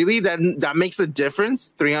aliens. Really, that makes a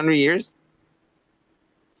difference. 300 years.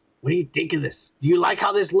 What do you think of this? Do you like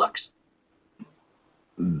how this looks?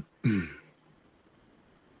 I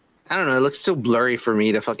don't know. It looks so blurry for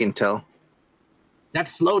me to fucking tell. That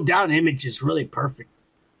slowed down image is really perfect.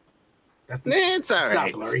 It's all right.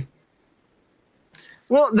 Not blurry.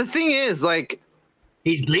 Well, the thing is, like,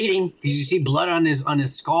 he's bleeding because you see blood on his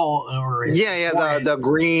skull or his forehead. The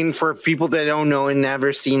green, for people that don't know and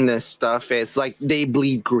never seen this stuff, it's like they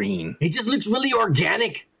bleed green. It just looks really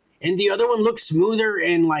organic, and the other one looks smoother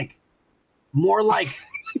and like more like.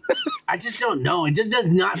 I just don't know. It just does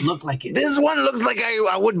not look like it. This one looks like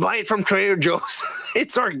I would buy it from Trader Joe's.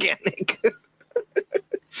 It's organic.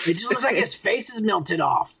 It just looks like his face is melted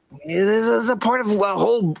off. Yeah, this is a part of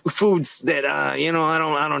Whole Foods that I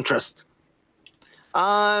don't trust.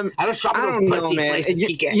 I don't shop at those pussy places.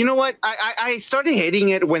 You know what? I started hating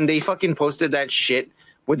it when they fucking posted that shit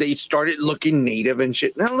where they started looking native and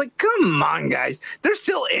shit. And I was like, come on, guys. They're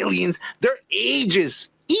still aliens. They're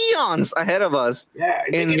eons ahead of us. Yeah,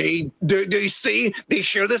 and they say they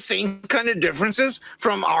share the same kind of differences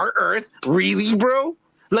from our Earth. Really, bro?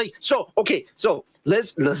 Like, so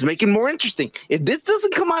let's make it more interesting. If this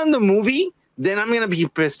doesn't come out in the movie, then I'm gonna be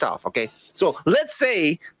pissed off. Okay, so let's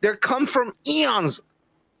say they come from eons,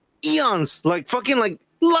 like fucking like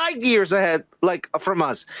light years ahead, like from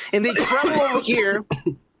us, and they travel over here.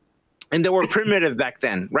 And they were primitive back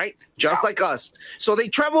then, right? Just like us. So they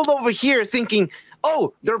traveled over here thinking,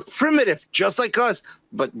 oh, they're primitive, just like us,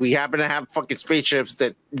 but we happen to have fucking spaceships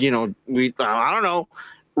that, you know, I don't know,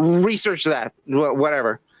 research that,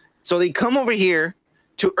 whatever. So they come over here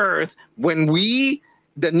to Earth when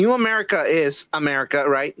the new America is America,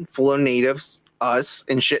 right? Full of natives, us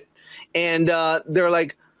and shit. And they're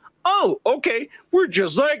like, oh, okay, we're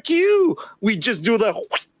just like you. We just do the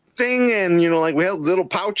thing and, you know, like we have little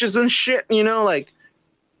pouches and shit, you know, like,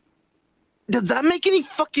 does that make any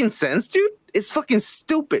fucking sense, dude? It's fucking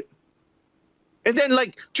stupid. And then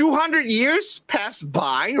like 200 years pass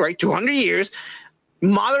by, right? 200 years,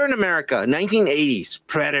 modern America, 1980s,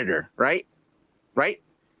 Predator, right? Right?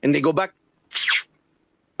 And they go back,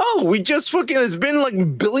 oh, we just fucking, it's been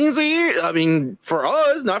like billions of years. I mean, for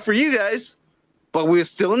us, not for you guys, but we're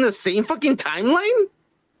still in the same fucking timeline?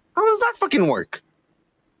 How does that fucking work?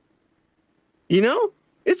 You know?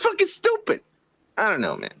 It's fucking stupid. I don't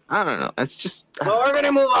know, man. I don't know. It's just. Well, we're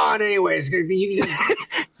gonna move on, anyways.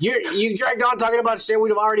 You dragged on talking about shit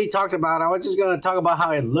we've already talked about. I was just gonna talk about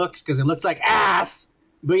how it looks because it looks like ass.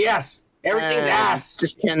 But yes, everything's ass.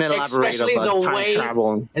 Just can't elaborate about time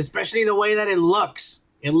travel. Especially the way that it looks.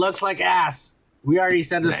 It looks like ass. We already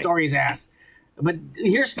said the story's ass. But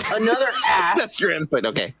here's another ass. That's your input.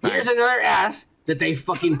 Okay. Here's another ass that they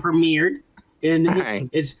fucking premiered. And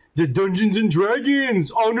it's the Dungeons and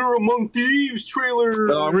Dragons Honor Among Thieves trailer.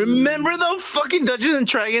 Oh, remember the fucking Dungeons and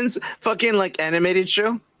Dragons fucking like animated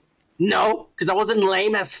show? No, because I wasn't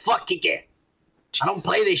lame as fuck, Kike. I don't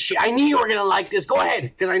play this shit. I knew you were gonna like this. Go ahead,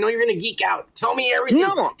 because I know you're gonna geek out. Tell me everything.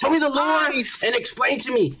 No, tell me the lore and explain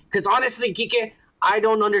to me. Because honestly, Kike, I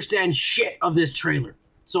don't understand shit of this trailer.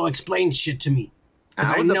 So explain shit to me.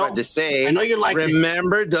 I was about to say, I know you like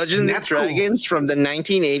remember Dungeons and Dragons from the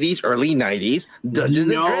 1980s, early 90s? Dungeons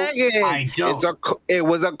and Dragons. I don't. It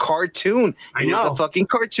was a cartoon. I know. It was a fucking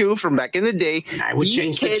cartoon from back in the day. I would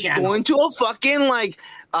change the channel. Going to a fucking like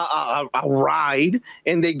a ride,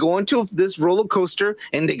 and they go into this roller coaster,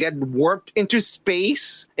 and they get warped into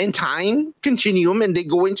space and time continuum, and they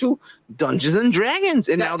go into Dungeons and Dragons,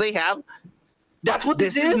 and now they have. That's what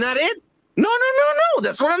this is. This is not it. No.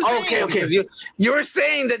 That's what I'm saying. Okay. You're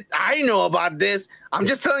saying that I know about this. I'm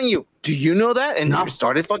just telling you. Do you know that? And you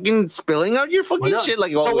started fucking spilling out your fucking shit.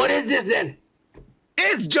 Like, so what is this then?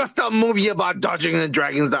 It's just a movie about Dungeons and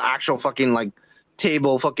Dragons, the actual fucking like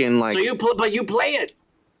table fucking like. So you play it.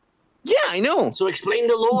 Yeah, I know. So explain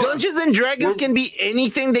the lore. Dungeons and Dragons can be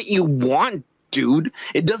anything that you want, dude.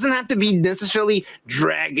 It doesn't have to be necessarily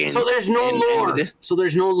dragons. So there's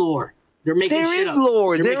no lore. They're making shit up.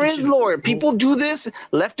 There is lore. People do this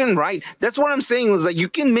left and right. That's what I'm saying. Is like you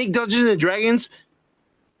can make Dungeons and Dragons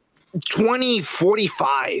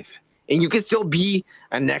 2045, and you can still be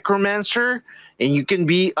a necromancer, and you can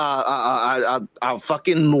be a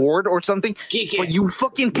fucking lord or something. But you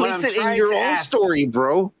fucking place it in your own story,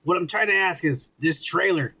 bro. What I'm trying to ask is this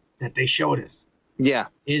trailer that they showed us. Yeah.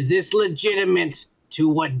 Is this legitimate to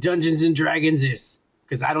what Dungeons and Dragons is?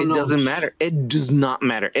 Because I don't know. It doesn't matter. It does not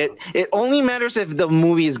matter. It only matters if the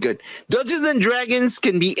movie is good. Dungeons and Dragons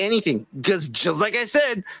can be anything. Because just like I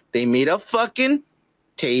said, they made a fucking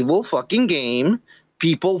table fucking game.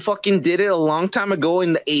 People fucking did it a long time ago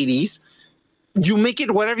in the 80s. You make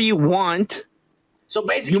it whatever you want. So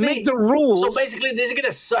basically, you make the rules. So basically, this is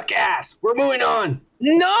gonna suck ass. We're moving on.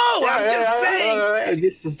 No, I'm just saying.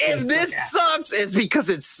 If this sucks, it's because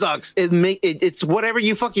it sucks. It's whatever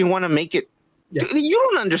you fucking want to make it. Yeah. You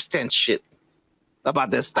don't understand shit about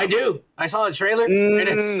this stuff. I do. I saw the trailer and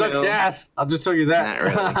it sucks ass. I'll just tell you that.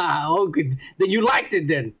 Not really. Okay. Then you liked it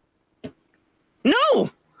then. No,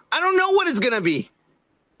 I don't know what it's gonna be.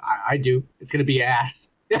 I do. It's gonna be ass.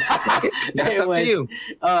 That's anyways, up to you.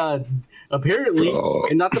 Apparently,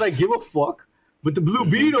 and not that I give a fuck, but the Blue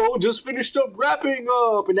Beetle just finished up wrapping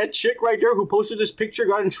up, and that chick right there who posted this picture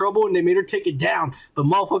got in trouble, and they made her take it down. But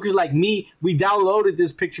motherfuckers like me, we downloaded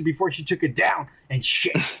this picture before she took it down, and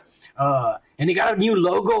shit. And they got a new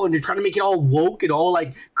logo, and they're trying to make it all woke and all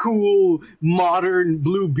like cool, modern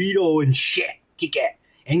Blue Beetle and shit. Kick it.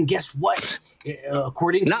 And guess what?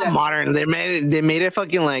 According to modern, they made it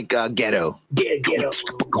fucking like ghetto. Ghetto.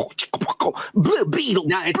 Blue Beetle.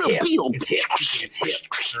 Nah, it's Blue hip. Beetle. It's hip. It's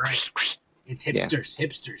hip. Right. It's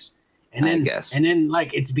hipsters. And I then, guess. And then,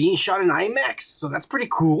 like, it's being shot in IMAX, so that's pretty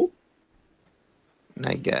cool.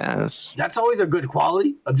 I guess. That's always a good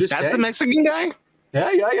quality. I'm just saying. That's the Mexican guy?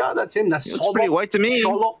 Yeah, that's him. That's Solo, pretty white to me.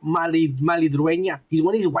 Solo Malidrueña. He's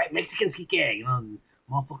one of these white Mexicans, you know,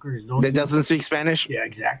 motherfuckers don't. That doesn't speak Spanish? Yeah,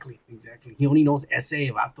 exactly. He only knows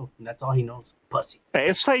ese vato, and that's all he knows. Pussy.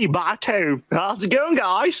 Ese vato. How's it going,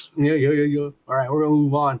 guys? Yeah. All right, we're gonna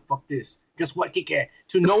move on. Fuck this. Guess what, Kike?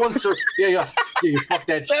 To no one's yeah, fuck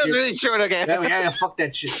that shit. That was really short, okay. Yeah, fuck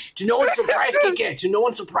that shit. To no one's surprise, Kike. To no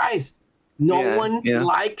one's surprise. No one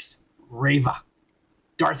likes Reva.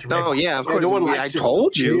 Darth Reva. Oh, yeah, of course. No one likes I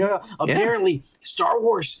told you. Yeah. Apparently, Star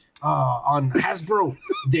Wars on Hasbro,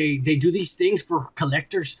 they do these things for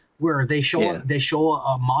collectors where they show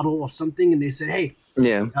a model of something and they said, hey,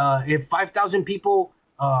 if 5,000 people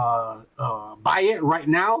buy it right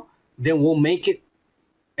now, then we'll make it.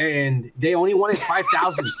 And they only wanted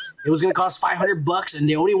 5,000. It was going to cost $500, and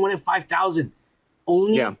they only wanted 5,000.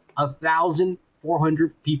 Only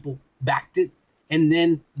 1,400 people backed it. And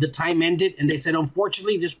then the time ended, and they said,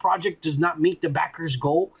 unfortunately, this project does not meet the backers'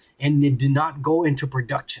 goal, and it did not go into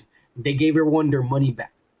production. They gave everyone their money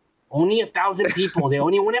back. Only 1,000 people. They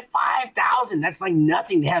only wanted 5,000. That's like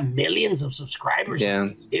nothing. They have millions of subscribers. Yeah.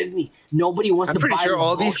 Disney. Nobody wants to buy. I'm pretty sure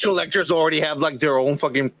all these collectors already have like their own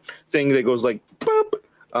fucking thing that goes like, boop,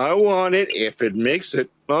 I want it if it makes it.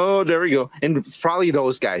 Oh, there we go. And it's probably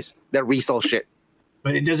those guys that resell shit.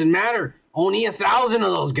 But it doesn't matter. Only 1,000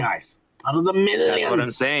 of those guys. Out of the millions. That's what I'm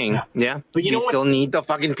saying. Yeah. But you know we still need the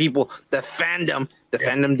fucking people. The fandom. The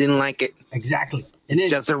fandom didn't like it. Exactly. And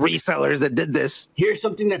it's just the resellers that did this. Here's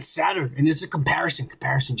something that's sadder, and it's a comparison,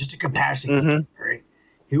 just a comparison. All right.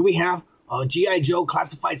 Here we have a G.I. Joe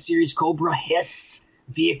Classified Series Cobra Hiss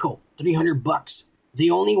vehicle, $300. They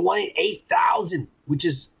only wanted 8,000, which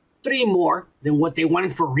is 3 more than what they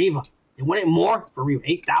wanted for Reva. They wanted more for Reva,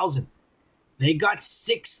 8,000. They got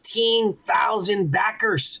 16,000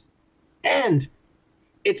 backers. And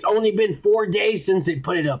it's only been 4 days since they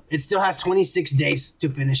put it up. It still has 26 days to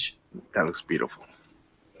finish. That looks beautiful.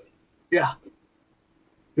 Yeah.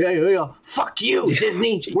 Fuck you,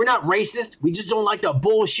 Disney. We're not racist. We just don't like the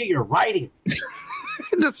bullshit you're writing.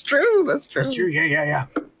 That's true. That's true. Yeah.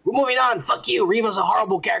 We're moving on. Fuck you. Reva's a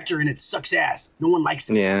horrible character and it sucks ass. No one likes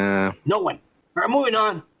it. Yeah. No one. All right, moving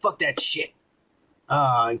on. Fuck that shit.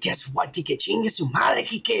 Guess what, Kike? Chingue su madre,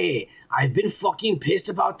 Kike. I've been fucking pissed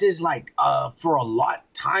about this for a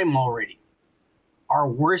lot time already. Our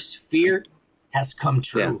worst fear has come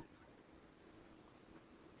true. Yeah.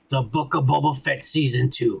 The Book of Boba Fett Season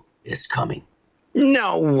 2 is coming.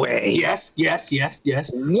 No way. Yes. Why?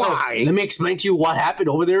 So, let me explain to you what happened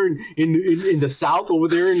over there in the south, over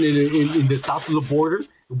there in the south of the border,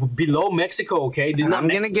 below Mexico, okay? I'm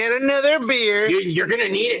going to get another beer. You're going to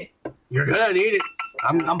need it. You're going to need it.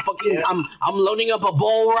 I'm loading up a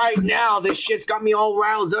bowl right now. This shit's got me all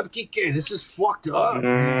riled up, Kike. This is fucked up.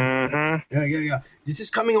 Yeah. This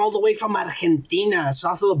is coming all the way from Argentina,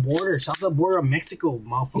 south of the border of Mexico,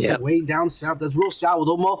 motherfucker. Yep. Way down south. That's real south.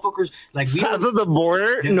 Those motherfuckers like south of the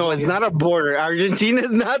border. No, it's not a border. Argentina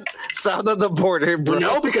is not south of the border, bro.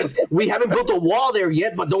 No, because we haven't built a wall there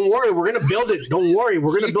yet. But don't worry, we're gonna build it. Don't worry,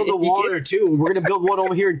 we're gonna build a wall there too. We're gonna build one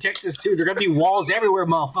over here in Texas too. There are gonna be walls everywhere,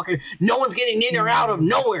 motherfucker. No one's getting in or out of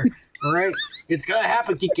nowhere. All right, it's gonna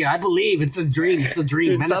happen, Kike. I believe it's a dream. It's a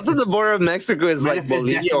dream. South of the border of Mexico is like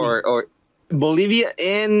Bolivia or Bolivia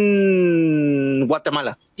and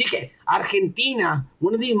Guatemala. Kike, Argentina.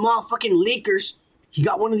 One of these motherfucking leakers. He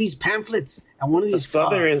got one of these pamphlets at one of these.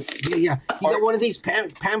 He got one of these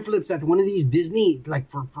pamphlets at one of these Disney, like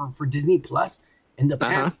for Disney Plus, and the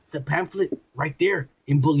pamphlet right there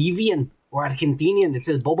in Bolivian or Argentinian. It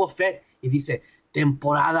says Boba Fett. It dice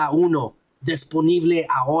Temporada 1 disponible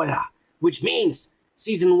ahora, which means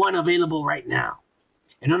season 1 available right now.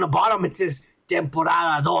 And on the bottom it says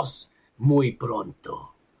Temporada 2 muy pronto.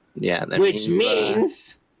 Yeah, that which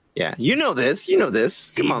means yeah, you know this.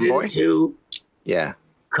 Come on, boy. Season 2. Yeah.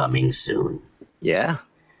 Coming soon. Yeah.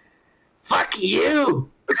 Fuck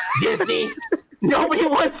you, Disney. Nobody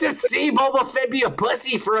wants to see Boba Fett be a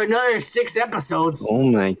pussy for another 6 episodes. Oh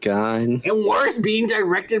my god. And worse, being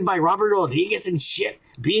directed by Robert Rodriguez and shit.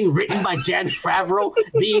 Being written by Jan Favreau.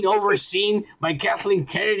 Being overseen by Kathleen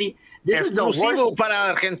Kennedy. This is the worst. Para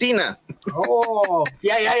Argentina. Oh,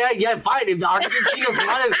 yeah, fine. If the Argentinians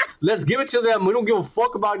want it, let's give it to them. We don't give a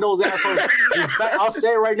fuck about those assholes. In fact, I'll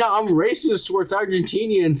say it right now, I'm racist towards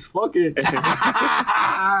Argentinians. Fuck it.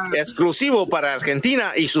 Exclusivo para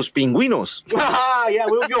Argentina y sus pingüinos. Yeah,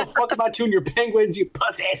 we don't give a fuck about you and your penguins, you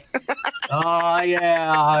pussies. Oh,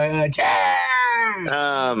 yeah.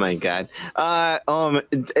 Oh, my God. I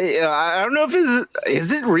don't know if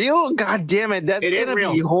is it real? God damn it. That's going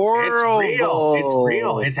to be horrible. It's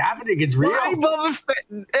real. It's happening. It's real. Why Boba Fett?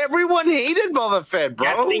 Everyone hated Boba Fett, bro.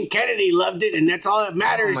 Kathleen Kennedy loved it, and that's all that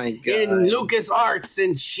matters in LucasArts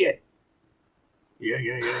and shit. Yeah.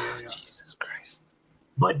 Jesus Christ.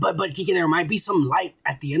 But Kike, there might be some light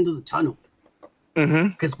at the end of the tunnel.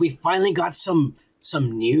 Because we finally got some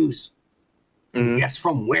news. Guess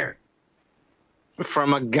from where?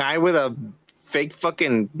 from a guy with a fake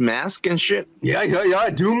fucking mask and shit. Yeah.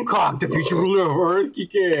 Doomcock, the future ruler of Earth.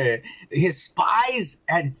 Kike. His spies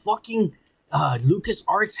at fucking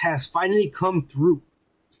LucasArts has finally come through,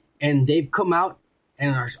 and they've come out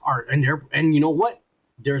and and you know what?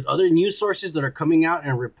 There's other news sources that are coming out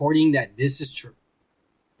and reporting that this is true.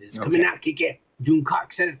 This is coming out, Kike.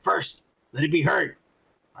 Doomcock said it first. Let it be heard.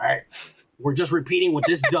 All right. We're just repeating what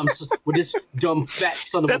this dumb fat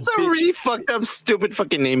son of a bitch. That's a really fucked up, stupid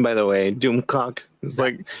fucking name, by the way. Doomcock. It's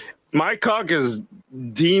like, my cock is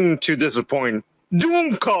deemed to disappoint.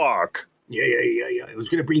 Doomcock. Yeah. It was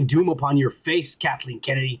gonna bring doom upon your face, Kathleen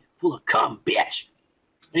Kennedy, full of cum, bitch.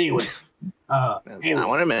 Anyways, not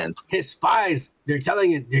what I meant. His spies, they're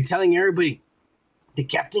telling everybody that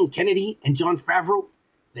Kathleen Kennedy and Jon Favreau,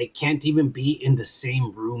 they can't even be in the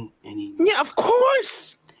same room anymore. Yeah, of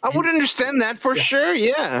course. I would understand that for sure.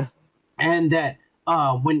 Yeah. And that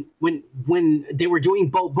when they were doing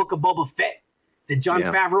Book of Boba Fett, that Jon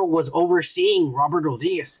Favreau was overseeing Robert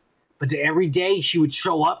Rodriguez, but that every day she would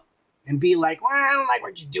show up and be like, "Well, I don't like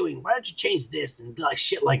what you're doing. Why don't you change this?" and like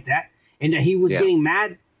shit like that. And that he was getting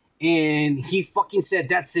mad, and he fucking said,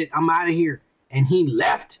 "That's it. I'm out of here." And he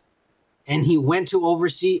left, and he went to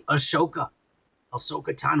oversee Ahsoka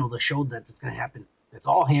Tano, the show that's gonna happen. That's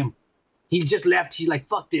all him. He just left. He's like,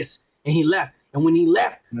 fuck this. And he left. And when he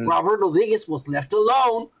left, Robert Rodriguez was left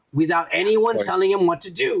alone without anyone telling him what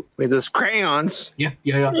to do. With his crayons. Yeah.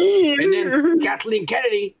 And then Kathleen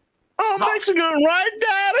Kennedy. Mexican, right,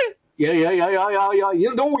 Daddy? Yeah.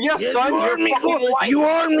 You know, yes, son. You're fucking white. You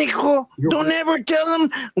are, mijo. Don't ever tell him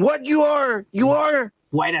what you are. You are.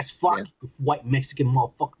 White as fuck. Yeah. White Mexican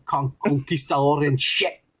motherfucker. Conquistador and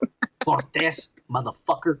shit. Cortez,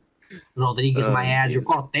 motherfucker. Rodriguez, my ass. You're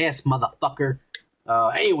Cortez, motherfucker.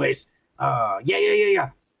 Anyways, yeah.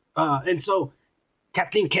 And so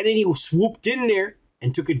Kathleen Kennedy swooped in there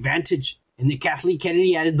and took advantage. And then Kathleen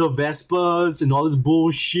Kennedy added the Vespas and all this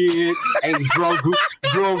bullshit. And Grogu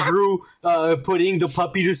putting the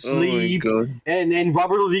puppy to sleep. And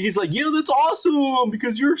Robert Rodriguez like, yeah, that's awesome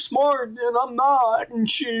because you're smart and I'm not and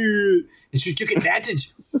shit. And she took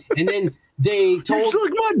advantage. And then they told... You're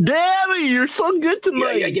like my daddy. You're so good to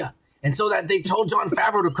me. Yeah. And so that they told Jon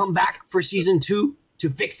Favreau to come back for season 2 to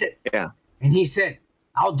fix it. Yeah. And he said,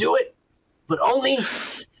 I'll do it, but only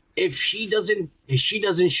if she doesn't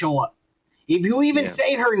show up. If you even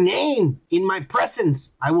say her name in my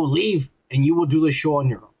presence, I will leave and you will do the show on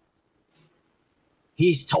your own.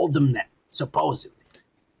 He's told them that, supposedly.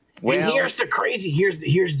 Well, and here's the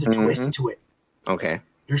twist to it. Okay.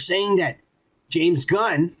 They're saying that James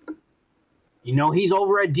Gunn, you know, he's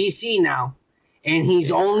over at DC now. And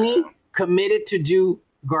he's only committed to do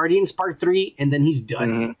Guardians Part 3, and then he's done.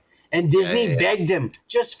 Mm-hmm. And Disney begged him,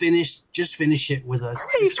 just finish it with us.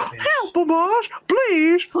 Please help, boss.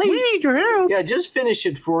 Please, we need your help. Yeah, just finish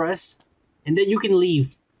it for us, and then you can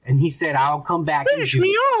leave. And he said, I'll come back. Finish me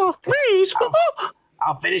off, please.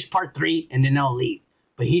 I'll finish Part 3, and then I'll leave.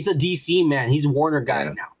 But he's a DC man. He's a Warner guy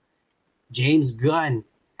now. James Gunn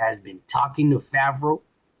has been talking to Favreau,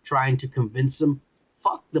 trying to convince him,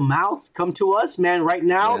 fuck the mouse, come to us, man. Right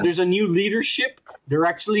now, there's a new leadership. They're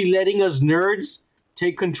actually letting us nerds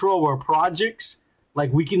take control of our projects.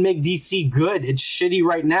 Like, we can make DC good. It's shitty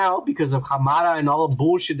right now because of Hamada and all the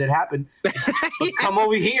bullshit that happened. But come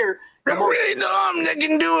over here. They're really dumb. They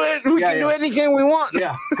can do it. We can do anything we want.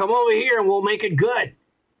 Yeah, come over here and we'll make it good.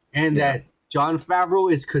 And that Jon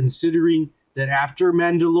Favreau is considering that after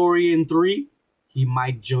Mandalorian 3, he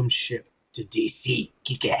might jump ship to DC.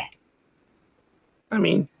 Kike. I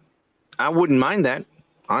mean, I wouldn't mind that,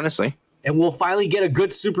 honestly. And we'll finally get a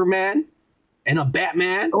good Superman and a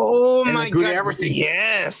Batman. Oh my God! Everything.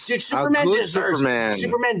 Yes, dude, Superman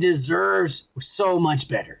deserves so much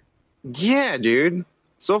better. Yeah, dude.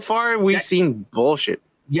 So far, we've seen bullshit.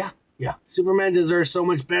 Yeah. Superman deserves so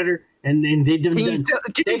much better, and they've done nothing.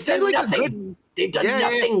 They've done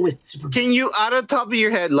nothing with Superman. Can you, out of the top of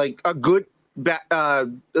your head, like a good a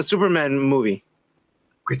Superman movie?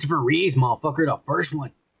 Christopher Reeves, motherfucker, the first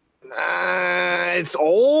one. It's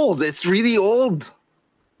old. It's really old.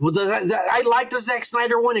 Well, I like the Zack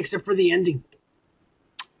Snyder one, except for the ending.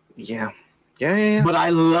 Yeah. But I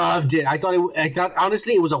loved it. I thought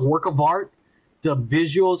honestly, it was a work of art. The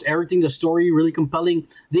visuals, everything, the story, really compelling.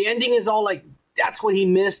 The ending is all like, that's what he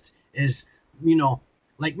missed. Is, you know,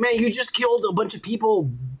 like, man, you just killed a bunch of people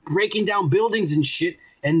breaking down buildings and shit.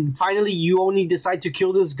 And finally, you only decide to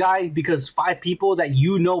kill this guy because 5 people that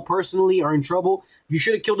you know personally are in trouble. You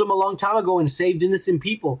should have killed him a long time ago and saved innocent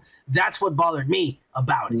people. That's what bothered me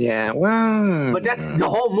about it. Yeah, well... But that's the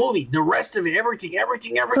whole movie. The rest of it, everything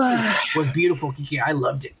was beautiful, Kiki. I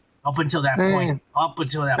loved it. Up until that point. Up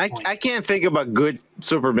until that point. I can't think of a good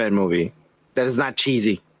Superman movie that is not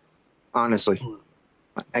cheesy. Honestly,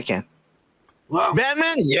 I can't. Well,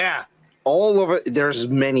 Batman, yeah, all over. There's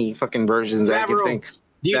many fucking versions that I can think.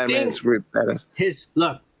 Do you Batman's think his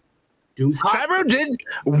look? Favreau did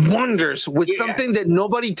wonders with something that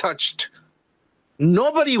nobody touched.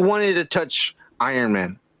 Nobody wanted to touch Iron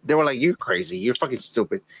Man. They were like, "You're crazy. You're fucking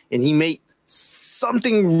stupid," and he made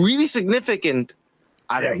something really significant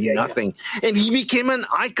out of nothing, and he became an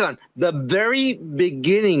icon. The very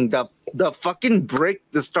beginning, the fucking brick,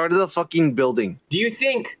 the start of the fucking building. Do you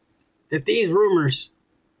think that these rumors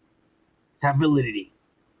have validity?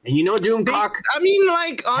 And you know, Doomcock. I mean,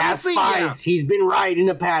 like, honestly, has spies. He's been right in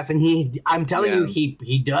the past, and I'm telling you,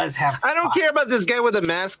 he does have. I don't care about this guy with a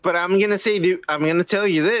mask, but I'm gonna say, I'm gonna tell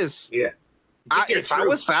you this. Yeah. If I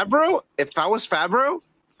was Favreau,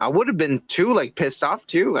 I would have been too pissed off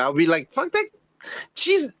too. I would be like, fuck that.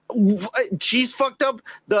 She's fucked up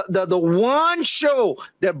the one show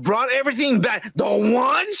that brought everything back. The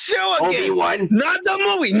one show again. Obi-Wan. Not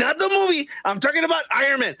the movie. I'm talking about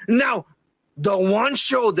Iron Man. Now, the one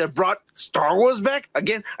show that brought Star Wars back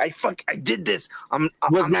again. I did this. I'm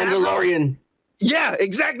Mandalorian. Yeah,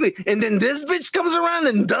 exactly. And then this bitch comes around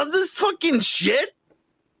and does this fucking shit.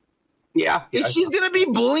 Yeah. She's gonna be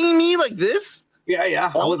bullying me like this.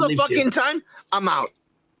 Yeah. All the fucking time. I'm out.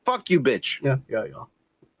 Fuck you, bitch. Yeah.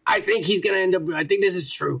 I think he's gonna end up. I think this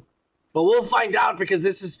is true, but we'll find out because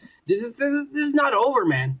this is not over,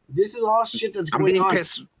 man. This is all shit that's going on. I'm being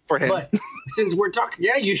pissed for him. But since we're talking,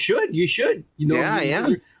 you should. You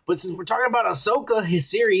know, But since we're talking about Ahsoka, his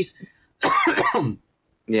series,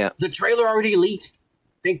 the trailer already leaked.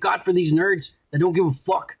 Thank God for these nerds that don't give a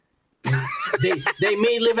fuck. they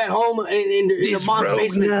may live at home in their mom's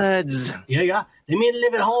basement. Nuts. Yeah. They may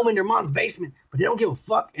live at home in their mom's basement, but they don't give a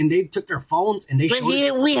fuck. And they took their phones and they showed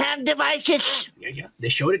it. We have devices. Yeah. They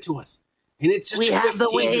showed it to us, and it's just we have the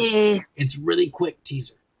teaser. way. It's really quick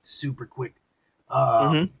teaser, super quick.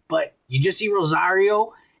 But you just see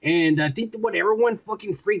Rosario, and I think what everyone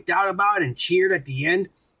fucking freaked out about and cheered at the end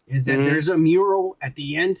is that there's a mural at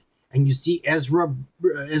the end, and you see Ezra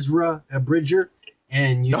Bridger.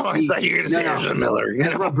 And you see, I thought you were going to say Ezra Miller.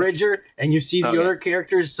 Ezra Bridger, and you see the other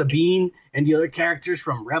characters, Sabine, and the other characters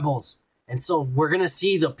from Rebels. And so we're going to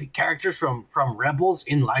see the characters from Rebels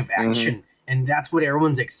in live action. And that's what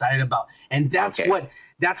everyone's excited about. And that's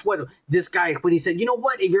what this guy, when he said, you know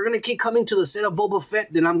what, if you're going to keep coming to the set of Boba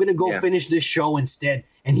Fett, then I'm going to go finish this show instead.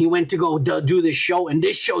 And he went to go do this show, and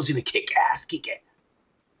this show's going to kick it.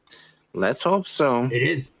 Let's hope so. It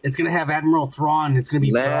is. It's going to have Admiral Thrawn. It's going to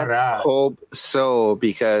be Let's hope so,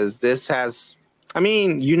 because this has... I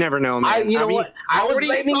mean, you never know, man. What? I already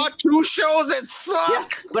saw 2 shows that suck.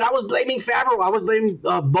 Yeah, but I was blaming Favreau. I was blaming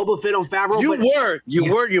Boba Fett on Favreau. You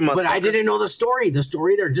motherfucker. But I didn't know the story. The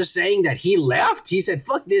story, they're just saying that he left. He said,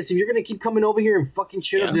 fuck this. If you're going to keep coming over here and fucking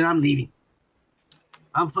shit up, then I'm leaving.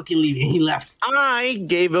 I'm fucking leaving. And he left. I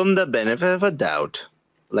gave him the benefit of a doubt.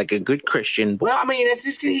 Like a good Christian. Well, I mean, it's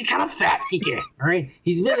just he's kind of fat, Kike. All right,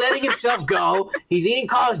 he's been letting himself go. He's eating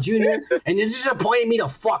Carl's Jr. and this is disappointing me to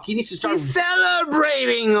fuck. He needs to start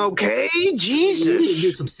celebrating. Okay, Jesus, he needs to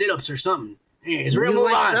do some sit-ups or something. Anyways, we're gonna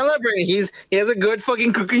move on. Celebrating. He has a good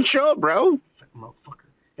fucking cooking show, bro. Motherfucker.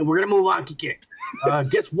 And we're gonna move on, Kike.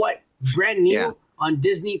 Guess what? Brand new on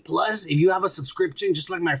Disney Plus. If you have a subscription, just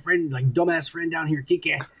like my friend, like dumbass friend down here,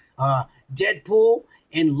 Kike, Deadpool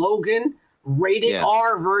and Logan. Rated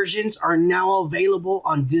R versions are now available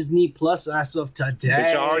on Disney Plus as of today.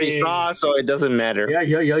 Which I already saw, so it doesn't matter.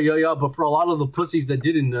 Yeah. But for a lot of the pussies that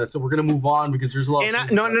didn't, so we're gonna move on because there's a lot.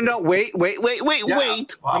 No. Wait.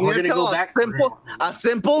 I'm gonna tell a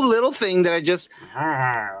simple little thing that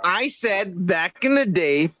I said back in the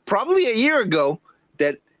day, probably a year ago,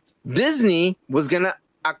 that Disney was gonna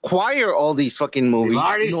acquire all these fucking movies,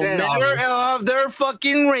 no matter of their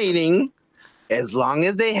fucking rating. As long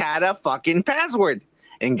as they had a fucking password.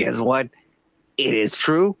 And guess what? It is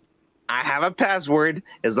true. I have a password.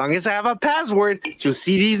 As long as I have a password to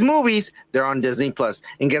see these movies, they're on Disney Plus.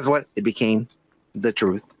 And guess what? It became the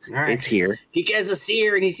truth. Right. It's here. He gets a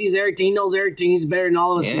seer and he sees everything. He knows everything. He's better than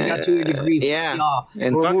all of us because he's got 2 degrees. Yeah.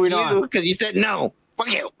 And we're moving on. Because you said no.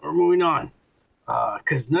 Fuck you. We're moving on.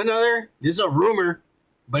 Because none other, this is a rumor,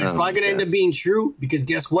 but it's probably going to end up being true because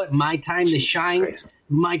guess what? My time to shine. Christ.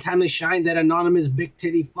 My time to shine, that anonymous big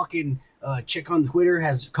titty fucking chick on Twitter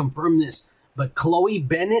has confirmed this. But Chloe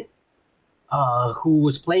Bennett, who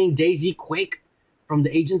was playing Daisy Quake from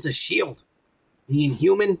the Agents of S.H.I.E.L.D., the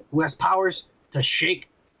Inhuman who has powers to shake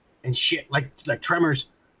and shit like tremors,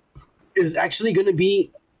 is actually going to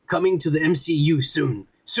be coming to the MCU soon.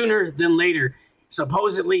 Sooner than later.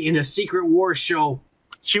 supposedly in a Secret War show.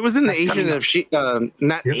 She was in the Agents of Shield,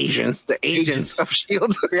 not Asians, the Agents of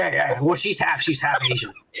Shield. Yeah. Well, she's half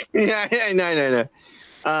Asian. Yeah, no.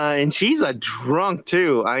 And she's a drunk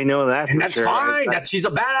too. I know that. And for that's sure. fine. She's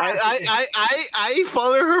a badass. I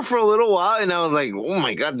followed her for a little while, and I was like, oh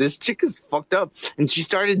my god, this chick is fucked up. And she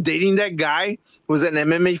started dating that guy who was an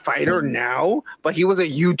MMA fighter now, but he was a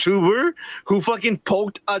YouTuber who fucking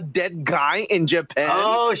poked a dead guy in Japan.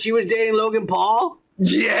 Oh, she was dating Logan Paul?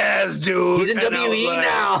 Yes, dude. He's in WWE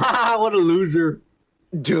now. What a loser.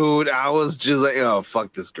 Dude, I was just like, oh,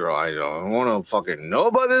 fuck this girl. I don't want to fucking know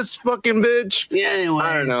about this fucking bitch. Yeah, anyways.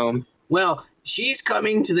 I don't know. Well, she's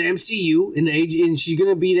coming to the MCU and she's going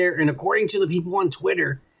to be there. And according to the people on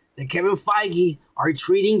Twitter, that Kevin Feige are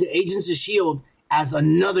treating the Agents of S.H.I.E.L.D. as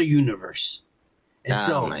another universe. And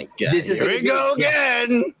my God. This is Here we go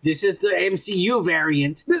again. This is the MCU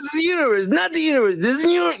variant. This is the universe, not the universe. This is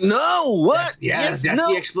the universe. No, what? That's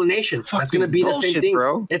the explanation. That's going to be the same thing,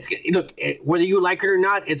 bro. Look, whether you like it or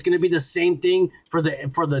not, it's going to be the same thing for the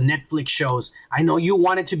Netflix shows. I know you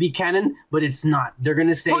want it to be canon, but it's not. They're going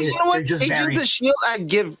to say they're just Agents of S.H.I.E.L.D. I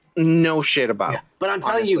give no shit about. Yeah. But I'm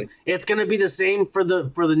telling you, it's going to be the same for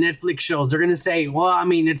the Netflix shows. They're going to say, well, I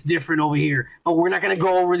mean, it's different over here, but we're not going to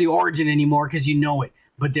go over the origin anymore because you know it.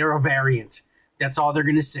 But they're a variant. That's all they're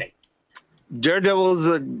going to say. Daredevil's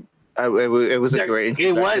it was a great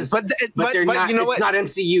introduction. It was, but they're not. You know it's not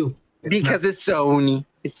MCU. Because it's Sony.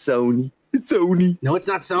 It's Sony. It's Sony. No, it's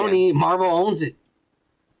not Sony. Yeah. Marvel owns it.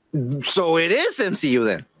 So it is MCU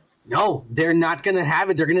then. No, they're not going to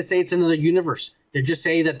have it. They're going to say it's another universe. They're just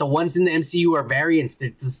saying that the ones in the MCU are variants.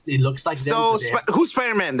 It looks like them. So who's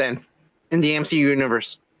Spider-Man then in the MCU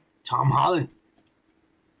universe? Tom Holland.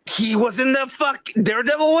 He was in the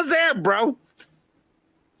Daredevil was there, bro.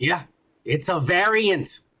 Yeah, it's a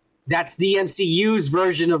variant. That's the MCU's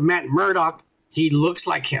version of Matt Murdock. He looks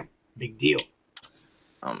like him. Big deal.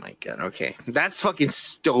 Oh my god. Okay, that's fucking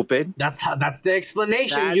stupid. That's the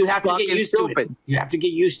explanation. You have to get used to it. You have to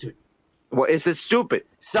get used to it. Well, is it stupid?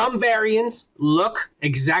 Some variants look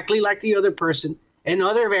exactly like the other person, and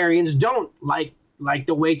other variants don't, like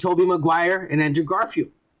the way Tobey Maguire and Andrew Garfield.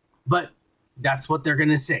 But that's what they're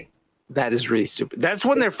gonna say. That is really stupid. That's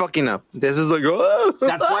when they're fucking up. This is like, oh.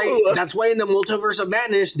 That's why in the Multiverse of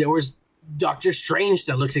Madness there was Doctor Strange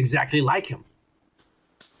that looks exactly like him.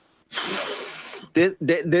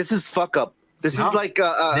 This is fuck up. This is like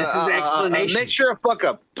this is the explanation. Make sure a fuck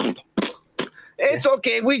up. It's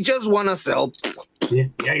okay. We just want to sell. Yeah.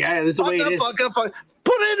 This is the way it is. Fuck up.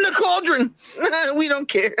 Put it in the cauldron. We don't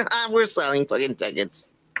care. We're selling fucking tickets.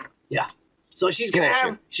 Yeah. So she's gonna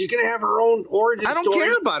have her own origin story. I don't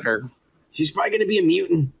care about her. She's probably gonna be a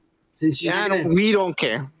mutant since she's we don't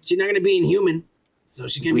care. She's not gonna be inhuman, so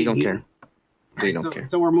she's gonna be. We don't care. We don't care.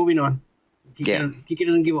 So we're moving on. Kiki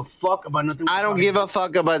doesn't give a fuck about nothing. I don't give a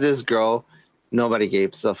fuck about this girl. Nobody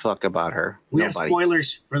gives a fuck about her. We have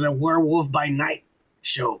spoilers for the Werewolf by Night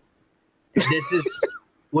show. This is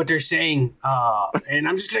what they're saying, and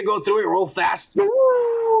I'm just gonna go through it real fast.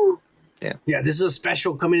 Yeah, this is a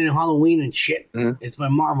special coming in Halloween and shit. Mm-hmm. It's by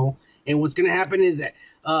Marvel, and what's gonna happen is that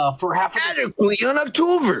for half of in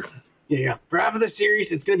October. Yeah, for half of the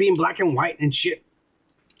series, it's gonna be in black and white and shit,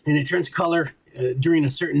 and it turns color during a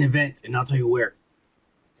certain event, and I'll tell you where.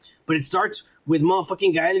 But it starts with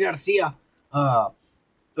motherfucking Gael Garcia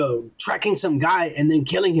tracking some guy and then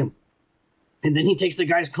killing him, and then he takes the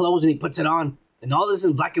guy's clothes and he puts it on, and all this is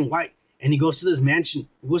in black and white, and he goes to this mansion.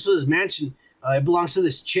 It belongs to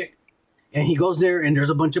this chick. And he goes there, and there's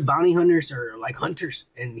a bunch of bounty hunters or like hunters,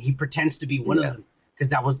 and he pretends to be one of them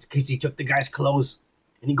because he took the guy's clothes.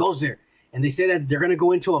 And he goes there, and they say that they're gonna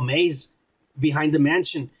go into a maze behind the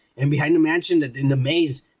mansion, and behind the mansion, in the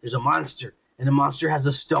maze, there's a monster, and the monster has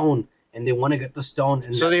a stone, and they want to get the stone.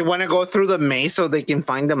 And so they want to go through the maze so they can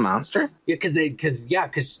find the monster. Yeah, because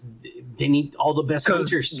they need all the best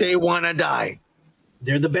hunters. They want to die.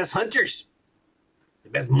 They're the best hunters, the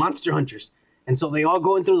best monster hunters, and so they all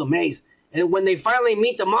go in through the maze. And when they finally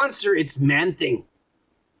meet the monster, it's Man-Thing.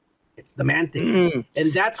 It's the Man-Thing.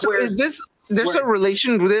 And that's where... Is this... There's a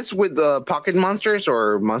relation with this with pocket monsters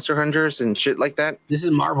or monster hunters and shit like that? This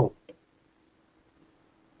is Marvel.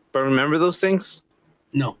 But remember those things?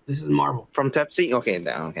 No, this is Marvel. From Pepsi?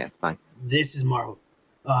 Okay, fine. This is Marvel.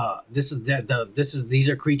 These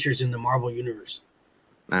are creatures in the Marvel universe.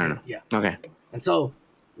 I don't know. Yeah. Okay. And so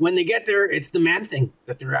when they get there, it's the Man-Thing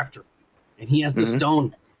that they're after. And he has the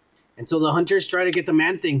stone. And so the hunters try to get the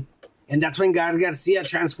Man-Thing, and that's when Gael Garcia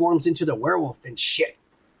transforms into the werewolf and shit.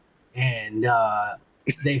 And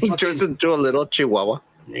he turns into a little chihuahua.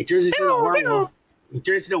 He turns into a werewolf. He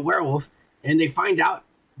turns into a werewolf, and they find out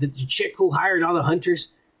the chick who hired all the hunters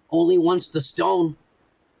only wants the stone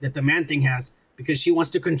that the Man-Thing has because she wants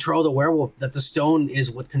to control the werewolf. That the stone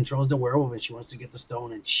is what controls the werewolf, and she wants to get the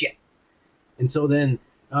stone and shit. And so then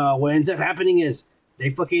what ends up happening is they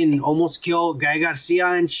fucking almost kill Guy Garcia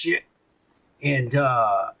and shit. And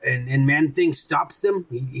Man-Thing stops them.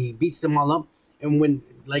 He beats them all up. And when,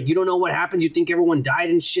 like, you don't know what happens, you think everyone died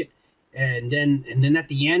and shit. And then at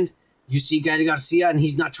the end, you see Guy Garcia, and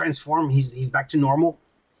he's not transformed. He's back to normal.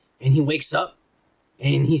 And he wakes up,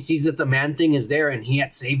 and he sees that the Man-Thing is there, and he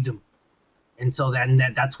had saved him. And so then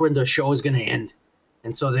that's where the show is going to end.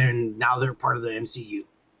 And so now they're part of the MCU.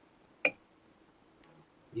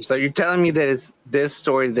 So you're telling me that it's this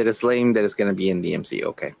story that is lame that is going to be in the MCU,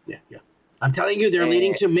 okay? Yeah. I'm telling you, they're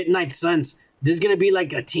leading to Midnight Suns. This is going to be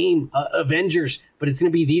like a team, Avengers, but it's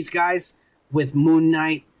going to be these guys with Moon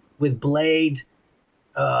Knight, with Blade,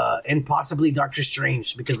 and possibly Doctor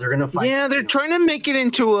Strange, because they're going to fight. Yeah, they're trying to make it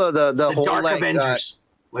into the whole Dark like, Avengers.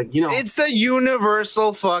 It's a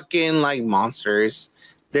universal fucking like monsters.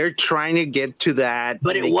 They're trying to get to that,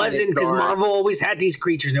 but it wasn't, because Marvel always had these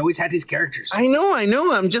creatures. They always had these characters. I know.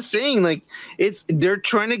 I'm just saying, like, they're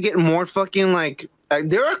trying to get more fucking like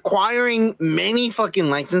they're acquiring many fucking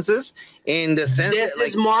licenses in the sense this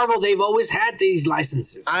is Marvel. They've always had these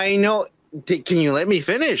licenses. I know. Can you let me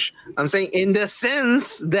finish? I'm saying in the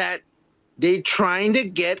sense that they're trying to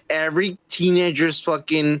get every teenager's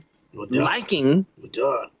fucking liking.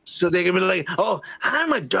 So they can be like, oh,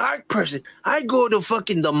 I'm a dark person. I go to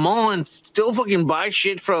fucking the mall and still fucking buy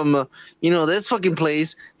shit from, this fucking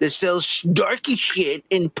place that sells darky shit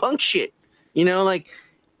and punk shit. They're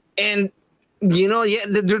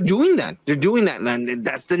doing that. They're doing that. And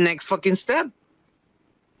that's the next fucking step.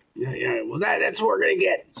 Yeah. Well, that's what we're going to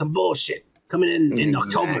get. Some bullshit coming in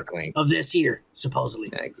October of this year, supposedly.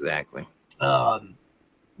 Exactly.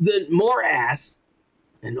 The more ass,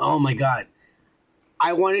 and oh my God.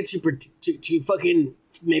 I wanted to fucking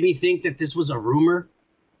maybe think that this was a rumor,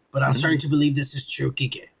 but I'm starting to believe this is true,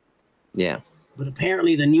 Kike. Yeah. But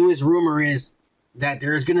apparently the newest rumor is that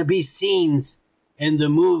there's going to be scenes in the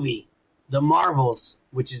movie, The Marvels,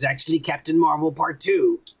 which is actually Captain Marvel Part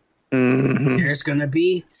 2. Mm-hmm. There's going to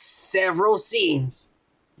be several scenes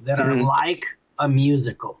that are like a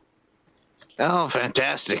musical. Oh,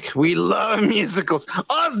 fantastic. We love musicals.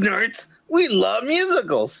 Us nerds. We love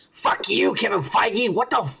musicals. Fuck you, Kevin Feige.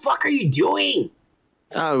 What the fuck are you doing?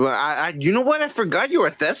 You know what? I forgot you were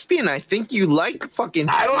a thespian. I think you like fucking...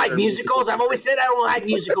 I don't like musicals. I've always said I don't like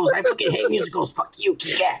musicals. I fucking hate musicals. Fuck you,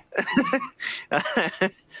 Kike.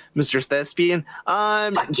 Mr. Thespian.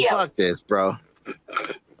 Fuck you. Fuck this, bro.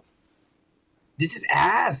 This is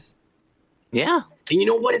ass. Yeah. And you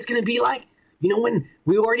know what it's going to be like? When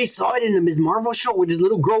we already saw it in the Ms. Marvel show where this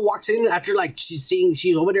little girl walks in after like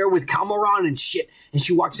she's over there with Cameron and shit. And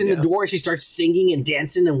she walks in the door and she starts singing and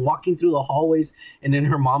dancing and walking through the hallways. And then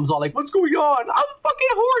her mom's all like, what's going on? I'm fucking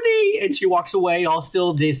horny. And she walks away all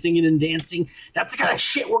still singing and dancing. That's the kind of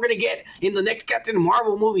shit we're going to get in the next Captain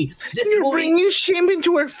Marvel movie. You're bringing shame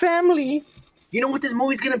into her family. You know what this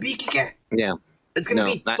movie's going to be, Kike? Yeah. It's going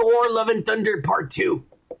to be Thor Love and Thunder Part 2.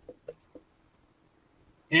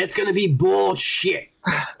 And it's going to be bullshit.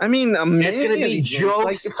 I mean, it's going to be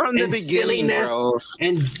jokes from the silliness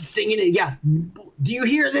and singing it. Yeah. Do you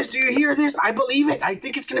hear this? Do you hear this? I believe it. I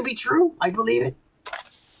think it's going to be true. I believe it.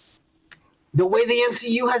 The way the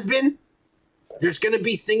MCU has been, there's going to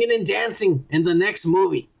be singing and dancing in the next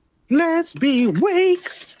movie. Let's be awake.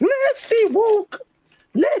 Let's be woke.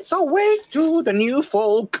 Let's awake to the new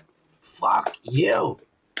folk. Fuck you.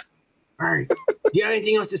 All right. Do you have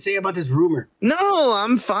anything else to say about this rumor? No,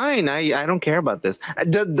 I'm fine. I don't care about this.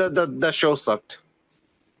 The show sucked.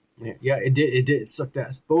 Yeah, it did. It did. It sucked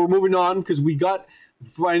ass. But we're moving on because we got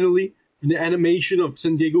finally the animation of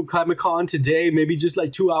San Diego Comic-Con today, maybe just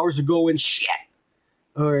like 2 hours ago and shit.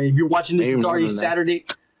 All right. If you're watching this, it's already Saturday.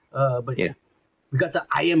 But yeah, we got the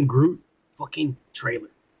I Am Groot fucking trailer.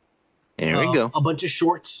 There we go. A bunch of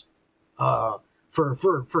shorts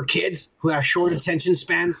for kids who have short attention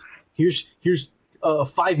spans. Here's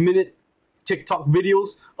 5-minute TikTok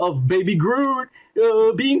videos of baby Groot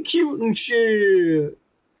being cute and shit.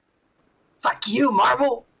 Fuck you,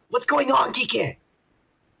 Marvel. What's going on, Kike?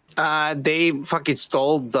 They fucking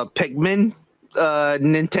stole the Pegman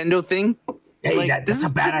Nintendo thing. Hey, like, that's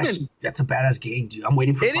a badass game, dude. I'm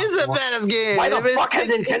waiting for it. It is a badass game. Why the fuck has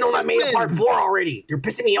Nintendo not made a part 4 already? You're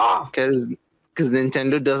pissing me off. Because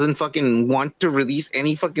Nintendo doesn't fucking want to release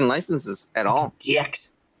any fucking licenses at all.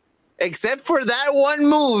 DX. Except for that one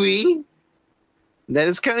movie that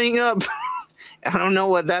is coming up. I don't know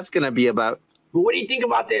what that's going to be about. But what do you think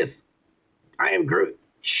about this? I Am Groot.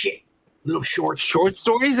 Shit. little shorts. Short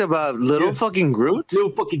stories about little fucking Groot?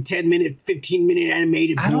 Little fucking 10-minute, 15-minute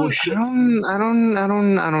animated bullshit. I don't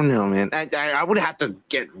know, man. I would have to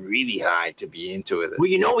get really high to be into it. Well,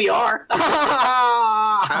 you know we are.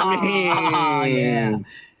 I mean, yeah.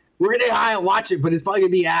 We're gonna get high and watch it, but it's probably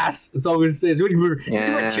gonna be ass. That's all I'm gonna say. We're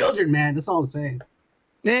children, man. That's all I'm saying.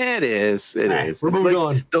 Yeah, it is. It is. We're moving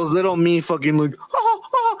on. Those little me fucking like,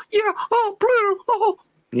 Pluto,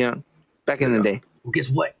 yeah, back in the day. Well,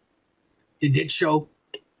 guess what? They did show.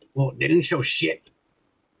 Well, they didn't show shit,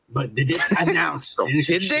 but they did announce.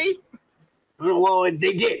 Did they? Well,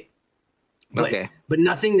 they did. Okay. But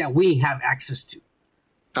nothing that we have access to.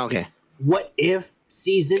 Okay. What if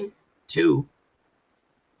season 2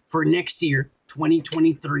 for next year,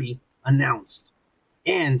 2023, announced?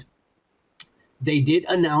 And they did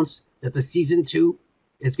announce that the season 2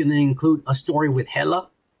 is going to include a story with Hela,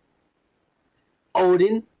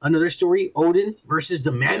 Odin, another story, Odin versus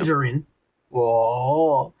the Mandarin.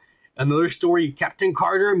 Oh, another story, Captain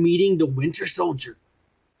Carter meeting the Winter Soldier.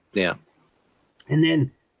 Yeah. And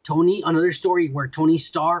then another story where Tony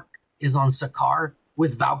Stark is on Sakaar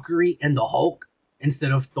with Valkyrie and the Hulk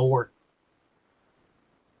instead of Thor.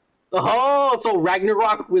 Oh, so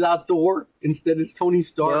Ragnarok without Thor. Instead it's Tony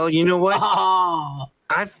Stark. Well, you know what? Ah.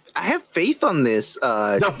 I have faith on this.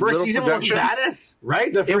 The first season was badass,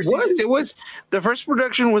 right? The first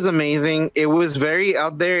production was amazing. It was very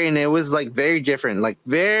out there and it was like very different, like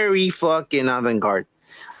very fucking avant-garde.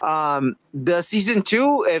 The season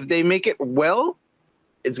 2, if they make it well,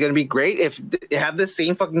 it's gonna be great. If they have the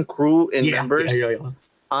same fucking crew and members,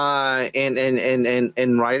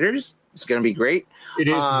 and writers, it's gonna be great. It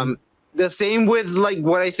is. The same with like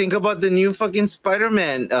what I think about the new fucking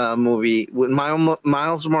Spider-Man movie with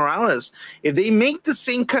Miles Morales. If they make the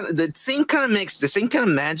same kind of mix, the same kind of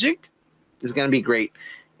magic, it's gonna be great.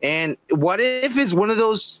 And what if it's one of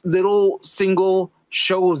those little single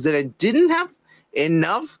shows that I didn't have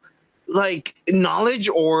enough like knowledge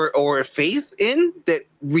or faith in that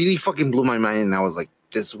really fucking blew my mind, and I was like,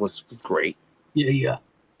 this was great. Yeah.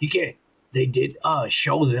 Okay. They did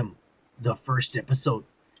show them the first episode.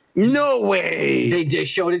 No way. They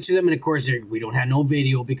just showed it to them, and of course we don't have no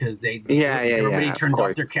video because everybody turned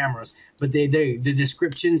off their cameras. But the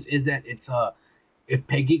descriptions is that it's if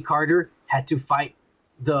Peggy Carter had to fight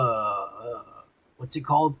the what's it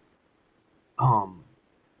called?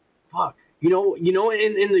 Fuck. You know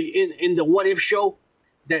in the What If show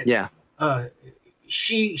that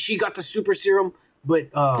she got the super serum, but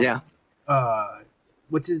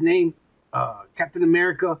what's his name? Captain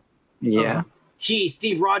America. Yeah.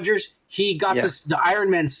 Steve Rogers, he got the Iron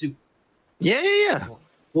Man suit. Yeah.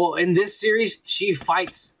 Well, in this series, she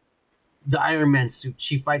fights the Iron Man suit.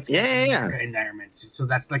 She fights Captain America in the Iron Man suit. So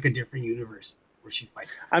that's like a different universe where she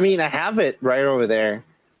fights. I mean, I have it right over there.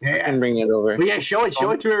 Yeah. I can bring it over. But yeah, show it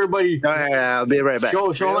to everybody. All right, I'll be right back.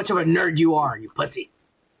 Show how much of a nerd you are, you pussy.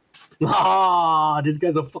 Ah, this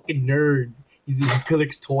guy's a fucking nerd. He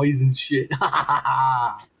collects toys and shit.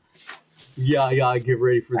 Yeah, get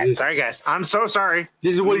ready for this. Sorry, guys. I'm so sorry.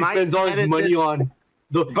 This is what he spends all his money on.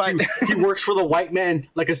 He works for the white man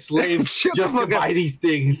like a slave just to buy these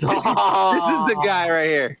things. This is the guy right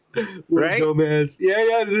here. Right? Dumbass.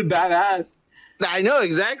 Yeah, this is badass. I know,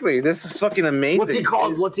 exactly. This is fucking amazing. What's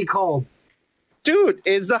he called? Dude,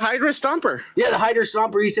 it's the Hydra Stomper. Yeah, the Hydra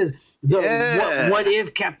Stomper. He says, what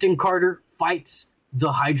if Captain Carter fights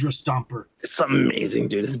the Hydra Stomper? It's amazing,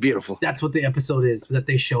 dude. It's beautiful. That's what the episode is that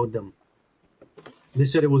they showed them. They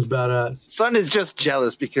said it was badass. Son is just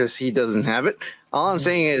jealous because he doesn't have it. All I'm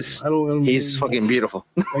saying is he's fucking beautiful.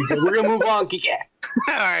 Okay, we're going to move on, Kike.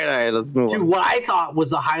 All right, let's move on. To what I thought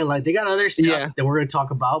was the highlight. They got other stuff that we're going to talk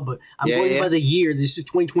about, but I'm going by the year. This is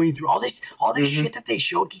 2023. All this shit that they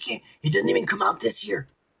showed, Kike, it doesn't even come out this year.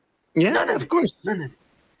 Yeah, none of course. None of it.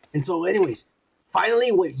 And so anyways,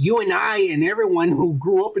 finally what you and I and everyone who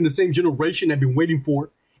grew up in the same generation have been waiting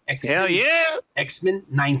for. Hell yeah! X-Men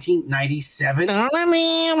 1997.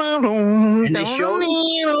 And they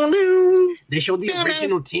showed the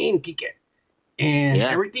original team, Kike. And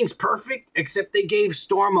everything's perfect except they gave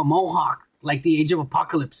Storm a mohawk like the Age of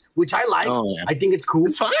Apocalypse, which I like. Oh, yeah. I think it's cool.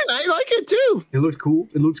 It's fine. I like it too. It looks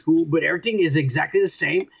cool. But everything is exactly the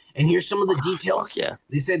same. And here's some of the details. Yeah.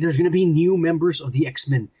 They said there's going to be new members of the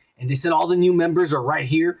X-Men. And they said all the new members are right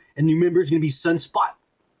here. And new members are going to be Sunspot,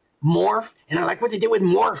 Morph, and I like what they did with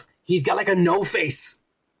Morph. He's got like a no face.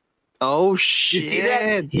 Oh shit! You see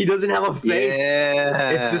that? He doesn't have a face.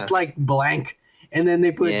 Yeah. It's just like blank. And then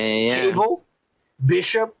they put Cable,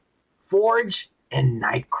 Bishop, Forge, and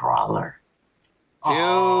Nightcrawler.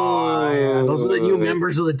 Dude, those are the new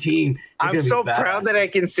members of the team. I'm so proud that I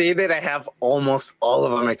can say that I have almost all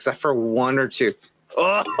of them except for one or two.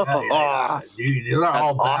 Oh, dude, those are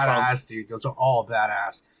all badass, dude. Those are all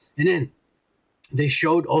badass. And then they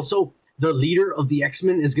showed also the leader of the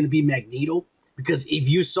X-Men is going to be Magneto, because if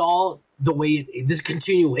you saw the way this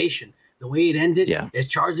continuation, the way it ended is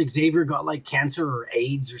Charles Xavier got like cancer or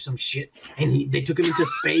AIDS or some shit, and they took him into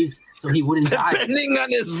space so he wouldn't die. Depending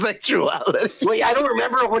on his sexuality. Wait, I don't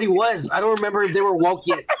remember what he was. I don't remember if they were woke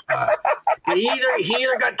yet. He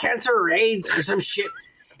either got cancer or AIDS or some shit.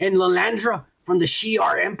 And Lilandra from the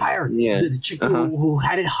Shi'ar Empire, the chick who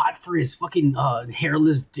had it hot for his fucking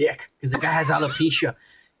hairless dick, because the guy has alopecia.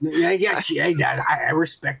 I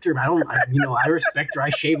respect her. I respect her. I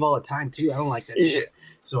shave all the time too. I don't like that shit.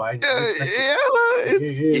 So I respect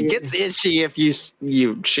it gets itchy if you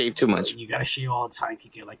shave too much. You gotta shave all the time. You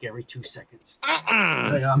get like every 2 seconds.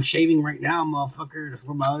 Like, I'm shaving right now, motherfucker. That's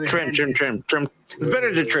where my other trim. It's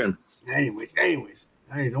better to trim. Anyways.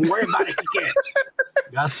 Hey, don't worry about it. You can't.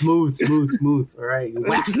 You got smooth. All right, you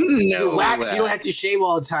wax. You wax. You don't have to shave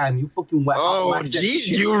all the time. You fucking wax. Oh, jeez,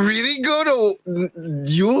 you really go to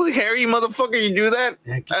you hairy motherfucker? You do that?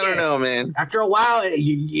 I don't know, man. After a while,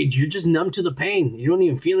 you're just numb to the pain. You don't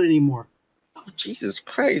even feel it anymore. Oh, Jesus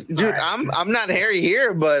Christ, dude! Right, I'm not hairy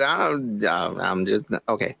here, but I'm just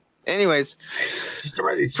okay. Anyways,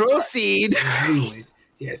 proceed. Anyways.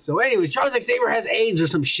 Yeah, so anyways, Charles Xavier has AIDS or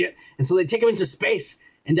some shit, and so they take him into space,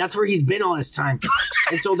 and that's where he's been all this time.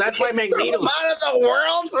 And so that's why Magneto... out of the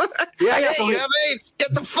world? Yeah, hey, so you have AIDS.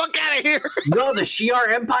 Get the fuck out of here. No, the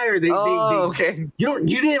Shi'ar Empire. Okay.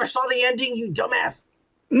 You never saw the ending, you dumbass?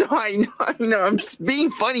 No, I know. I'm just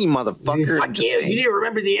being funny, motherfucker. Fuck you. You didn't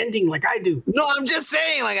remember the ending like I do. No, I'm just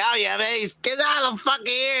saying, like, oh, you have AIDS. Get out of the fucking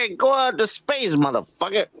here. Go out to space,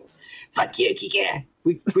 motherfucker. Fuck you, Kike.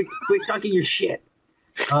 Quit talking your shit.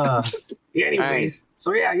 Anyways,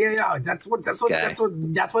 so yeah. That's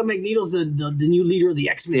why Magneto's the new leader of the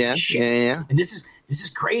X-Men. Yeah. And this is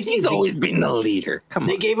crazy. He's always been the leader.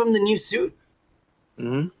 They gave him the new suit.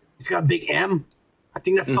 Mm-hmm. He's got a big M. I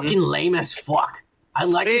think that's fucking lame as fuck. I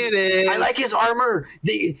like his armor.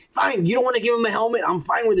 Fine, you don't want to give him a helmet. I'm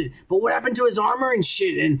fine with it. But what happened to his armor and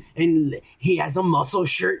shit? And he has a muscle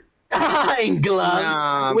shirt. And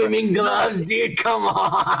gloves, women gloves, dude. Come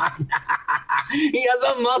on, he has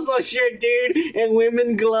a muscle shirt, dude, and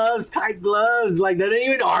women gloves, tight gloves. Like that ain't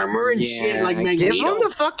even armor and shit. Like Magneto. Give him the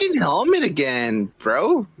fucking helmet again,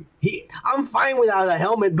 bro. I'm fine without a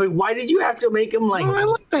helmet, but why did you have to make him like? Oh, I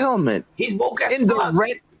like the helmet. He's woke as fuck. the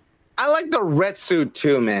red. I like the red suit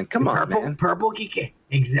too, man. Come on, man. Purple, Kike.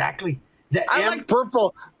 Exactly. I like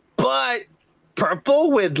purple, but purple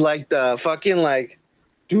with like the fucking like.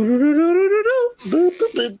 That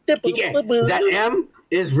M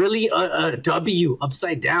is really a W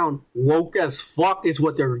upside down. Woke as fuck is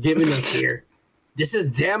what they're giving us here. This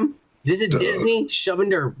is them. This is Disney shoving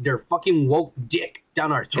their fucking woke dick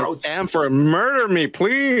down our throats. It's M for murder me,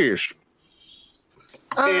 please.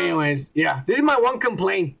 Anyways, yeah, this is my one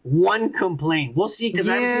complaint. We'll see, because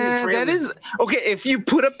I haven't seen the trailer. That is okay. If you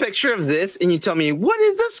put a picture of this and you tell me what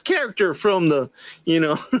is this character from the,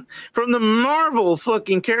 from the Marvel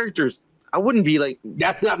fucking characters, I wouldn't be like,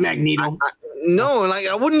 that's not Magneto.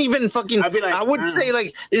 I wouldn't even fucking. I'd be like, I would say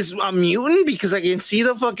like, it's a mutant because I can see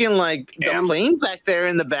the fucking like the plane back there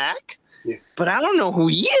in the back. Yeah. But I don't know who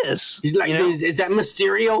he is. He's like, is that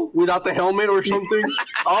Mysterio without the helmet or something?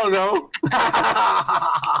 I don't know.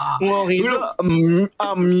 Well, he's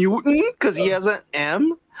a mutant because he has an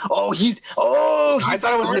M. I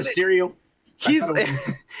thought it was Mysterio.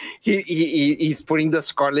 He's putting the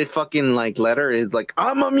scarlet fucking like letter. Is like,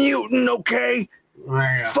 I'm a mutant, okay?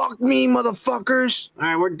 Fuck me, motherfuckers. All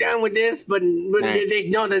right, we're done with this. But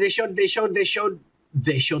they showed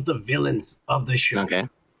the villains of the show. Okay.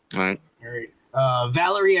 All right.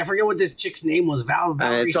 Valerie, I forget what this chick's name was.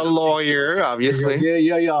 Valerie. It's a lawyer, obviously.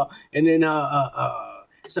 Yeah. And then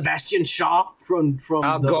Sebastian Shaw from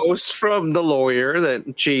the ghost from the lawyer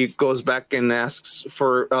that she goes back and asks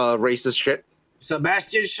for racist shit.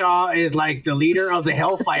 Sebastian Shaw is like the leader of the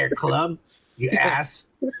Hellfire Club. You ass.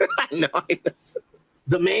 I know.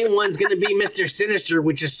 The main one's going to be Mr. Sinister,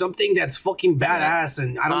 which is something that's fucking badass,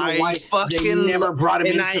 and I don't know why they never brought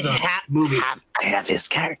him into the movies. I have his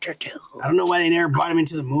character too. I don't know why they never brought him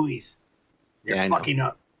into the movies. They're fucking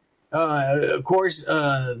up. Of course,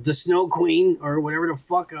 the Snow Queen, or whatever the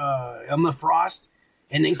fuck, Emma Frost,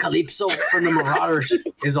 and then Calypso from the Marauders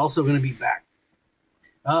is also going to be back.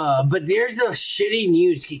 But there's the shitty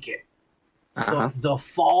news, Kike. The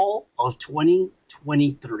fall of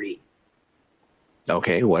 2023.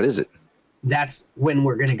 Okay, what is it? That's when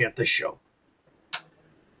we're going to get the show.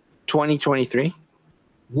 2023.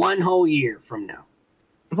 One whole year from now.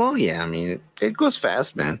 Well, yeah, I mean, it goes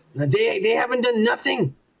fast, man. They haven't done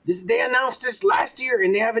nothing. They announced this last year,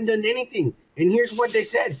 and they haven't done anything. And here's what they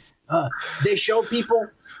said. They showed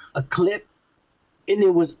people a clip, and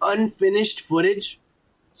it was unfinished footage.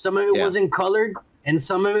 Some of it wasn't colored, and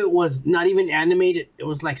some of it was not even animated. It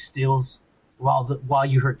was like stills while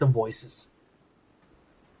you heard the voices.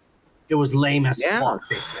 It was lame as fuck,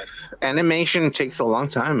 they said. Animation takes a long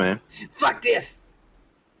time, man. Fuck this.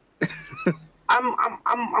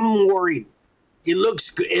 I'm worried. It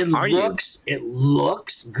looks good. It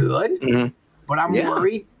looks good, but I'm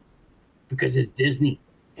worried because it's Disney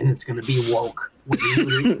and it's gonna be woke.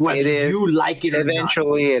 Whether it is. You like it or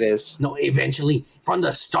eventually not. It is. No, eventually from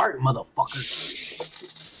the start, motherfucker.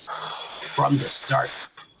 From the start.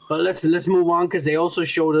 But let's move on because they also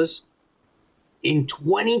showed us in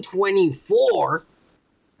 2024,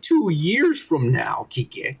 2 years from now,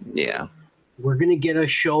 Kike. Yeah. We're gonna get a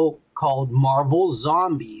show called Marvel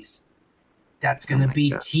Zombies. That's gonna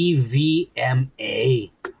be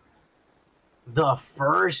TVMA. The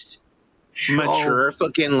first show, mature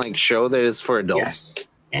fucking like show that is for adults. Yes,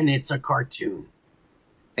 and it's a cartoon.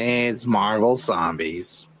 And it's Marvel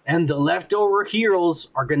Zombies. And the leftover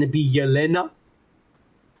heroes are gonna be Yelena,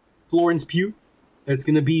 Florence Pugh. It's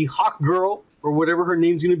gonna be Hawk Girl or whatever her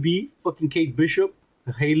name's gonna be. Fucking Kate Bishop,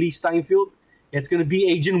 Haley Steinfeld. It's gonna be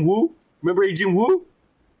Agent Woo. Remember Agent Woo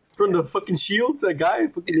from the fucking Shields? That guy,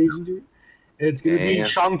 fucking Asian dude. It's gonna be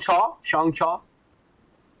Shang-Cha.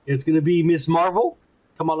 It's gonna be Miss Marvel,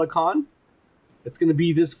 Kamala Khan. It's gonna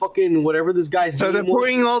be this fucking whatever this guy's name was. So they're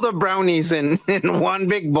putting all the brownies in one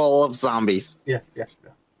big bowl of zombies. Yeah.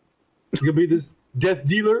 It's gonna be this death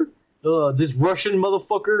dealer, this Russian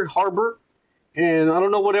motherfucker, Harbor, and I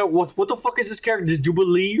don't know what else. What the fuck is this character? This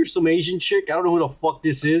Jubilee or some Asian chick? I don't know who the fuck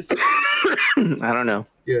this is. I don't know.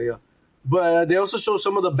 Yeah. But they also show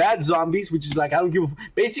some of the bad zombies, which is like, I don't give a...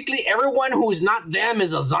 Basically, everyone who's not them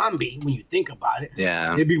is a zombie, when you think about it.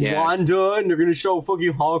 Yeah. It'd be Wanda, and they're going to show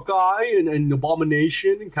fucking Hawkeye, and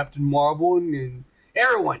Abomination, and Captain Marvel, and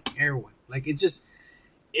everyone. Like, it's just...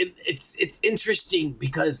 It's interesting,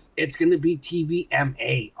 because it's going to be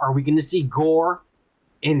TVMA. Are we going to see gore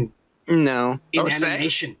in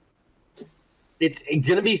animation? It's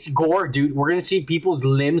going to be gore, dude. We're going to see people's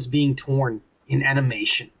limbs being torn in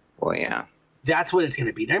animation. Well, yeah. That's what it's going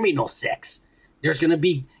to be. There ain't no sex. There's going to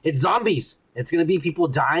be... It's zombies. It's going to be people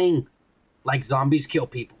dying like zombies kill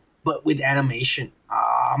people, but with animation.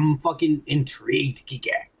 I'm fucking intrigued,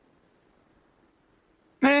 Kike.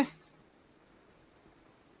 All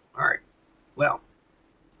right. Well,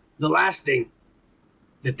 the last thing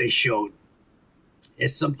that they showed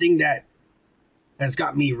is something that has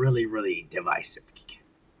got me really, really divisive, Kike.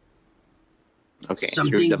 Okay, so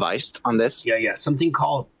you're devised on this? Yeah. Something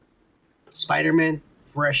called Spider-Man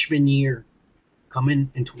Freshman Year, coming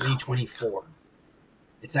in 2024.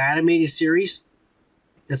 It's an animated series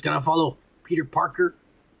that's going to follow Peter Parker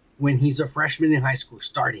when he's a freshman in high school,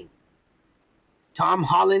 starting. Tom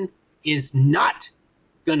Holland is not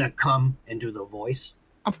going to come and do the voice.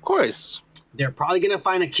 Of course. They're probably going to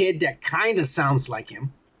find a kid that kind of sounds like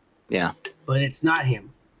him. Yeah. But it's not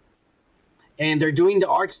him. And they're doing the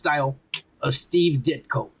art style of Steve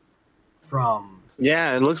Ditko from...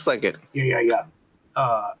 Yeah, it looks like it. Yeah.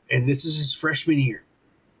 And this is his freshman year.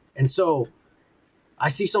 And so I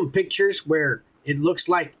see some pictures where it looks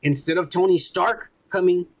like instead of Tony Stark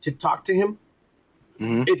coming to talk to him,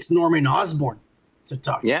 it's Norman Osborn to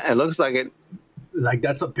talk to him. Yeah, it looks like it. Like,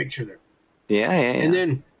 that's a picture there. Yeah. And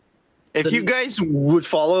then... If you guys would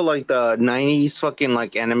follow, like, the 90s fucking,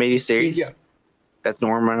 like, animated series, that's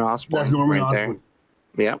Norman Osborn. That's Norman Osborn.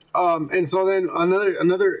 There. Yeah. And so then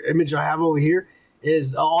another image I have over here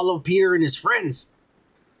is all of Peter and his friends,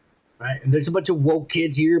 right? And there's a bunch of woke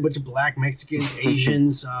kids here, a bunch of black Mexicans,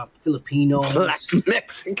 Asians, Filipinos. Black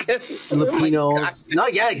Mexicans. Filipinos. Oh no,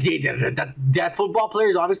 yeah, that football player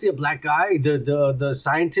is obviously a black guy. The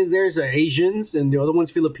scientist there is Asians, and the other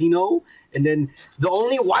one's Filipino. And then the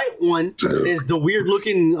only white one is the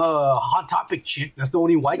weird-looking Hot Topic chick. That's the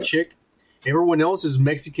only white chick. Everyone else is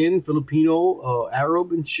Mexican, Filipino,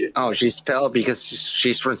 Arab, and shit. Oh, she's pale because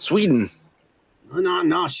she's from Sweden.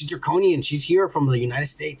 No, she's draconian. She's here from the United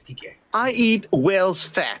States, Kike. I eat whale's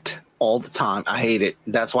fat all the time. I hate it.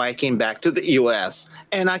 That's why I came back to the U.S.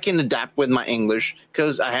 And I can adapt with my English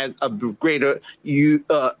because I had a greater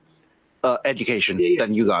education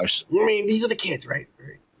than you guys. I mean, these are the kids, right?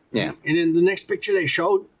 Yeah. And then the next picture they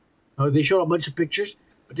showed a bunch of pictures,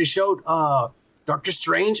 but they showed Doctor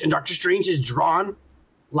Strange, and Doctor Strange is drawn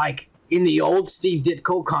like in the old Steve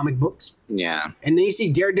Ditko comic books. Yeah. And then you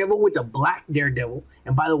see Daredevil with the black Daredevil.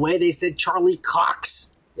 And by the way, they said Charlie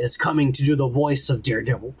Cox is coming to do the voice of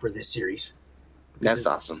Daredevil for this series. That's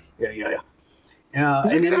awesome. Yeah.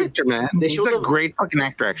 He's and a good actor, man. He's a great fucking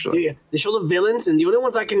actor, actually. Yeah. They show the villains, and the only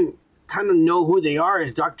ones I can kind of know who they are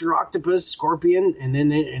is Dr. Octopus, Scorpion, and then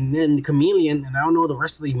the Chameleon, and I don't know the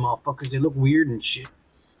rest of the motherfuckers. They look weird and shit.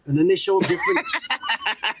 And then they show different.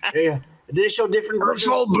 They show different versions.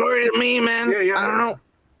 It's all blurry to me, man. Yeah. I don't know.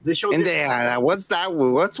 They show. And what's that?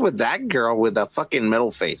 What's with that girl with the fucking metal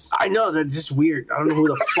face? I know, that's just weird. I don't know who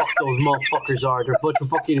the fuck those motherfuckers are. They're a bunch of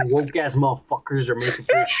fucking woke ass motherfuckers. They're making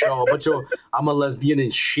for a show. A bunch of I'm a lesbian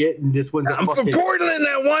and shit, and this one's a I'm fucking. from Portland.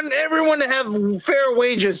 I want everyone to have fair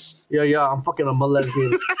wages. Yeah. I'm a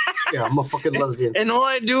lesbian. Yeah, I'm a fucking lesbian. And all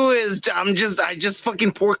I do is I just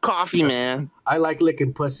fucking pour coffee, man. I like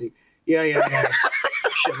licking pussy. Yeah.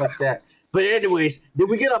 Shit like that. But anyways, then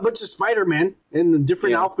we get a bunch of Spider-Man and the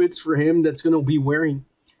different outfits for him that's going to be wearing.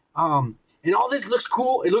 And all this looks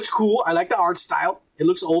cool. It looks cool. I like the art style. It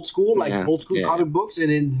looks old school, like old school comic books. And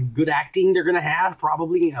then good acting they're going to have,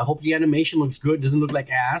 probably. I hope the animation looks good. Doesn't look like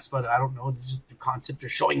ass, but I don't know. This is the concept they're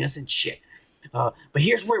showing us and shit. But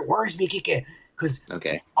here's where it worries me, Kike. Because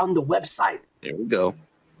on the website, there we go.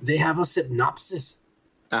 They have a synopsis.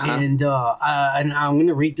 And I'm going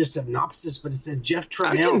to read the synopsis, but it says Jeff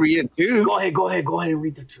Trammell. I can read it too. Go ahead and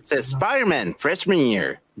read the synopsis. It says Spider-Man freshman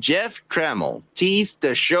year. Jeff Trammell teased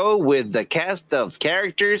the show with the cast of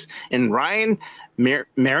characters, and Ryan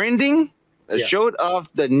Merending showed off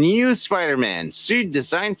the new Spider-Man suit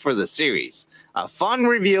designed for the series. A fun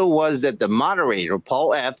reveal was that the moderator,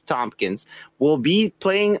 Paul F. Tompkins, will be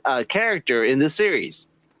playing a character in the series.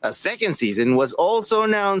 A second season was also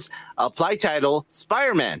announced, apply title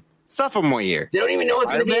Spider-Man, sophomore year. They don't even know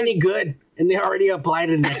it's going to be any good, and they already applied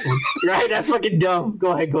to the next one. Right? That's fucking dumb.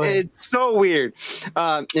 Go ahead. It's so weird.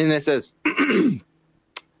 And it says,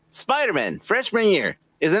 Spider-Man, freshman year,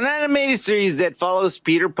 is an animated series that follows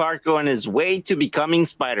Peter Parker on his way to becoming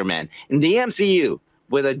Spider-Man in the MCU,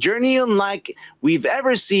 with a journey unlike we've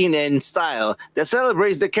ever seen in style that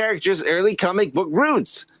celebrates the character's early comic book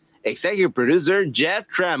roots. Executive producer Jeff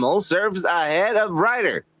Trammell serves ahead of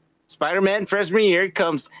writer. Spider-Man freshman year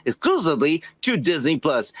comes exclusively to Disney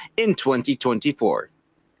Plus in 2024.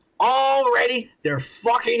 Already, they're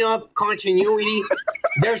fucking up continuity.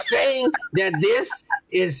 They're saying that this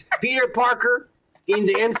is Peter Parker in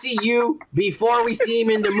the MCU before we see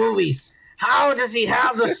him in the movies. How does he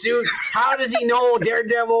have the suit? How does he know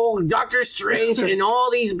Daredevil, Doctor Strange, and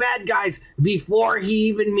all these bad guys before he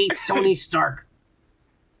even meets Tony Stark?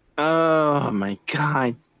 Oh my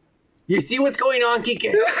God. You see what's going on,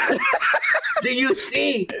 Kike? Do you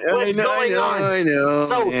see what's going on? I know.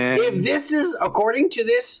 So if this is, according to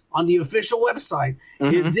this on the official website,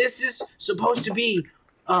 if this is supposed to be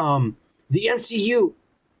the MCU,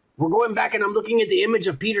 we're going back and I'm looking at the image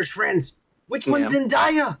of Peter's friends. Which one's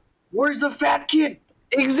Zendaya? Where's the fat kid?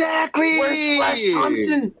 Exactly. Where's Flash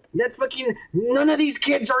Thompson? That fucking, none of these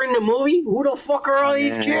kids are in the movie. Who the fuck are all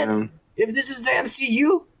these kids? If this is the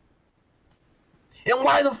MCU? And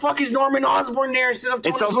why the fuck is Norman Osborn there instead of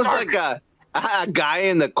Tony Stark? It's almost like a guy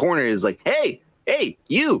in the corner is like, hey,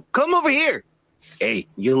 you, come over here. Hey,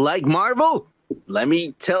 you like Marvel? Let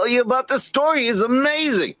me tell you about the story. It's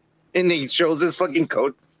amazing. And he shows his fucking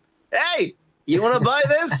coat. Hey, you want to buy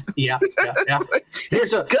this? Yeah.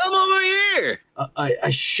 Here's come over here. A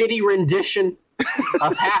shitty rendition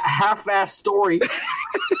of half-ass story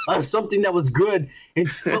of something that was good.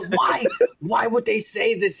 But why would they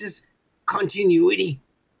say this is continuity?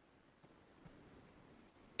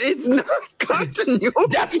 It's not continuity.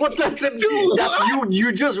 That's what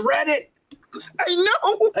you just read it. I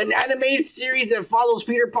know. An animated series that follows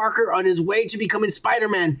Peter Parker on his way to becoming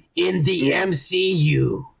Spider-Man in the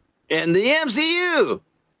MCU. In the MCU.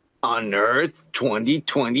 On Earth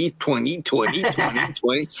 2020.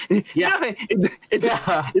 Yeah.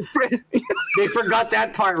 They forgot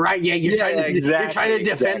that part, right? Yeah, you're trying to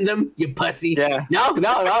defend them, you pussy. Yeah. No.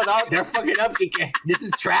 They're fucking up. This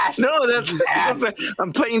is trash. No, this is ass.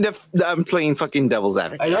 I'm playing fucking devil's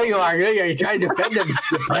advocate. I know you are. You're trying to defend them,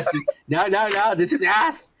 you pussy. No. This is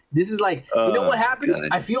ass. This is like, you know what happened? God.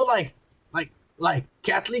 I feel like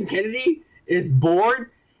Kathleen Kennedy is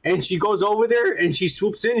bored. And she goes over there and she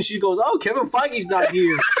swoops in and she goes, "Oh, Kevin Feige's not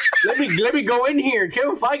here. Let me go in here.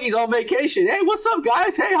 Kevin Feige's on vacation. Hey, what's up,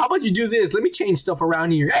 guys? Hey, how about you do this? Let me change stuff around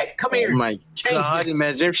here. Hey, come here. Oh my God!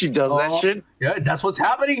 Imagine if she does that shit. Yeah, that's what's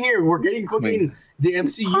happening here. We're getting fucking the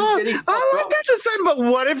MCU's getting fucked up. That's the same. But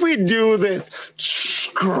what if we do this?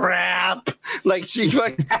 scrap. Like she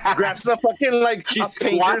like grabs the fucking like she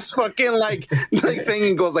squats fucking like thing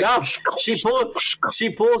and goes like. No, she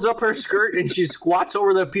pulls up her skirt and she squats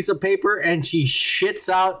over the piece of paper and she shits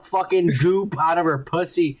out fucking goop out of her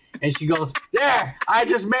pussy and she goes, "There, I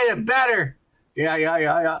just made it better."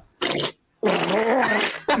 Yeah.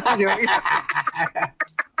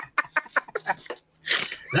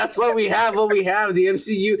 That's what we have. The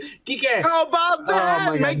MCU. Kike, how about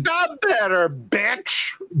that? Make that better,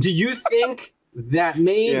 bitch. Do you think that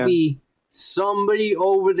maybe somebody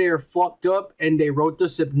over there fucked up and they wrote the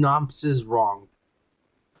synopsis wrong?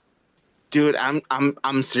 Dude,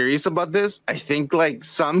 I'm serious about this. I think like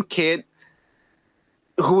some kid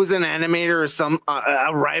who was an animator or some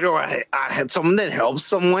a writer or had someone that helps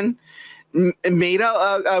someone made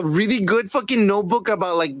a really good fucking notebook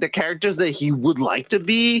about like the characters that he would like to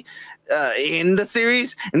be in the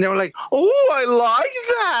series, and they were like, "Oh, I like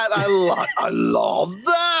that. I love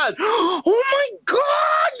that. Oh my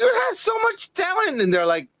god, you have so much talent." And they're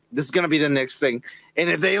like, "This is gonna be the next thing, and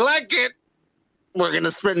if they like it, we're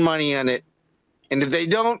gonna spend money on it, and if they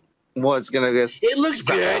don't, well, it's gonna get." It looks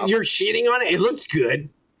good. You're cheating on it. It looks good.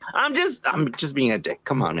 I'm just being a dick.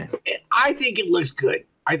 Come on, man. I think it looks good.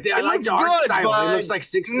 I like the art style. It looks like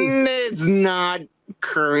 60s. It's not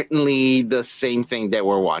currently the same thing that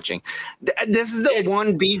we're watching. This is the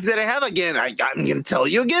one beef that I have. Again, I'm going to tell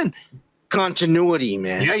you again. Continuity,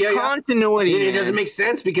 man. Yeah. Continuity. It doesn't make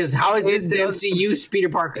sense because how is this the MCU's Peter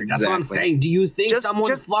Parker? That's what I'm saying. Do you think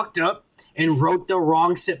someone fucked up and wrote the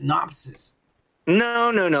wrong synopsis?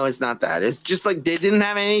 No, it's not that. It's just like they didn't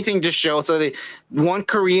have anything to show. So one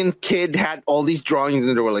Korean kid had all these drawings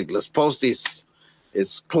and they were like, let's post these.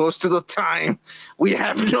 It's close to the time. We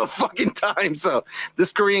have no fucking time. So this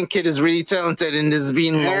Korean kid is really talented and is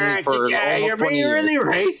being lonely for you're being really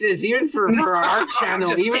racist, even for our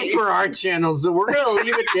channel. Even for our channel. So we're going to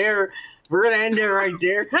leave it there. We're going to end it right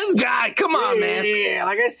there. This guy, come on, man. Yeah,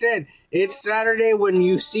 like I said, it's Saturday when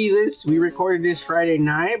you see this. We recorded this Friday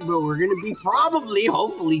night, but we're going to be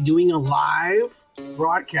hopefully doing a live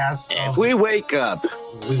broadcast. If we wake up.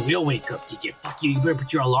 We will wake up. Fuck you. You better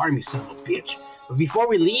put your alarm, you son of a bitch. But before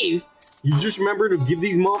we leave, you just remember to give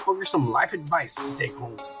these motherfuckers some life advice to take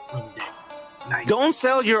home for the day. Night. Don't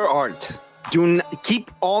sell your art. Do not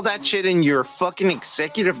keep all that shit in your fucking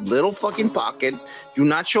executive little fucking pocket. Do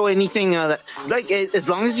not show anything that like as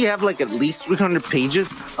long as you have like at least 300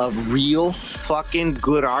 pages of real fucking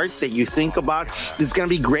good art that you think about it's gonna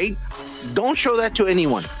be great. Don't show that to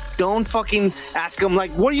anyone. Don't fucking ask them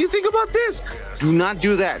like, what do you think about this? Do not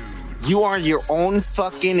do that. You are your own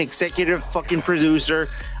fucking executive fucking producer,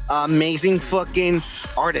 amazing fucking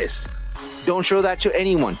artist. Don't show that to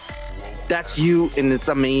anyone. That's you, and it's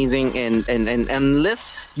amazing. And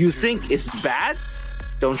unless you think it's bad,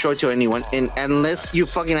 don't show it to anyone. And unless you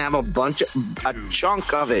fucking have a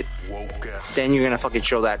chunk of it, then you're gonna fucking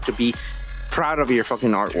show that to be proud of your fucking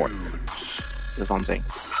artwork. That's all I'm saying.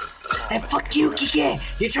 And fuck you, Kike.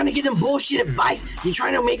 You're trying to give them bullshit advice. You're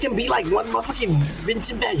trying to make them be like one motherfucking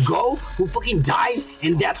Vincent Van Gogh who fucking died,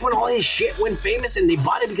 and that's when all his shit went famous, and they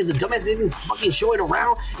bought it because the dumbass didn't fucking show it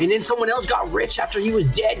around, and then someone else got rich after he was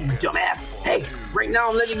dead, you dumbass. Hey, right now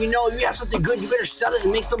I'm letting you know you have something good, you better sell it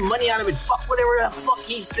and make some money out of it. Fuck whatever the fuck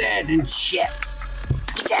he said and shit.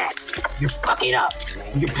 Yeah, you're fucking up.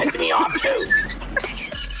 You're pissing me off too.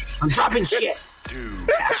 I'm dropping shit.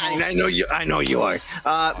 I know you are.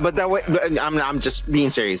 But that way, I'm just being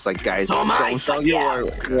serious. Like, guys, so am I. Sell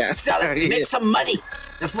it. Make some money.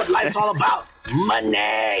 That's what life's all about.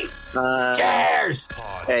 Money. Cheers.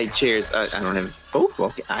 Hey, cheers. I don't have. Oh,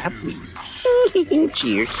 okay. I have.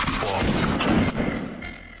 Cheers.